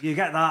cunt. You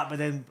get that, but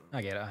then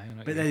I get it. I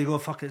know but then you go,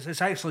 fuck it.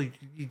 It's actually,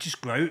 you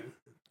just go out,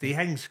 do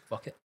things.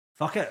 fuck it.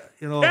 Fuck it,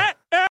 you know.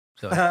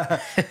 So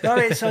No,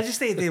 right, so I just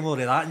need to do more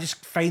of that and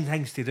just find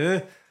things to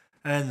do.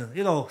 And,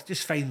 you know,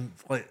 just find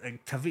like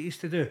activities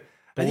to do.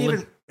 And bowling.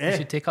 even, You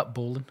should take up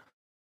bowling.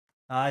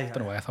 I Don't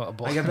know why I thought of I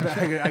bowling. give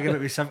it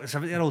with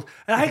 70-year-olds.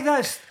 And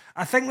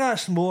I think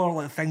that's more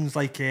like things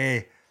like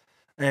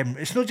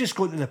it's not just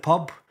going to the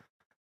pub,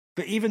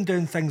 but even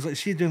doing things like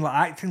doing like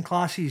acting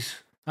classes.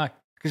 Aye.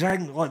 Because I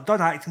think like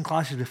done acting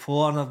classes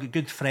before, and I've got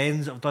good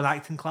friends that have done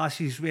acting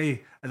classes with,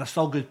 and they're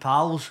still good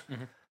pals.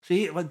 Mm-hmm.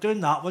 So like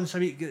doing that once a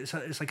week, it's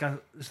like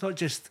it's not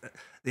just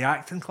the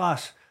acting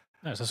class.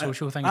 No, it's a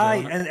social thing. Aye,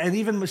 Isn't it? and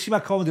even see my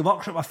comedy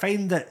workshop, I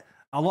find that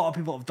a lot of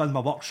people that have done my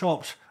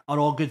workshops are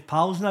all good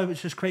pals now,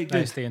 which is quite I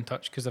good. stay in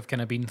touch because they've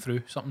kind of been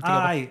through something together.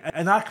 Aye,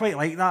 and I quite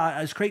like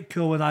that. It's quite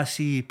cool when I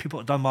see people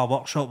that done my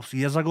workshops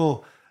years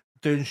ago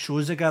doing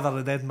shows together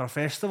at the Edinburgh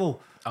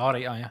Festival. All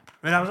right, yeah.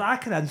 When I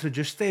kind of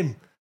introduced them.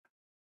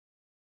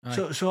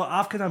 Aye. So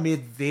I've kind of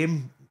made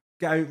them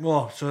get out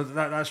more. So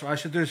that's what I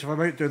should do. So if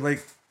I'm out doing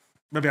like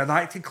maybe an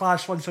acting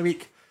class once a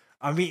week,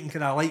 I'm meeting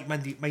kind of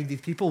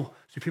like-minded people.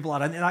 So people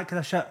are into that kind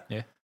of shit.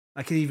 Yeah.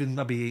 I can even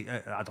maybe,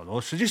 I don't know.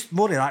 So just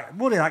more of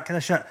that kind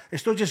of shit.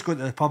 It's not just going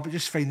to the pub, but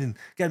just getting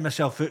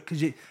myself out,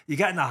 because you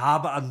get in the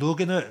habit of no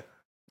going out,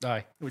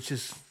 Aye. which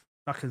is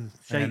fucking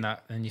shite. And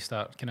then you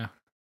start kind of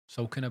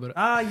sulking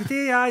about it. You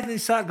do, then you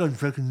start going,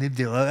 fucking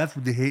nobody,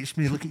 everybody hates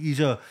me, look at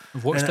you.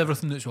 I've watched and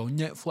everything that's on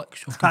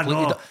Netflix. I've I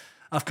completed know. it.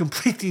 I've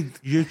completed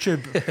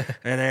YouTube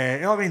and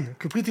you know what I mean,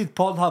 completed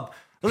Pornhub.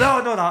 No,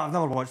 I've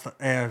never watched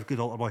it. Good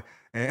altar boy.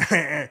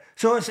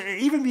 So it's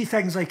even me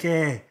things like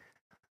going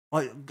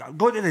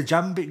to the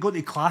gym, but going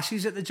to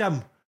classes at the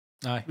gym,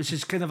 Aye. which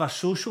is kind of a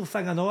social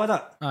thing. I know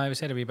that. Aye, we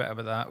said a wee bit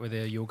about that with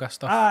the yoga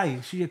stuff. Aye,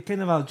 so you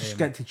kind of just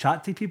get to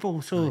chat to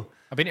people. So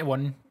I've been to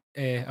one.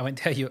 I went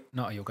to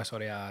not a yoga,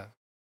 sorry, a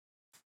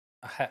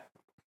high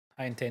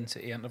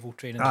intensity interval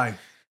training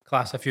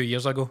class a few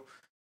years ago,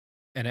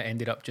 and it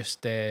ended up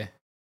just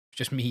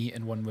me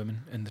and one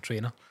woman and the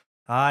trainer.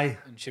 Aye,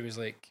 And she was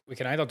like, "We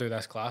can either do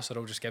this class, or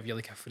I'll just give you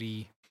like a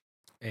free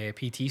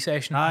PT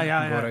session. Aye, You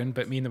can go aye. around."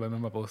 But me and the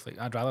women were both like,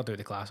 "I'd rather do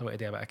the class. I want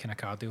to do a bit of kind of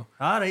cardio."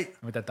 all right, And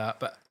we did that,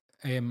 but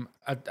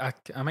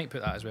I might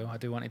put that as well. I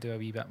do want to do a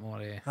wee bit more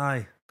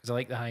aye. because I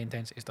like the high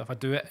intensity stuff. I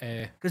do it.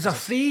 Because they're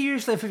free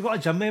usually if you've got a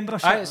gym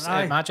membership.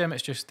 At my gym,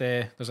 it's just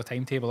there's a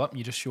timetable up and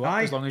you just show up.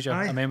 Aye, As long as you're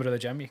aye. a member of the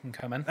gym, you can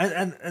come in.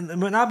 And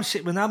when I'm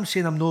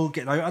saying I'm not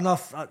getting out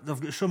enough,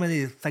 I've got so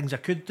many things I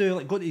could do,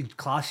 like go to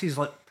classes.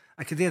 Like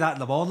I could do that in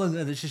the morning,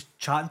 and it's just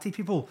chatting to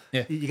people.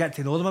 Yeah. You get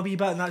to know them a wee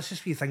bit, and that's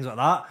just wee things like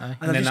that. Aye. And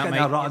I'm then just that getting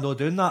a might- rut of not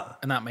doing that.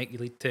 And that might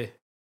lead to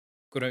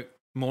going out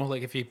more.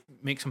 Like if you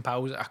make some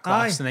pals at a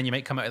class, Aye. and then you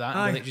might come out of that and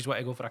Aye. be like, just want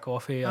to go for a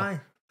coffee. Or,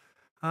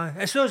 Aye.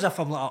 It's not as if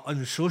I'm like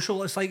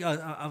unsocial. It's like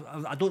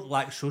I don't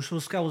lack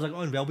social skills. I get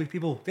on well with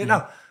people. Don't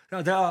I?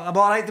 I'm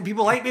all right. The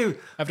people like me.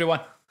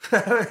 Everyone.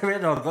 We're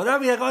not good. I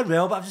mean, I got on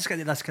well, but I'm just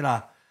getting this kind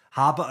of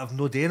habit of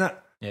no doing it.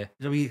 Yeah.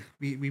 It's a wee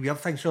weird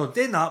thing. So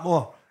doing that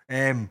more.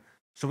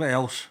 So what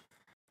else?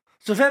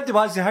 So if anybody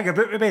wants to hang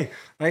about with me,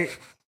 right?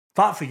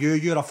 That for you,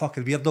 you're a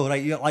fucking weirdo,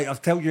 right? You're like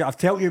I've told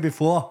you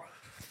before.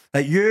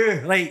 Like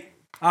you, right?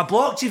 I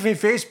blocked you from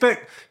Facebook.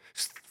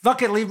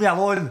 Fucking leave me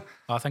alone.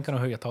 Oh, I think I know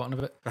who you're talking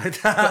about.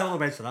 Right, I won't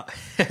mention that.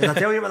 Did I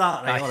tell you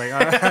about that? Right,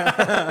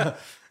 all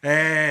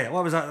right.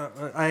 What was that?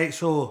 Right,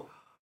 so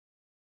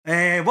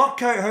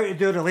work out how to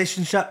do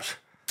relationships,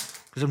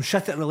 because I'm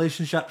shit at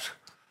relationships.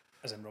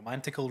 As in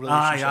romantical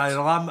relationships.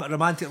 Aye,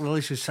 romantic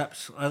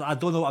relationships. I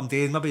don't know what I'm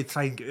doing. Maybe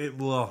try and get out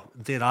more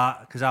and do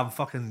that, because I'm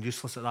fucking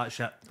useless at that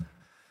shit.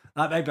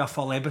 That might be a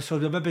full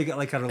episode. We'll maybe get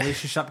like a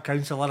relationship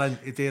counsellor in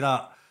to do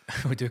that.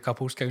 We do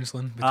couples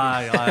counselling.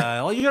 Aye.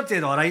 Well, you're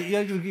doing all right.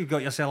 You've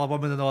got yourself a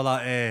woman and all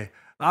that.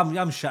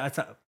 I'm shit at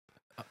it.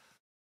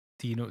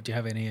 Do you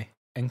have any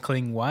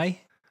inkling why?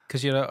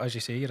 Because as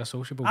you say, you're a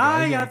sociable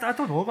Aye, guy. I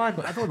don't know, man.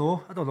 I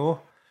don't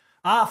know.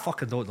 I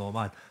fucking don't know,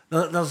 man.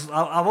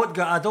 I won't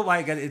get. I don't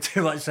want to get into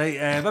too much.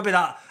 Right? Maybe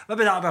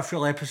that'll be a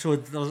full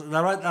episode.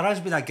 There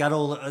has been a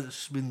girl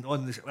that's been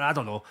on this. I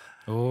don't know.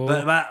 Oh.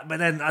 But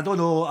then I don't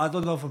know. I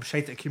don't know if I'm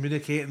shite at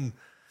communicating.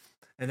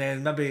 And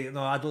then maybe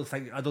I don't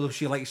know if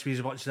she likes me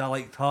as much as I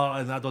liked her,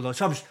 and I don't know.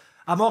 So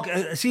I'm all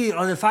see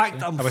on the fact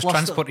I'm. I was flustered.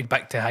 transported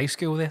back to high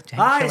school there.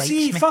 Aye,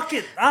 see, fuck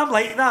it. I'm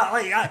like that.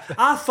 Like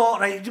I thought,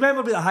 right? Do you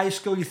remember being at high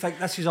school? You think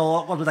this is all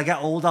awkward. When I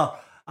get older,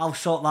 I'll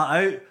sort that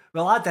out.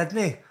 Well, I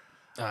didn't.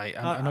 Aye,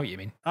 I know what you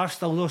mean. I've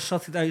still not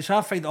sorted it out, so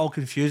I find it all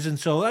confusing.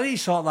 So I need to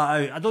sort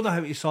that out. I don't know how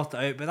to sort it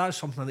out, but that's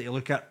something I need to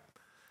look at.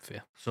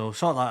 Fair. So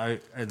sort that out,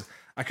 and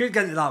I could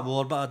get into that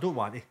more, but I don't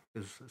want to.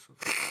 'Cause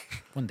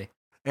One day.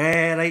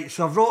 Right,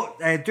 so I've wrote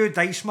Do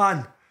Dice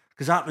Man,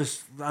 because I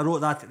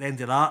wrote that at the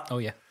end of that. Oh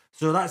yeah.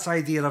 So that's the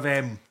idea of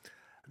and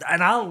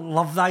I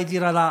love the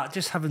idea of that,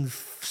 just having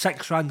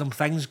 6 random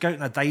things, go out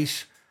in a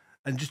dice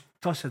and just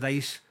toss a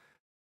dice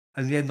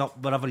and you end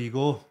up wherever you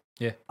go.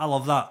 Yeah. I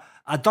love that.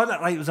 I'd done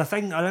it, like, it was a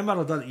thing, I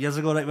remember I done it years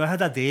ago, like, we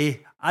had a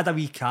day, I had a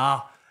wee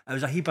car, it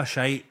was a heap of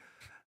shite.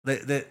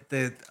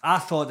 I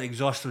thought the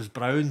exhaust was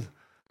brown,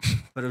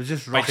 but it was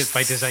just rust.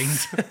 By design.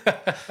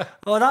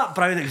 Oh, that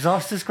brown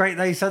exhaust is quite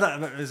nice, isn't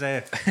it? It was,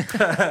 it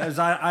was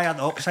iron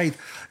oxide,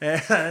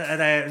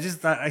 and it was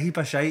just a heap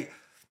of shite.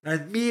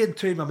 And me and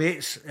 2 of my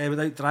mates went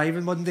out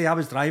driving one day. I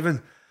was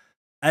driving,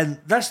 and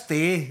this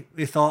day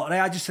we thought, right,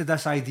 I just had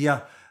this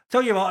idea.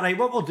 Tell you what, right,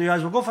 what we'll do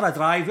is we'll go for a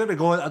drive. Where we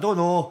going? I don't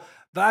know,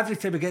 but every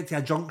time we get to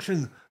a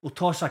junction, we'll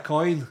toss a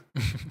coin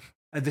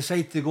and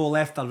decide to go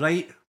left or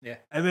right. Yeah.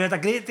 And we had a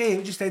great day.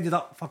 We just ended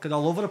up fucking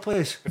all over the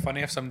place. It'd be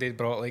funny if somebody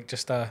brought like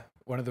just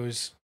one of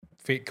those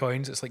fake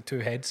coins. It's like 2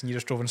 heads, and you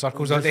just drove in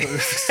circles all day.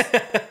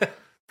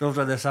 Drove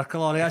around the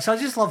circle all right. So I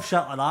just love shit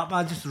like that,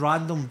 man. Just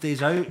random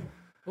days out.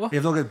 What?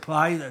 You've not got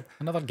pie.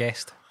 Another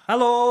guest.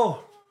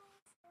 Hello.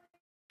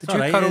 Did you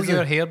curl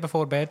your hair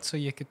before bed so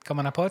you could come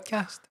on a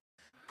podcast?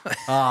 Look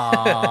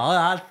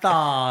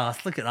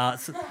at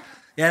that.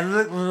 Yeah,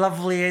 look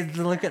lovely, Ed.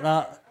 Look at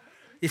that.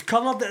 You've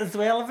coloured it as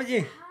well, haven't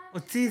you? Oh,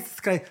 Jesus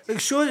Christ.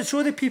 Look,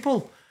 show the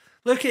people.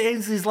 Look at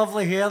Ainsley's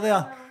lovely hair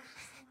there.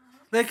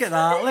 Look at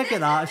that. Look at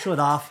that. Show it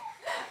off.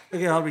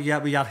 Look at her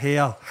with your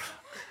hair.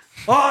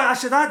 Oh, I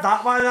should add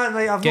that one.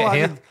 Right, I've Get not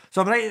hair. added.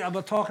 So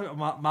I'm talking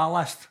about my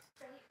list.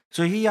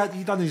 So he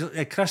done his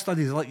Chris done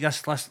his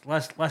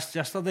list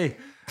yesterday,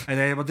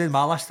 and we're doing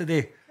my list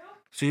today.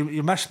 So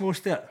you missed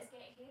most of it.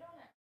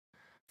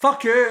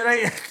 Fuck you,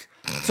 right?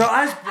 So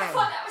as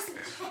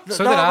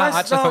So did I.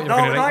 Actually, thought you were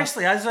going to no, write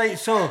actually, is right.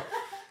 So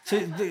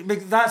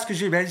that's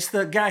because you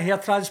mentioned it. Get a hair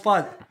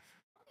transplant.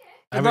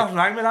 There's nothing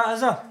wrong with that,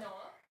 is there?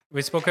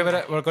 We spoke about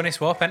it. We're going to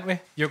swap, aren't we?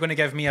 You're going to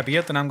give me a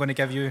beard, and I'm going to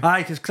give you.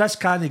 Aye, because Chris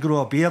can't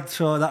grow a beard,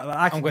 so that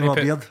I can grow a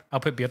beard. I'll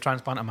put beard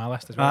transplant on my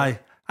list as well. Aye,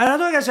 and I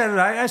don't think it's anything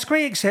right. It's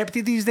quite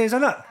accepted these days,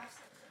 isn't it?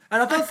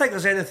 And I don't think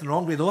there's anything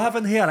wrong with not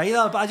having hair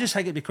either. But I just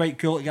think it'd be quite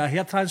cool to get a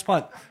hair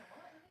transplant.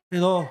 You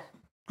know.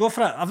 Go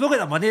for it. I've not got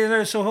the money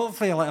now, so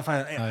hopefully, like, if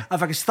I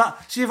can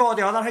start, see if all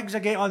the other things I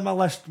get on my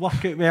list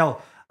work out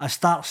well, I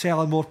start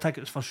selling more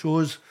tickets for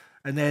shows,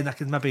 and then I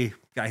can maybe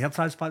get a hair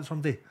transplant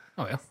someday.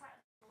 Oh yeah.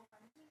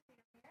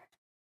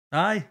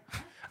 Aye,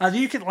 and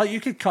you could cut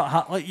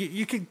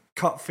you could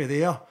cut for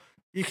there.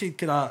 You could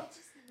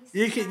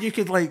you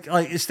could like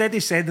instead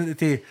of sending it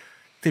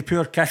to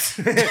poor kids,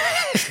 you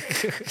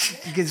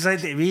can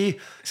send it to me.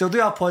 So we'll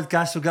do a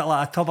podcast. We'll get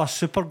like a tub of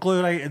super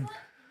glue, right? And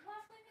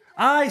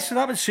aye, so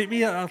that would suit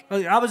me. I'm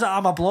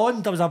a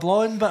blonde. I was a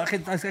blonde, but I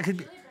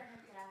could.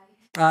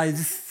 Aye,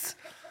 just.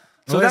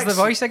 So there's the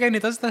voice again. He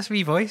does this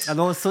wee voice. I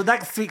know. So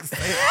next week's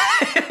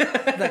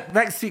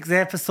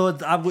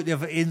episode, I'm going to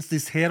have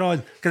Ainsley's hair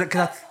on. Can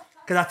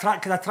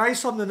I try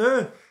something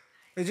new?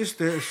 I just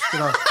do it.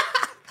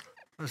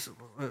 Let's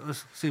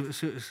see what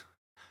suits.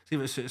 See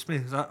what suits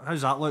me.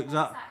 How's that look? Is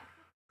that?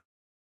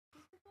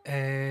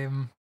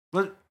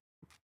 What?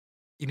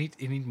 You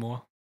need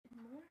more.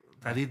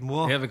 I need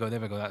more. There we go.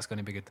 That's going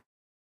to be good.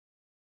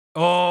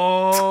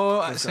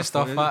 Oh, that's the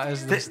stuff. That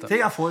is the stuff.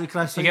 Take a photo,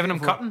 Chris. You giving them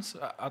curtains?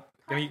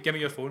 Give me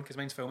your phone because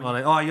mine's filming. All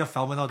right. Oh, you're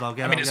filming. I'll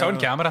get. I mean, it's on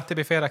camera. To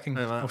be fair,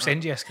 I'll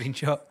send you a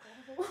screenshot.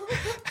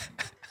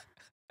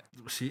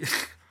 See.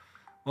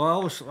 Well, I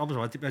always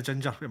wanted to be a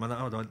ginger. Wait a minute,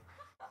 hold on.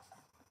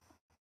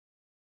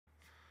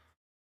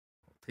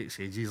 Takes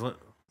ages, look.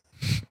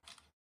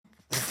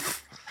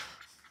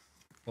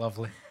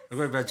 Lovely. I'm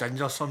going to be a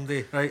ginger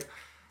someday, right?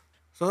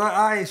 So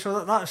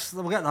that's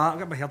we'll get that. I'll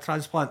get my hair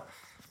transplant.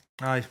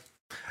 Aye,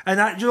 and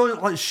that, you know,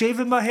 like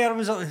shaving my head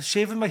was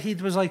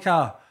like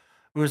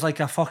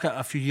a fuck it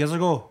a few years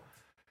ago,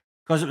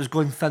 because it was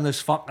going thin as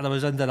fuck and I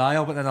was in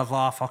denial. But then I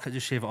thought, fuck it,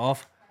 just shave it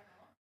off.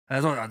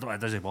 And I don't. It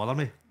doesn't bother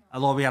me. I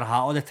don't wear a hat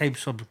all the time,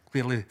 so I'm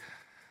clearly.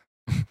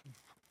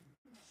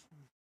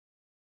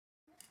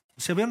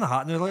 See, wearing the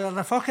hat now.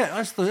 Like, fuck it,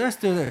 let's do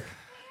it.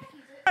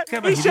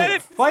 He said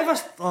it. Why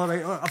was? All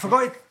right, I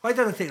forgot. Why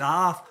did I take that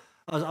off?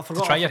 I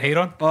forgot. To try your hair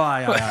on. Oh,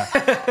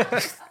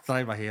 aye.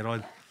 Try my hair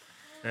on.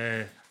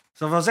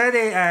 So if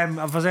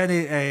there's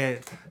any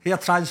hair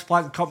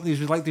transplant companies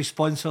would like to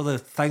sponsor the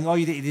thing, all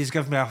you need to do is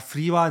give me a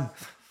free one,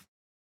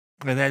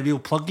 and then we'll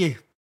plug you.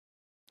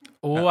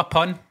 Oh, a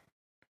pun.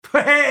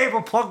 Hey,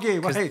 we'll plug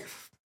you. Wait.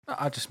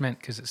 I just meant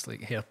because it's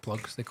like hair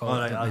plugs. They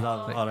call it.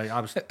 All right.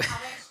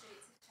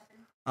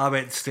 I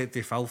went straight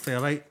to filth there,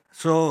 right?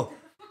 So.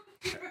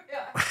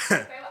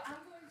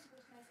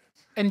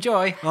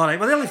 Enjoy. All right,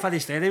 we're nearly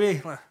finished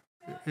anyway.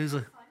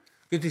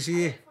 Good to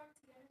see you.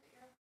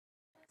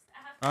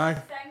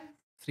 Aye.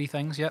 3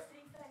 things, yep.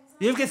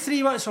 You've got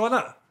 3 what's on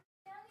it?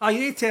 You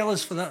need to tell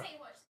us for that.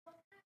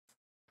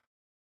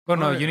 Well,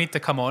 no, you need to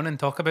come on and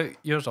talk about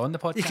yours on the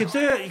podcast. You can do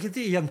it. You can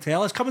do it here and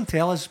tell us. Come and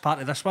tell us part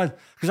of this one,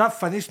 because I've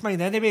finished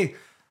mine anyway.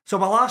 So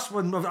my last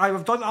one,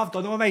 I've done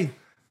all mine.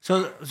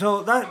 So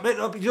that,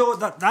 but, you know,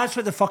 that's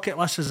what the fuck it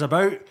list is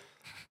about.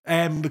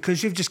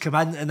 Because you've just come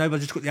in and now we've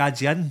just got the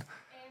ads in.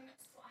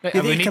 Right,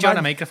 You we need to need come you on in.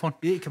 a microphone.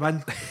 You need to come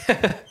in.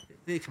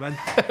 You need to come in.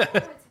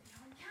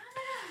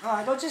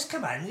 No, just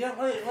come in. You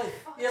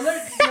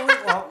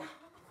look what?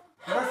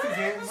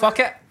 Fuck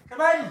it.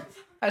 Come in.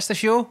 That's the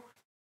show.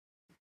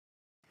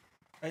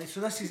 Right,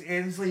 so this is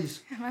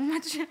Ainsley's. I'm in my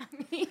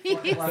jammies.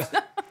 fucking list.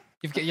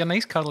 You've got your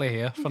nice curly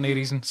hair for no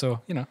reason,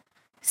 so, you know.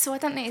 So I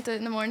don't need to do it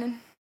in the morning.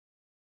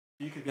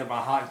 You could wear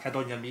my hat and kid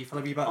on your knee for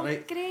a wee bit,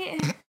 right?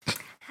 Great.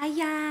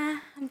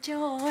 Hiya, I'm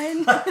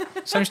John.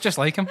 Sounds just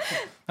like him.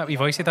 That wee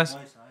voice he does.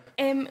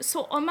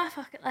 So on my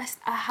bucket list,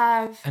 I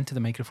have Into the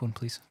microphone,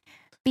 please.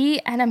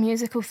 be in a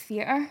musical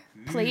theatre,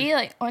 play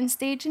like on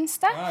stage and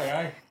stuff.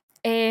 Aye.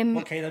 Um,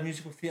 What kind of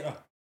musical theatre?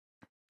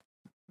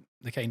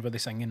 The kind where they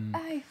sing and...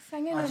 aye,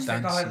 singing. I and- just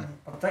Dance think nothing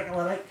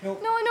particular, right? Cool.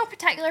 No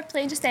particular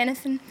play, just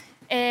anything.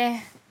 Oh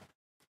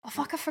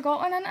fuck, I forgot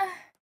one,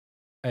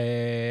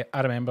 innit?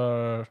 I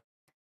remember...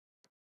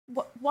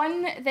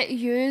 One that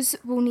yous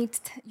will need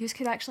yous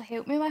could actually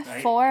help me with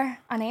Right. for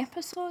an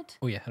episode.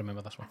 Oh yeah, I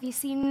remember this one. Have you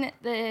seen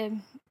the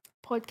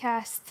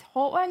podcast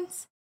Hot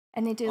Ones?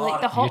 And they do Oh, like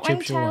the Hot YouTube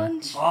One show,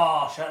 challenge.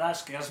 Oh, shit, that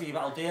scares me, but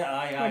I'll do it.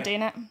 Aye. We're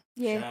doing it.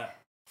 Yeah. Shit.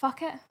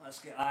 Fuck it. Let's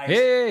get eyes.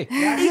 Hey!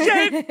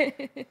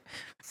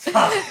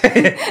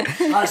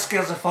 That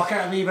scares the fuck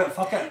out of me, but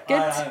fuck it. Good.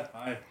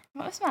 Aye.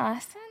 What was my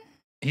last one?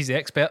 He's the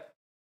expert.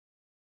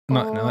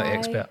 Not Oh, the aye.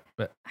 expert,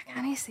 but... I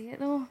can't say it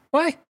though.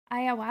 Why?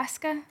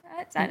 Ayahuasca.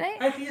 Is that right?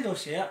 How can you not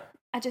say it?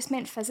 I just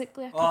meant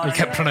physically. Oh, You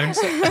can't pronounce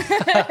it.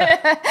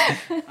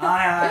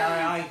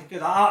 Aye, you can do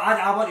that.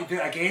 I want to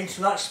do it again,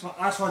 so that's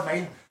on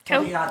mine. Cool.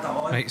 Let me add that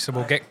on. Right, so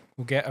we'll get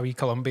a wee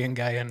Colombian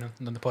guy in on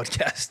the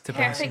podcast to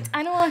bring us in. Perfect.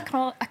 I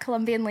know a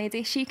Colombian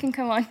lady. She can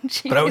come on.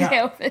 She Brilliant. can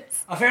help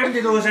us. If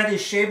anybody knows any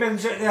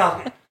shamans out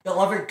there that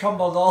live in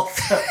Cumberland North,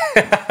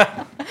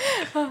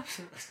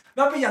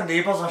 maybe your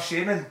neighbours are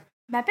shaman.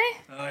 Maybe.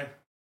 Aye.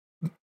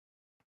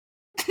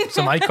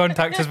 Some eye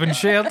contact has been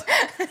shared.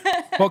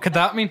 What could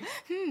that mean?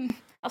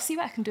 I'll see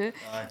what I can do.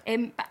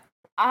 Aye. But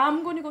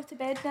I'm going to go to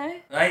bed now.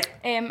 Right.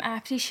 I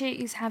appreciate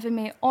you having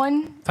me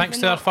on. Thanks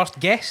even to our though- first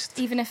guest.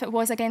 Even if it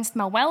was against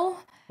my will.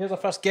 Here's our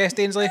first guest,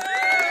 Ainsley.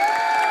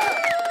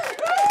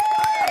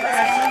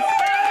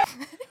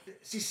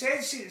 She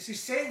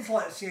said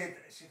like she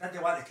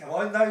didn't want to come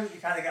on now. You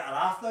can't get her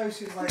off now.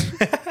 She's like,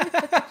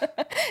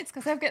 It's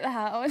because I've got the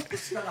hat on.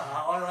 she's got a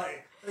hat on.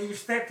 Like you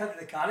stepped into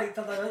the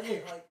character, now, didn't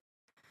you?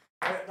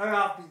 Like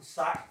now I've been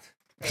sacked.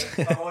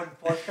 My own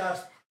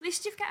podcast. At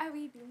least you've got a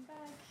wee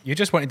beanbag. You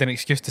just wanted an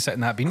excuse to sit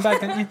in that beanbag,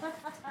 didn't you?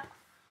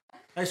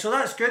 Right, so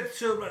that's good.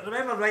 So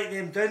remember writing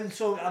them down.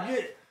 So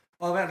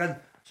we're going.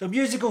 So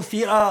musical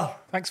theatre.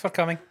 Thanks for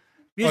coming.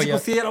 Musical yeah.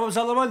 theatre. What was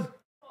the other one?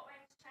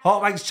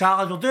 Hot Wings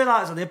Challenge. We'll do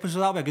that as an episode.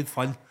 That'll be good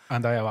fun.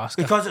 And ayahuasca.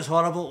 Because it's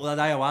horrible with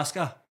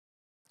ayahuasca.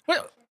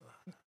 Well,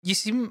 you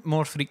seem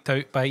more freaked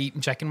out by eating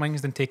chicken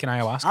wings than taking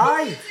ayahuasca.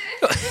 Aye.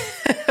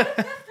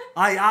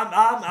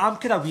 I'm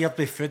kind of weird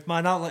with food,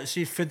 man. I like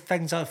see food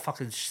things. I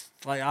fucking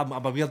like I'm a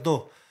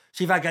weirdo.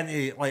 See if I get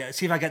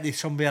into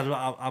somewhere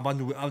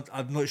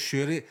I'm not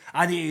sure.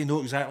 I need to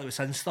know exactly what's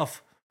in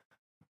stuff.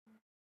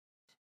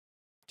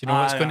 Do you know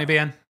what's going to be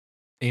in?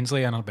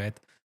 Ainsley in her bed.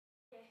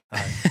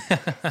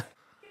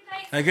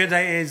 Good night,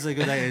 Ainsley.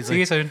 Good night, See you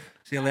Ainsley. soon.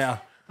 See you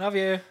later. Love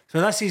you. So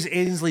this is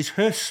Ainsley's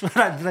house.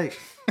 Right.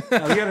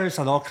 Well, your house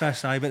and all,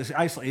 Chris, aye, but it's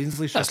actually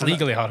Ainsley's That's house. isn't it?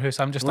 legally her house.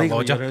 I'm just Legally a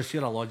lodger. your house,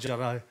 you're a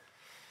lodger,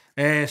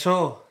 aye.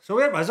 So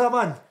where was I,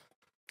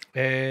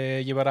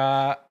 man? You were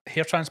a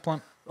hair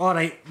transplant. All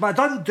right, but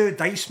I done do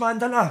Dice Man,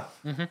 didn't I?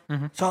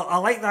 So I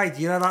like the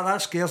idea of that.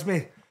 That scares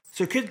me.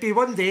 So it could be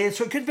one day.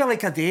 So it could be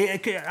like a day.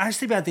 It has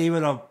to be a day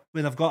when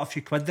I've got a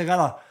few quid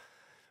together.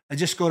 I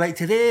just go right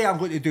today. I'm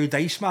going to do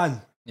Dice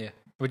Man. Yeah.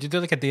 Would you do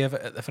like a day of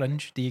it at the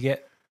Fringe? Do you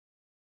get?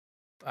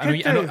 I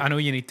Could know, do. I know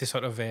you need to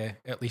sort of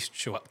at least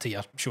show up to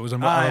your shows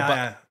and whatever, but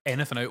Aye.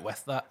 anything out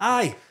with that.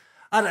 Aye.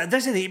 And it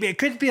doesn't need to be. It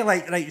could be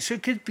like right. So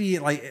it could be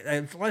like.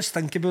 Let's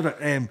think about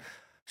it.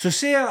 So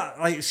say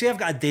I've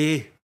got a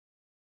day.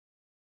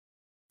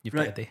 You've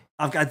Right. got a day.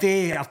 I've got a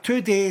day. I've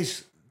 2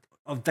 days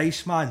of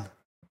Dice Man.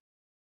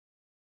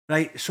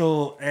 Right.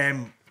 So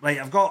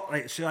I've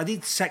got so I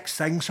need 6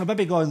 things. So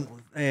maybe going.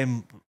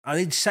 I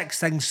need 6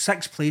 things,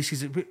 6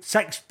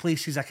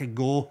 places I can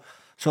go.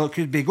 So it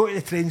could be go to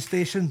the train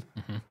station,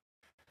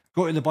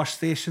 go to the bus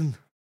station,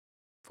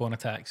 Phone a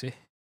taxi.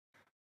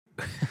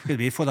 could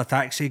be for the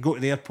taxi, go to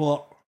the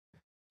airport,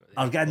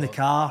 or get in the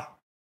car,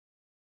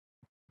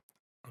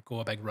 Or go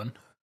a big run.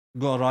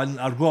 go a run,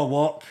 or go a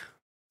walk.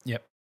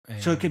 Yep.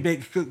 So it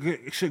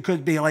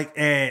could be like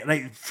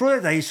right throw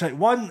the dice. Like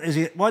one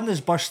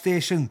is bus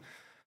station,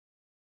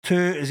 2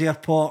 is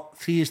airport,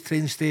 3 is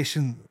train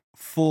station,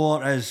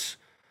 4 is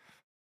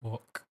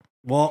walk.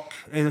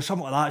 something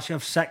like that. So you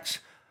have 6,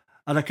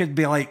 and it could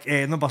be like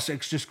number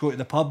 6. Just go to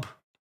the pub,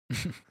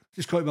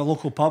 just go to my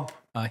local pub.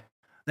 Aye.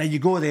 Then you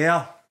go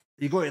there,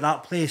 you go to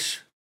that place.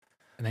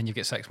 And then you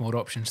get 6 more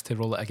options to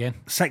roll it again.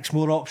 6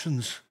 more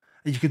options,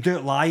 and you could do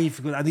it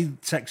live. I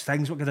need 6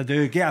 things. What can I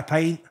do? Get a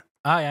pint.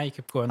 Yeah, you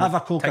could go on Have a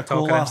TikTok or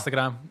Coca-Cola.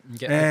 Instagram and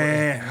get people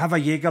to- Have a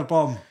Jaeger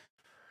bomb.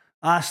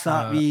 Ask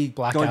that wee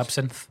black dodge-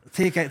 absinthe.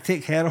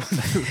 Take heroin.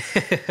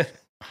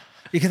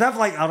 You could have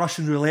like a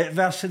Russian roulette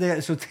version of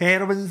it, so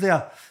heroin's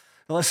there.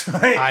 That's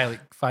right.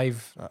 Like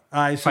five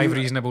Aye, so five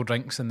reasonable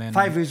drinks and then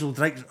 5 reasonable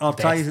drinks or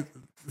try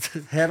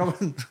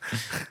heroin.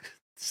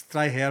 Just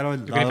try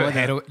heroin.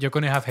 You're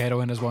going to have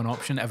heroin as one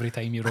option every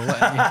time you roll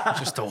it. Aren't you?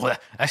 Just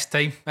this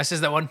time, this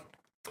is the one.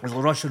 There's a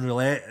Russian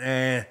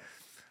roulette.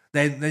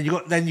 Then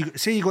you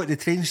say you go to the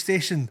train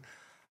station,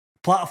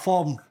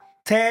 platform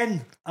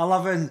 10,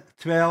 11,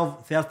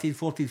 12, 13,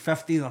 14,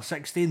 15 or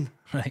 16.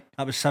 Right.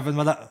 That was 7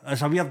 with it.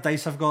 It's a weird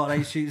dice I've got,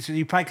 right? So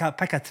you pick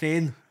a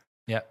train.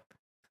 Yeah.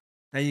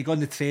 Then you go on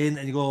the train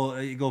and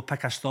you go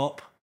pick a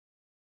stop.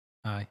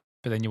 Aye.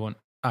 But then you want.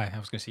 I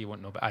was going to say you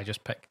won't know, but I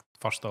just pick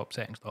first stop,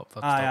 second stop,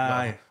 third Aye, stop. aye.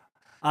 whatever.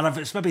 And if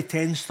it's maybe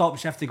 10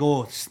 stops, you have to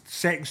go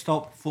second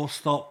stop, fourth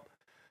stop,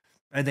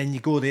 and then you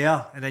go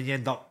there, and then you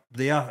end up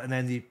there, and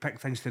then you pick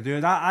things to do.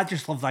 And I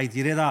just love the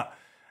idea of that,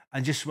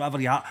 and just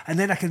whatever you are. And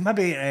then I can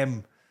maybe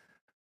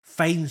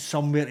find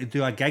somewhere to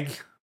do a gig,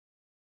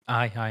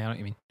 Aye, I know what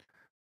you mean.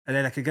 and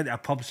then I can get to a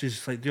pub, so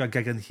just like do a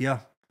gig in here.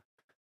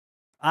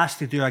 Ask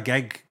to do a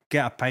gig,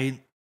 get a pint.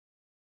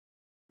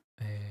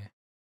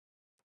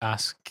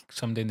 Ask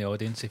somebody in the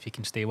audience if you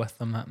can stay with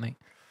them that night.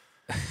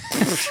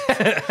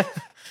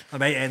 I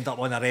might end up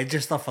on a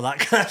register for that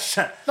kind of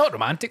shit. Not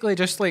romantically,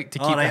 just like to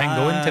keep the Alright, thing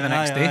going to the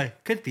next day. Aye.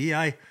 Could be,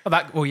 aye.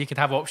 Well, you could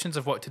have options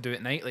of what to do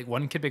at night. Like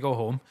 1 could be go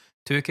home,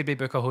 2 could be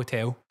book a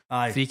hotel,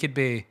 Aye. 3 could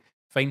be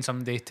find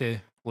somebody to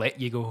let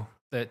you go,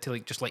 to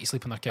like just let you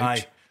sleep on their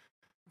couch.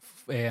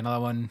 Another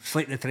one,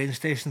 Sleep in the train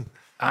station.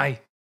 with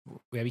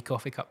a wee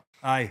coffee cup.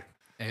 Aye.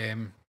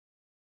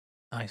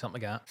 Something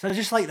like that. So I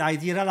just like the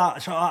idea of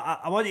that. So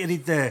I want you to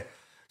read the.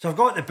 So I've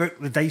got the book,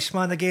 The Dice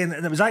Man, again,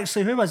 and it was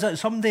actually, who was it?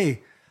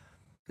 Somebody,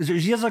 because it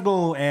was years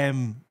ago.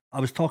 I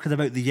was talking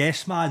about The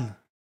Yes Man,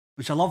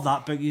 which I love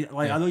that book.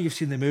 I know you've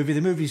seen the movie. The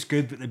movie's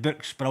good, but the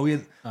book's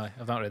brilliant. Aye,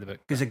 I've not read the book.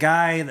 Because the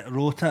guy that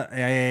wrote it,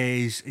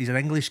 he's an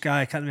English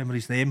guy. I can't remember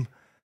his name.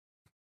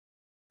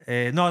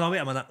 No, wait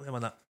a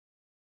minute.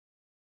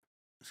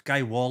 This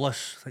guy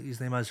Wallace, I think his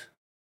name is.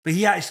 But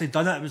he actually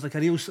done it. It was like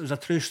it was a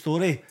true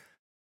story.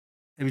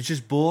 He was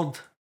just bored.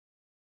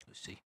 Let's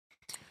see.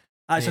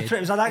 It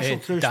was an actual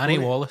true Danny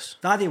story. Wallace.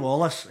 Danny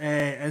Wallace,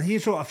 and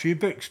he's wrote a few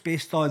books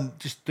based on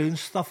just doing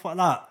stuff like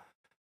that.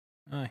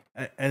 Aye.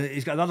 And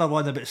he's got another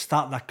one about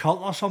starting a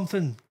cult or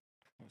something.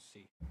 Let's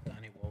see.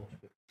 Danny Wallace.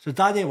 So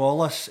Danny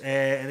Wallace,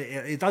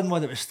 he done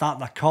one that was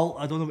starting a cult.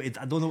 I don't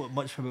know what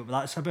much about what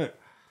that's about.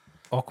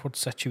 Awkward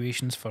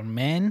situations for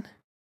men.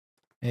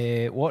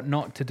 What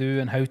not to do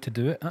and how to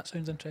do it. That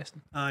sounds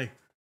interesting. Aye,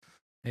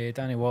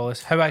 Danny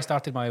Wallace. How I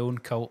started my own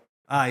cult.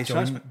 aye, so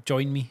that's,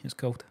 Join Me, it's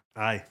called.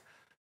 aye.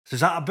 So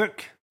is that a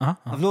book? Uh-huh.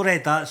 I've not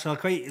read that, so I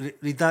quite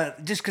read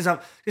that. Just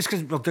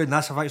because we're doing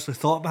this, I've actually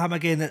thought about him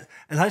again,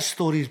 and his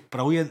story's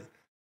brilliant.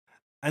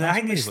 And I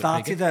think he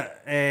started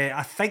it.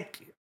 I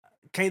think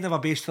kind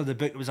of based on the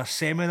book. It was a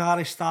seminar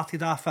he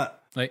started off it.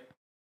 Right.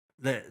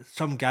 That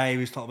some guy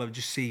was talking about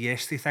just say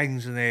yes to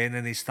things, and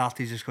then he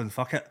started just going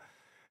fuck it,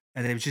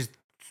 and he was just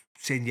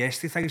saying yes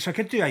to things. So I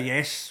could do a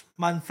yes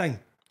man thing,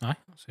 Aye,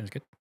 sounds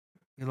good.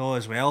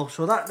 as well.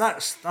 So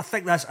that's I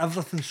think that's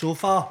everything so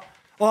far.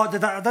 Oh,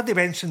 did I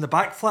mention the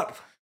backflip?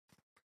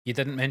 You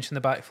didn't mention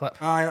the backflip,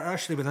 Aye, that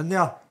actually went in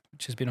there.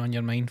 which has been on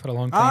your mind for a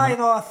long time. Aye,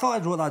 no, I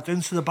thought I wrote that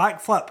down. So the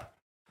backflip,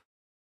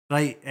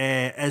 right,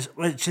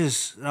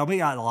 I'll make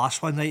that the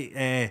last one,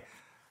 right.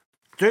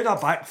 Doing a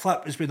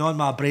backflip has been on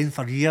my brain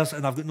for years,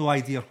 and I've got no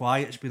idea why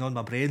it's been on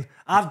my brain.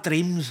 I have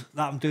dreams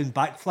that I'm doing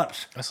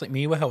backflips. That's like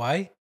me with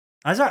Hawaii.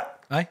 Is it?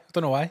 Aye, I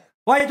don't know why.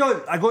 Why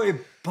don't I go to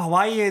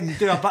Hawaii and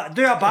do a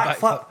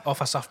backflip?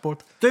 Off a surfboard.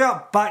 Do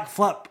a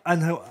backflip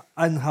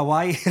in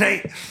Hawaii,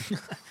 right?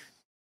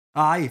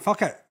 Aye,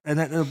 fuck it. And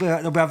there'll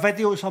be a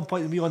video at some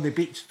point of me on the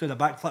beach doing a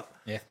backflip.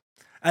 Yeah.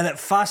 And it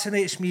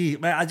fascinates me.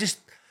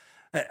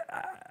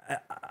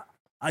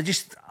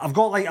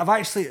 I've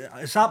actually,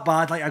 it's that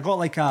bad. Like, I got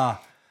like a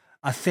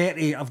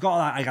 30, I've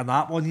got like an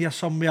app on here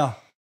somewhere.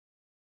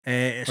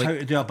 It's Like- how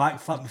to do a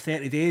backflip in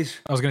 30 days.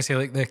 I was going to say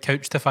like the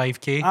couch to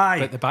 5k, Aye.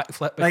 but the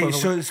backflip. Right,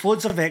 so it's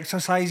loads of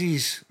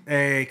exercises.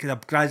 Kind of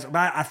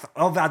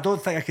I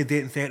don't think I could do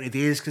it in 30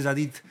 days because I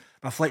need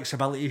my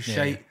flexibility is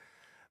shite. Yeah.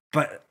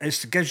 But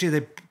it gives you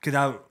the kind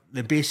of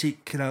the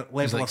basic kind of it's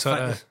level like of sort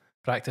fitness. of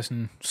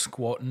practicing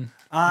squatting.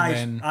 Aye,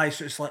 and then, aye.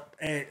 So it's like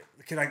kind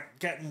of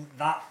getting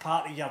that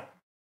part of your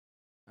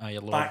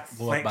your lower back back.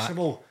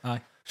 flexible.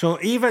 Aye. So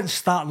even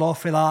starting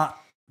off with that,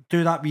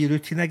 do that wee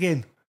routine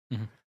again.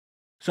 Mhm.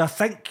 So I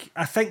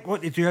think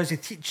what they do is they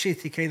teach you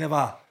to kind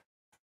of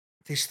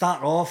to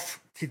start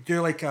off to do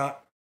like a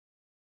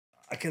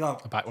kind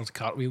of A backwards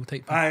cartwheel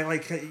type thing. aye,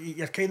 like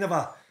you're kind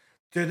of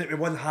doing it with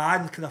one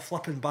hand, kind of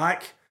flipping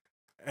back,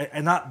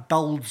 and that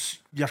builds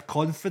your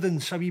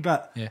confidence a wee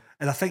bit. Yeah.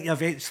 And I think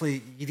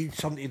eventually you need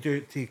something to do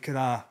it to kind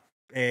of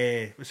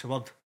what's the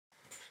word?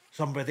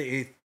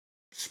 Somebody to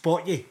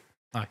spot you.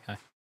 Aye, aye.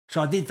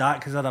 So I need that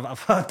because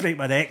I'd break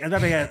my neck. And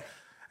maybe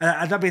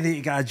I maybe need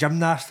to get a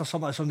gymnast or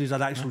something, like somebody who's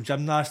an actual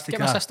gymnast. To Get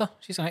my sister.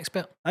 She's an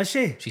expert. Is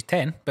she? She's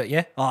 10, but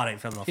yeah. All right,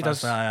 fair enough. She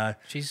does. Aye.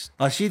 She's.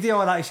 Oh, she do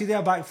all that. She do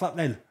a backflip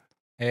then.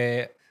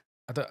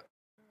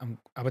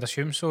 I would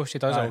assume so. She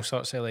does Aye. all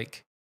sorts of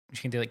like.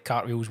 She can do like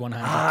cartwheels,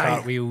 one-handed Aye.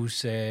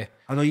 cartwheels. I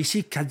know you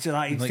see kids at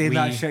that age Like doing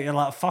that we- shit. You're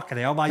like, fucking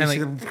hell, man. And You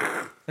see like- them.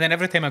 And then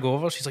every time I go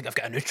over, she's like, "I've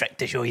got a new trick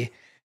to show you."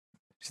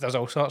 She does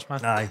all sorts,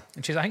 man. Aye.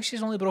 And I think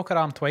she's only broke her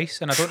arm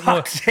twice, and I don't know.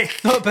 Fuck's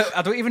sake. No, but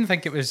I don't even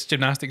think it was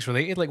gymnastics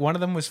related. Like one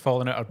of them was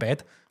falling out of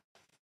bed.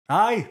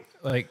 Aye.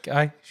 Like,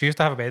 she used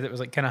to have a bed that was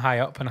like kind of high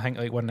up, and I think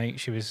like one night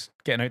she was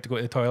getting out to go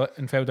to the toilet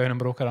and fell down and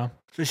broke her arm.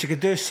 So she could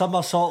do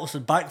somersaults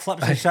and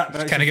backflips and shit,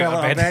 but Just kinda she get fell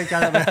out out of of bed.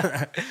 Can't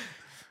it?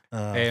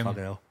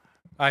 Fucking hell.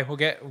 Aye, we'll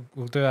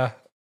do a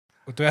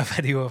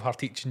video of her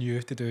teaching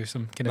you to do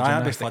some kind of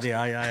That'd be gymnastics. funny.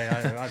 Aye,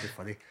 that'd be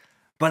funny.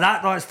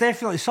 But no, it's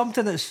definitely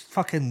something that's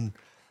fucking.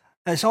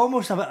 It's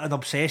almost a bit an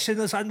obsession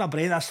that's in my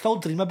brain. I still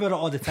dream about it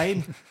all the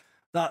time.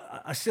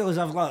 That I still as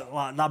if like,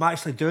 that I'm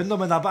actually doing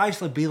them, and I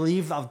actually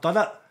believe that I've done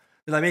it.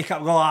 And I wake up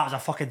and go, that was a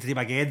fucking dream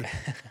again.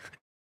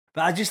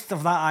 But I just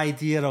have that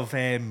idea of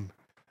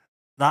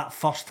that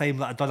first time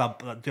that I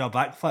do a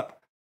backflip.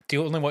 Do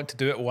you only want to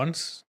do it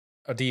once,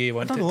 or do you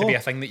want I it don't to be know.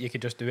 a thing that you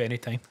could just do any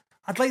time?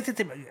 I'd like to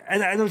do,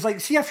 and it was like,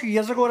 see, a few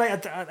years ago,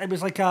 right? It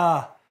was like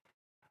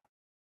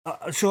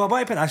so I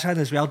want to put this in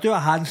as well. Do a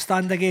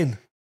handstand again.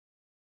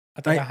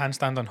 I did a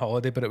handstand on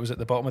holiday, but it was at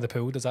the bottom of the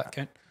pool. Does that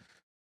count?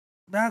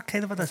 Nah,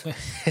 kind of it is.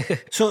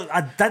 So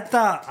I did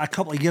that a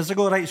couple of years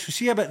ago, right? So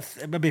see, about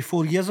maybe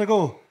 4 years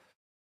ago,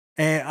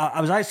 I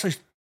was actually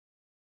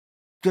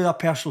doing a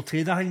personal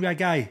trainer thing with a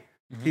guy.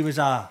 Mm-hmm. He was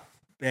a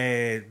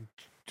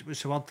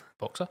what's the word?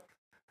 Boxer.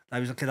 I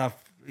was a kind of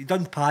he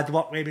done pad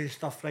work with me and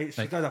stuff, right?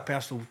 So he done a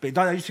personal, but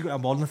I used to go to a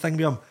morning thing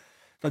with him.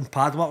 Done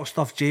pad work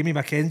stuff. Jamie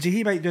McKenzie,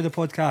 he might do the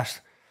podcast.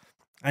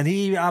 And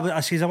I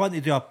says I want to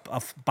do a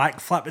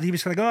backflip, and he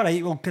was like, all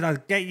right, well, can I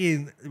get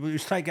you? He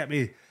was trying to get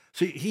me.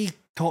 So he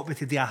taught me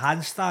to do a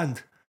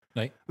handstand,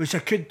 Right. which I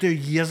could do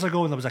years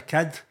ago when I was a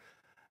kid,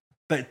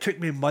 but it took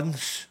me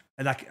months,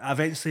 and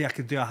eventually I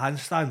could do a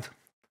handstand.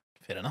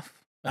 Fair enough.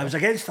 I was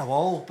against the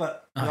wall,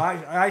 but you know,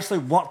 I actually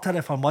worked at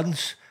it for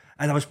months,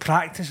 and I was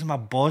practicing my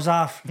balls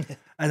off,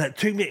 and it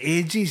took me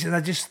ages, and I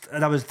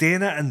was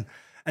doing it, and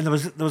I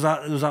was trying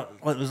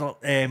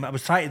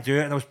to do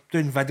it, and I was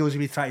doing videos of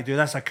me trying to do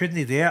this. I couldn't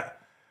do it.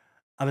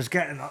 I was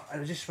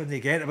just when they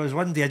get it. Was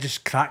one day I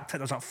just cracked it.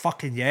 I was like,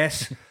 fucking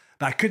yes,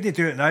 but I couldn't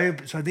do it now.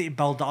 So I need to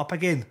build it up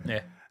again.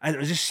 Yeah. And it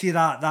was just see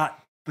that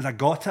when I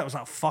got it, I was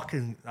like,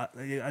 fucking.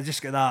 I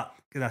just got that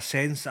kind of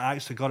sense that I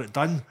actually got it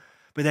done.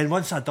 But then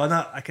once I'd done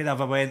it, I kind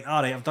of went,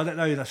 all right, I've done it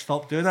now, and I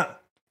stopped doing it.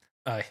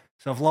 Aye.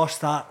 So I've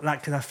lost that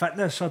kind of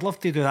fitness. So I'd love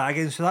to do that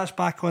again. So that's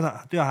back on it.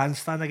 Do a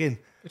handstand again.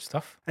 Good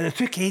stuff. And it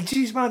took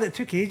ages, man. It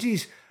took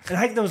ages. And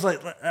I think there was like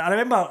I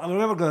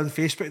remember going on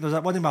Facebook. And there was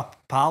like one of my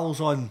pals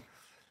on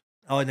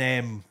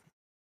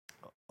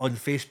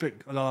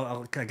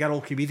Facebook, a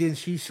girl comedian.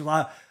 She's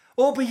like,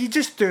 "Oh, but you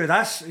just do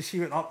this." And she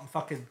went up and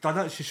fucking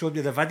done it. She showed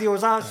me the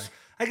videos.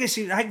 I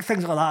think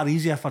things like that are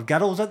easier for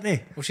girls, aren't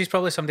they? Well, she's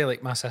probably somebody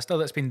like my sister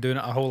that's been doing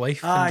it her whole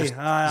life. Aye, and just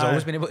aye, has aye.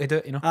 always been able to do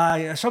it, you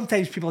know.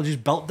 Sometimes people are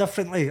just built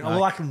differently.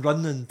 Although I can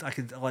run and I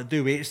can like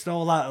do weights and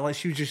all that. Like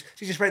she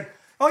just went,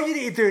 all you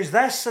need to do is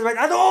this. And I went,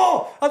 I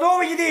know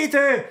what you need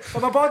to do,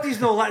 but my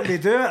body's not letting me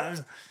do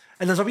it.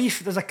 And there's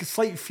a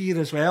slight fear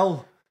as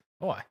well.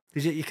 Oh, aye.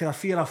 Because you kind of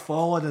fear of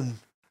falling, and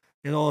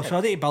you know. So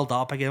I need to build that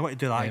up again. I want to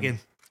do that again.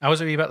 I was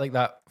a wee bit like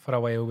that for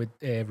a while with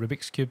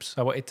Rubik's cubes.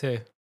 I wanted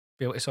to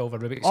be able to solve a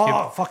Rubik's cube,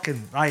 Oh,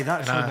 fucking aye,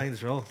 that's so mine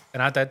as well.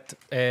 and I did.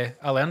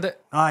 I learned it.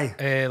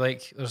 Aye,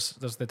 Like there's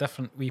the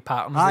different wee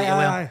patterns aye, that you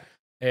learn,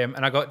 aye.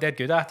 and I got dead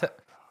good at it.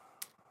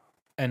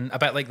 And a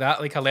bit like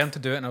that, like I learned to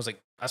do it, and I was like,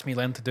 "That's me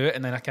learning to do it,"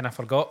 and then I kind of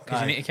forgot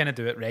because you Aye. need to kind of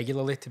do it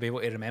regularly to be able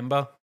to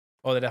remember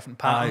all the different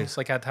patterns.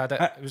 Like I'd had it.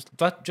 It was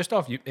just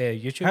off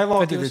YouTube. How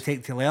long videos. did it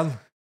take to learn?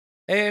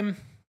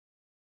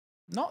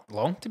 Not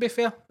long, to be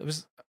fair. It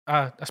was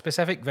a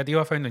specific video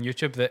I found on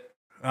YouTube that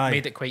Aye,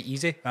 made it quite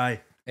easy. aye.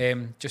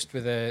 Just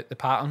with the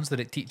patterns that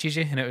it teaches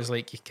you, and it was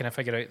like you kind of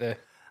figure out the.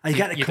 And you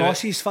get the you do it.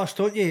 crosses first,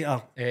 don't you?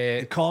 Or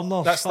the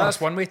corners. That's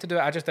first. one way to do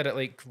it. I just did it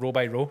like row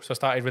by row, so I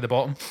started with the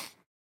bottom,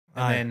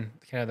 and Aye. then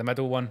kind of the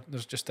middle one.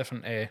 There's just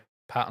different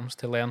patterns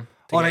to learn.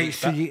 To All get right, each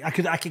so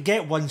bit. I could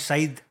get one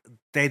side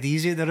dead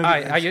easy. The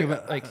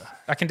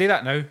I can do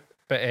that now,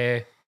 but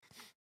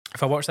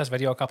if I watched this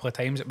video a couple of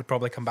times, it would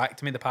probably come back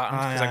to me the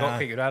patterns because I got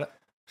quite good at it.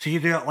 So you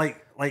do it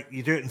like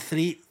you do it in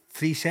three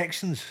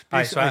sections.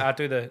 Aye, so Basically. I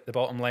do the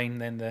bottom line,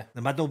 then the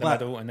middle bit,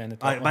 middle, and then the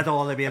top aye, one. middle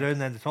all the way around,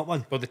 then the top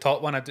one. Well, the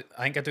top one, I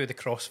think I do the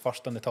cross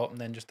first on the top, and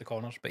then just the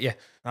corners. But yeah,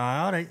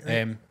 All right.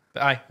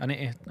 but aye, I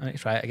need to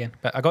try it again.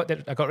 But I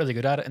got really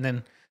good at it, and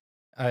then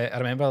I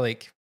remember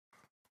like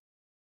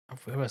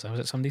where was I? I was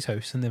at somebody's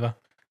house, and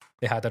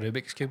they had a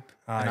Rubik's cube,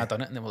 and Aye. I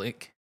done it, and they were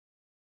like,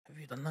 "Have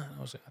you done that?" And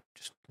I was like, "I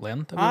just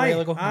learned a wee Aye,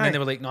 while ago." And aye. then they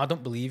were like, "No, I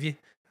don't believe you."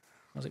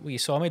 I was like, "Well, you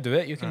saw me do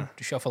it. You can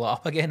just shuffle it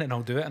up again, and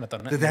I'll do it." And I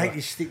done it. Did And they they think were-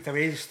 you sneaked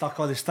away and stuck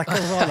all the stickers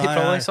on? Aye, Aye,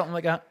 probably aye. something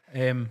like that.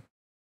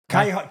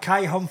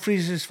 Kai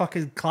Humphries is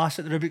fucking class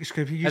at the Rubik's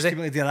Cube. He used to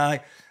be able to do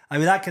that. I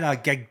mean, that kind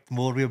of gig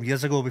more with him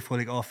years ago before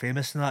he got all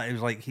famous and that. It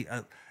was like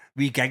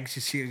wee gigs.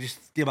 You see,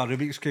 just do my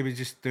Rubik's Cube and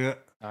just do it.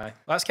 Aye,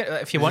 that's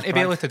if you want to be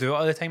able to do it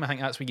all the time. I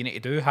think that's what you need to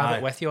do. Have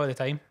it with you all the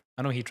time.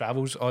 I know he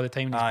travels all the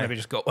time. He's maybe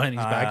just got one in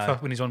his bag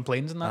for when he's on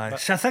planes and that.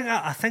 So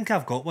I think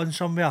I've got one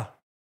somewhere.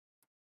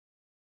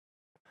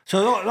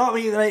 So not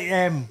me,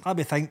 right? Let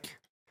me think.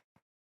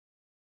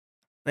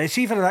 Right,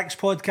 see for the next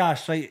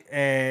podcast,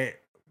 right?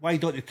 Why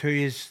don't the two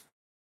is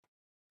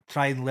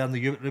try and learn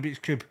the Rubik's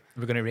Cube?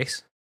 We're going to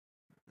race.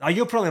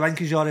 You'll probably win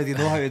because you already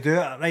know how to do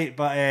it, right?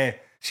 But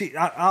see,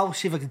 I'll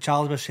see if I can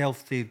challenge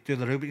myself to do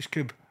the Rubik's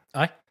Cube.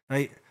 Aye.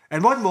 Right.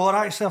 And one more,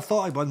 actually. I've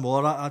thought of one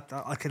more. I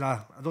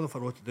don't know if I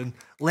wrote it down.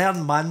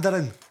 Learn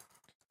Mandarin.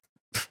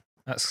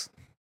 It's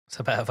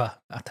a bit of a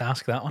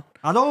task, that one.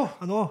 I know.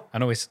 I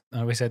know we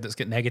said it's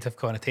got negative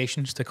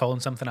connotations to calling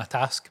something a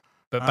task,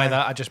 but by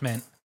that I just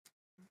meant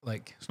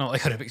like it's not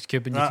like a Rubik's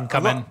Cube and you can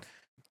come in.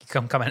 You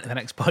come into the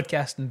next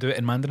podcast and do it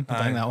in Mandarin.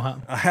 I think that'll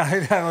happen.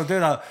 I'll do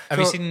that. Have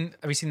you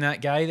seen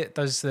that guy that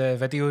does the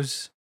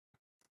videos?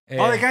 The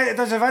guy that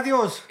does the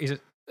videos.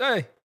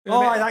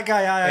 That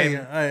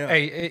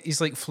guy. He's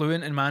like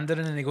fluent in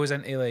Mandarin and he goes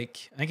into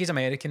like I think he's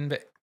American,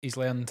 but he's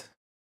learned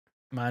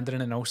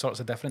Mandarin and all sorts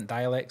of different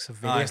dialects of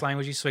various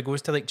languages. So he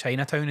goes to like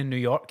Chinatown in New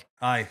York.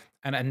 And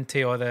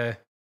into all the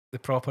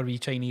proper wee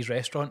Chinese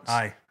restaurants.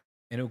 And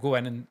he'll go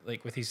in and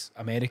like with his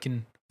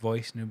American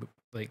voice and he'll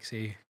like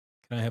say,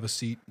 "Can I have a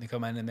seat?" And they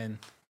come in and then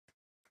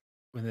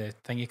when the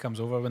thingy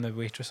comes over, when the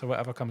waitress or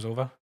whatever comes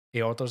over,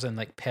 he orders in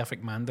like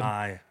perfect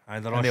Mandarin.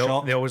 They're all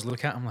shocked. They always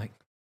look at him like,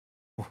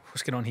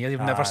 what's going on here?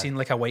 You've never seen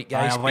like a white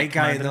guy speak a white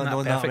guy Mandarin don't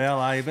know that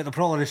well, but they'll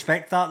probably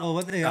respect that though,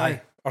 wouldn't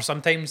they? Or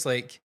sometimes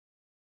like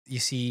you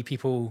see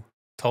people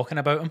talking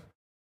about him,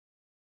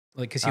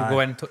 like because he'll go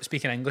in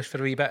speaking English for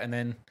a wee bit, and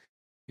then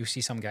you'll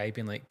see some guy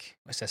being like,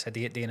 "What's this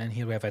idiot doing in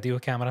here with a video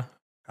camera?"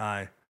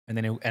 And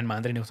then in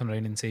Mandarin he'll turn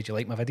around and say, "Do you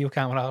like my video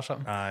camera?" or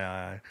something.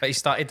 But he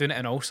started doing it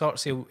in all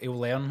sorts. He'll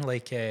learn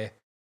like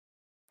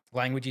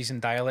languages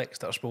and dialects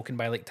that are spoken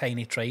by like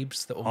tiny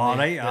tribes that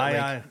only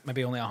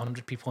maybe only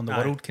 100 people in the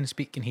world can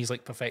speak, and he's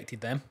like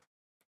perfected them.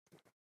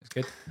 It's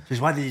good. So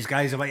he's one of these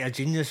guys about a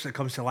genius when it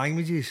comes to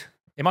languages.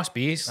 He must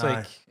be. He's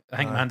like I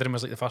think Mandarin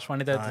was like the first one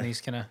he did, and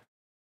he's kind of.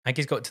 I think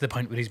he's got to the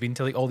point where he's been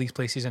to like all these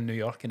places in New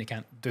York, and he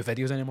can't do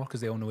videos anymore because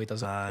they all know he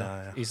does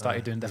it. He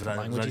started doing different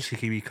languages.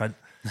 Cheeky wee cunt.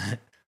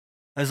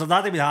 Is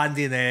that to be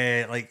handy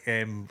in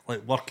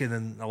like working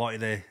in a lot of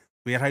the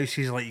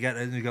warehouses? Like you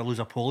get loads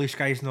of Polish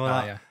guys and all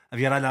that. Yeah. If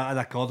you're in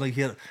a corner,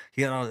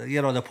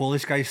 here all the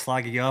Polish guys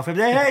slagging you off.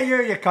 Hey,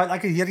 you cunt! I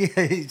can hear you.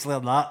 It's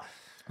like that.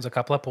 There's a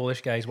couple of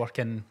Polish guys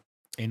working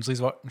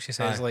Ainsley's work. She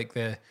says like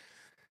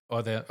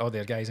all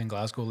their guys in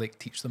Glasgow like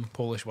teach them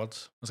Polish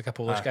words. There's like a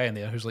Polish guy in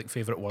there whose like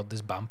favourite word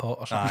is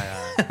bampot or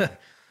something.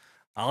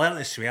 I learned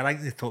to swear. I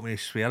think they taught me to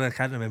swear. I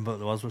can't remember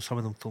what it was, but some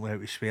of them taught me how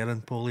to swear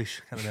in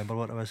Polish. Can't remember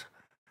what it was.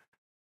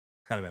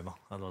 Can't remember.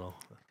 I don't know.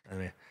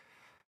 Anyway,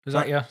 is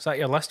that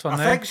your list one?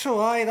 I think so.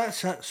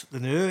 That's the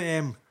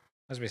new.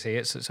 As we say,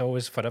 it's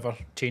always forever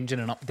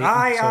changing and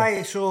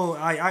updating. So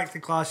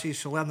acting classes,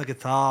 so learn the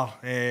guitar,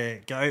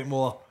 get out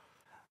more.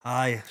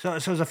 So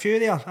there's a few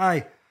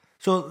there.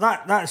 So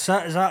that's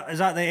it. Is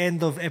that the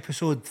end of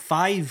episode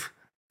 5?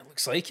 It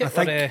looks like it. I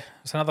think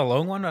it's another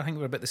long one. I think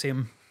we're about the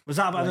same. Was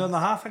that about an hour and a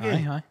half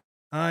again?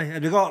 Aye,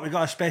 and we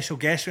got a special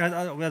guest. We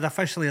had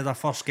officially our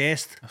first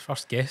guest. Our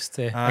first guest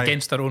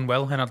against her own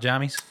will in her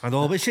jammies. I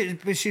know, but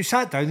she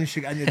sat down and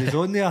she got into the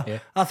zone there. Yeah.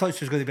 I thought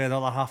she was going to be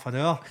another half an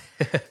hour.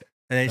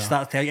 And then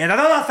started telling you, and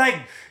another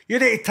thing, you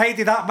need to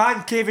tidy that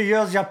man cave of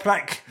yours, you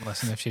prick.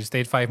 Listen, if she'd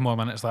stayed 5 more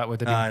minutes, that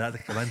would have been.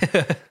 That'd come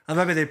in. I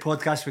remember the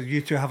podcast with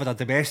you two having a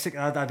domestic,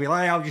 I'd be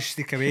like, I'll just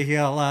sneak away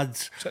here,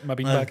 lads. Sit in my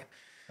beanbag.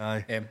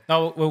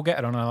 No, we'll get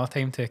her on another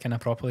time to kind of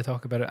properly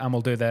talk about it, and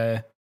we'll do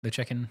the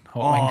chicken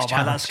hot wings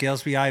challenge. Man, that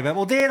scares me, but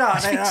we'll do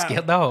that. I'm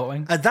scared of hot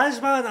wings. It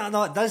does, man.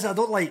 No, it does. I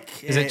don't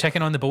like. Is it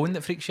chicken on the bone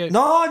that freaks you out?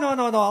 No.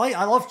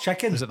 I love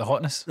chicken. Is it the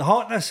hotness? The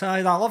hotness. I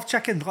love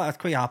chicken. I'd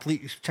quite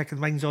happily eat chicken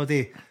wings all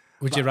day.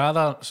 Would you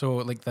rather, so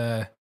like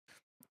I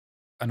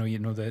know you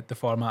know the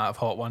format of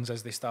hot ones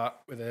is they start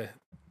with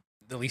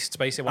the least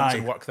spicy ones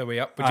and work their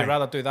way up. Would you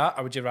rather do that,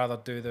 or would you rather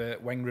do the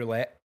wing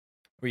roulette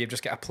where you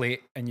just get a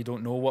plate and you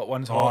don't know what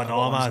one's hot? Oh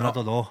no, man, I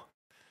don't know.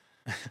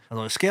 I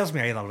know, it scares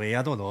me either way.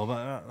 I don't know,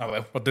 but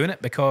well, we're doing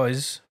it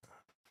because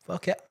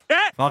fuck it.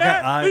 Fuck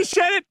it. He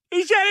said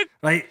it.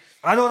 Right,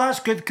 I know that's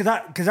good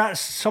because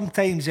that's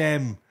sometimes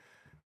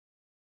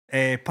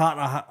part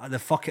of the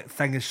fuck it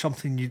thing is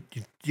something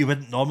you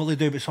wouldn't normally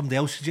do, but somebody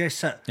else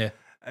suggests it. Yeah.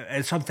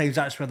 And sometimes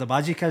that's where the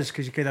magic is,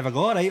 because you can never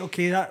go, all right,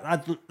 okay,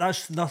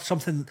 that's not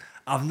something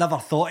I've never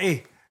thought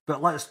of,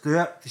 but let's do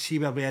it to see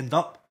where we end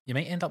up. You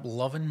might end up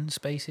loving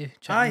spicy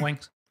chicken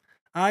wings.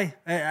 I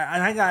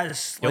think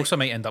that's. You also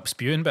might end up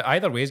spewing, but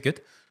either way is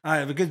good.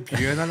 It'd be good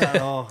viewing, isn't it?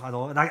 I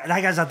know. And I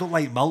think I don't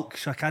like milk,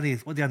 so I can't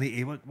eat. What do I need to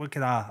eat? What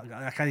can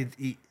I can't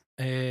eat?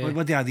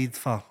 What do I need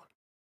for?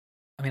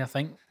 I mean, I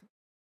think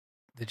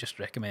they just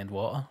recommend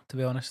water, to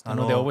be honest. I I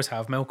know they know. always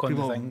have milk on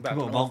People, the thing. But I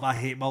people don't milk, know. I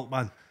hate milk,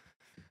 man.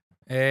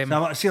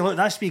 Um, See, look,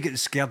 that's me getting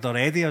scared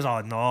already. I was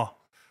like, no.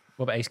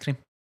 what about ice cream?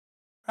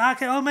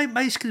 My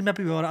ice cream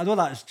maybe be alright. I know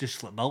that's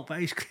just like milk, but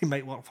ice cream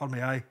might work for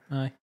me, aye.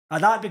 Aye,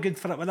 That'd be good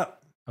for it, wouldn't it?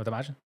 I would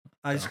imagine.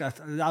 I just got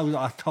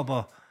a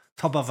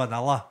tub of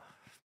vanilla.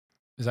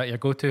 Is that your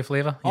go-to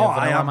flavour? Oh,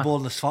 I am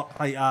born as fuck.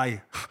 Like,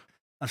 aye.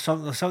 There's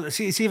something.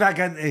 See if I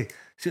get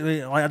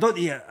into. Like, I don't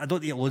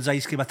eat loads of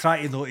ice cream. I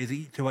try to not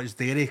eat too much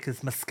dairy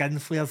because my skin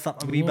flares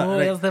up a wee bit. Oh, Right?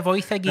 there's the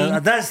voice again.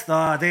 It is.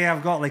 No, day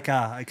I've got like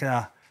I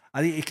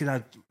need to kind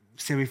of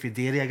stay away from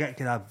dairy. I get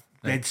kind of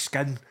red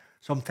skin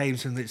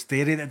sometimes, and it's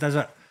dairy that does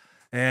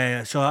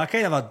it. So I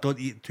kind of don't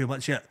eat too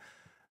much yet.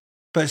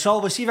 But it's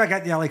always, see if I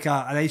get to like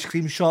an ice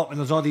cream shop and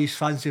there's all these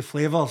fancy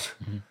flavours,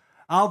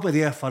 I'll be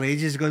there for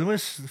ages going,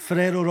 what's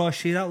Ferrero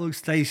Rocher? That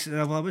looks nice. And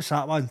I'm like, what's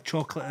that one?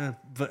 Chocolate,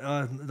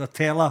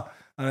 Nutella,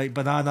 all right,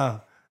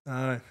 banana.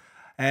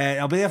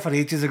 I'll be there for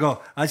ages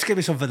ago. Just give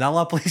me some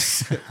vanilla,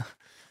 please.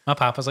 My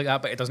papa's like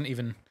that, but he doesn't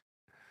even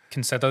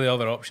consider the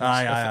other options.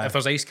 Aye. If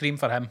there's ice cream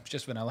for him, it's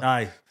just vanilla.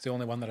 Aye. It's the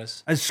only one there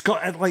is. It's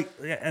got I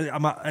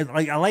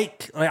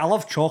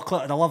love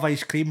chocolate and I love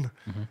ice cream,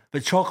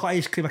 but chocolate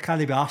ice cream I can't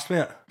be arsed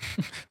with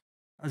it.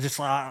 I just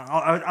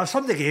like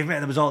somebody gave me it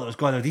and it was all that was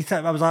going to eat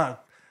it. I was like,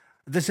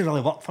 it doesn't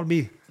really work for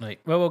me. Right.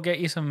 Well, we'll get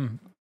you some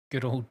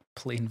good old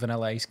plain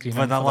vanilla ice cream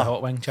for the Vanilla.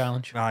 hot wing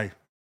challenge. Aye.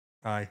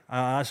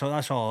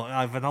 That's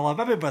all. Vanilla,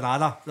 maybe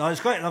banana. No,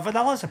 it's great.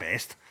 Vanilla's the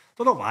best.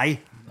 Don't know why.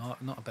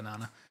 Not a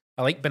banana.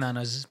 I like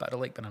bananas, but I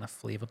don't like banana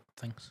flavoured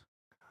things.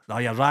 No,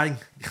 you're wrong.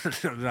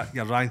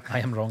 You're wrong. I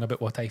am wrong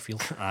about what I feel.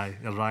 Aye,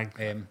 you're wrong.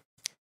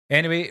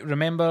 Anyway,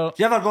 remember.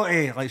 Do you ever go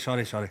to like?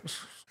 Sorry.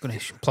 Going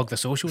to plug the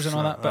socials and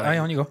all that, but aye,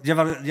 on you go. Do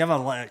you ever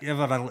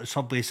like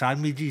Subway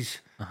sandwiches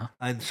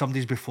and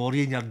somebody's before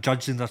you and you're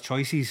judging their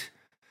choices?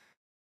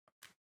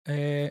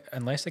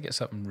 Unless they get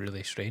something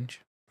really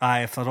strange.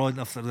 Aye, if they're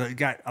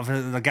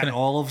getting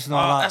olives and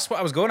all that. That's what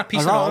I was going. A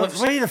piece of olives.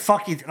 Why the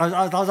fuck?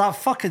 I was like,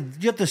 fucking,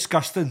 you're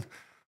disgusting.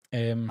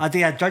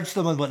 I judge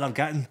them on what they're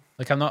getting.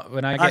 Like I'm not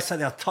when I I get sit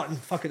there tutting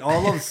fucking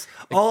olives,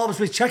 olives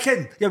with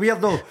chicken. You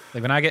weirdo.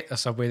 like when I get a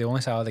Subway, the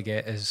only salad I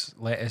get is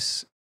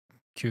lettuce,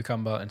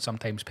 cucumber, and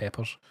sometimes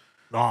peppers.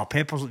 Oh,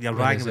 peppers. You're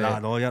wrong with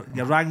that. No,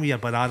 you're wrong with your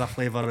banana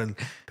flavour and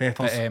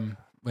peppers. But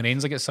when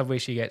Ainsley gets Subway,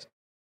 she gets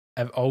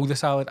all the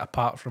salad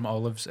apart from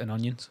olives and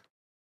onions.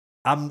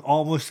 I'm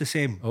almost the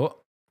same. Oh,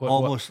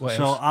 Almost. What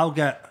So else? I'll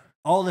get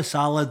all the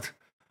salad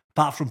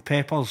apart from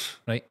peppers,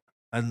 Right.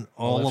 and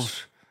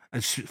olives.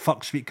 And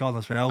fuck sweet corn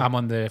as well. I'm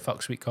on the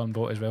fuck sweet corn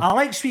boat as well. I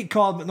like sweet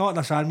corn, but not in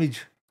a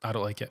sandwich. I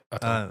don't like it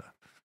at all.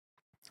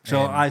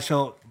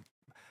 So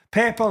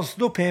peppers,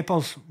 no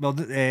peppers, well,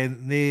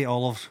 no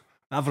olives,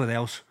 everything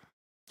else.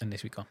 And the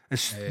sweet corn.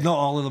 It's not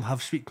all of them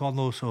have sweet corn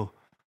though. So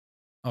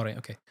All right,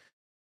 okay.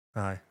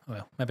 aye,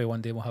 Well, maybe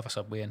one day we'll have a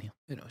Subway in here.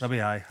 Who knows?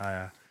 maybe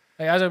aye.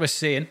 Hey, as I was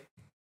saying,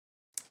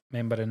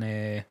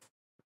 remember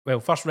well,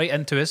 first write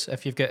into us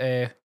if you've got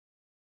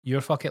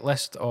your fuck it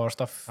list or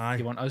stuff Aye.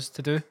 you want us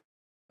to do.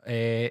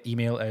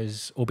 Email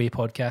is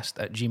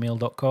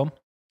obiepodcast@gmail.com,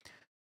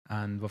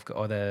 and we've got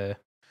all the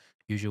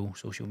usual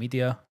social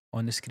media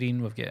on the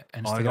screen. We've got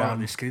Oh, I got it on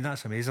Instagram. the screen.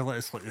 That's amazing.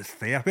 It's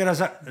there. Where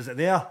is it? Is it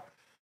there?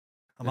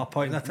 Am I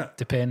pointing at it?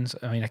 Depends.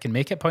 I mean, I can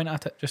make it point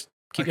at it. Just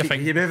keep your Can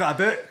finger. you move it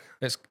about?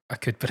 I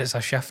could, but it's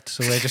a shift,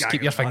 so just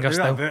keep your finger move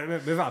still.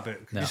 Move it about.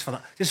 No.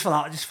 Just for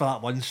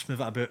that once.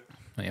 Move it about.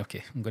 Right,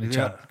 okay. I'm going to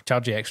Yeah.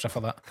 charge you extra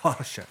for that. Oh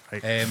shit!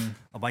 Right. Um,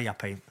 I'll buy you a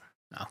pint.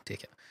 I'll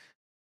take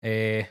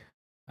it.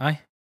 Aye.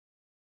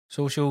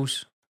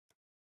 Socials.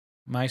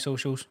 My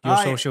socials. Your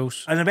Aye.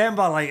 socials. And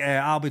remember, like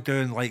I'll be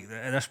doing like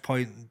at this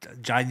point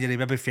January,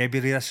 maybe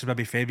February. This is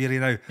maybe February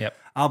now. Yep.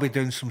 I'll be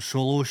doing some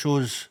solo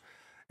shows.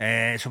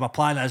 So my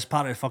plan is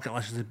part of the fucking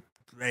list is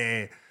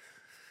to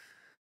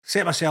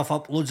set myself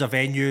up loads of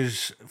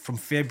venues from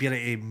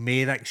February to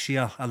May next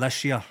year or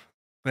this year,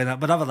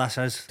 whenever this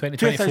is.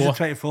 2024.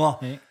 2024.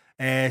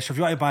 So if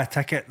you want to buy a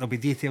ticket, there'll be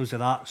details of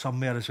that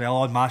somewhere as well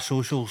on my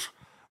socials.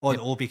 On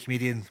Obie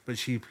Comedian, but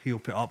he'll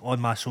put up on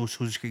my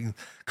socials. You can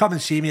come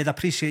and see me. I'd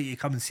appreciate you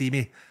come and see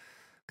me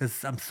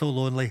because I'm so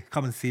lonely.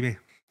 Come and see me.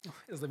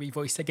 There's the wee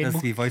voice again.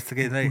 There's the voice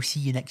again, right? We'll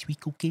see you next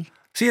week, okay?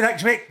 See you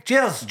next week.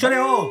 Cheers.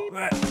 Cheerio.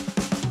 Right.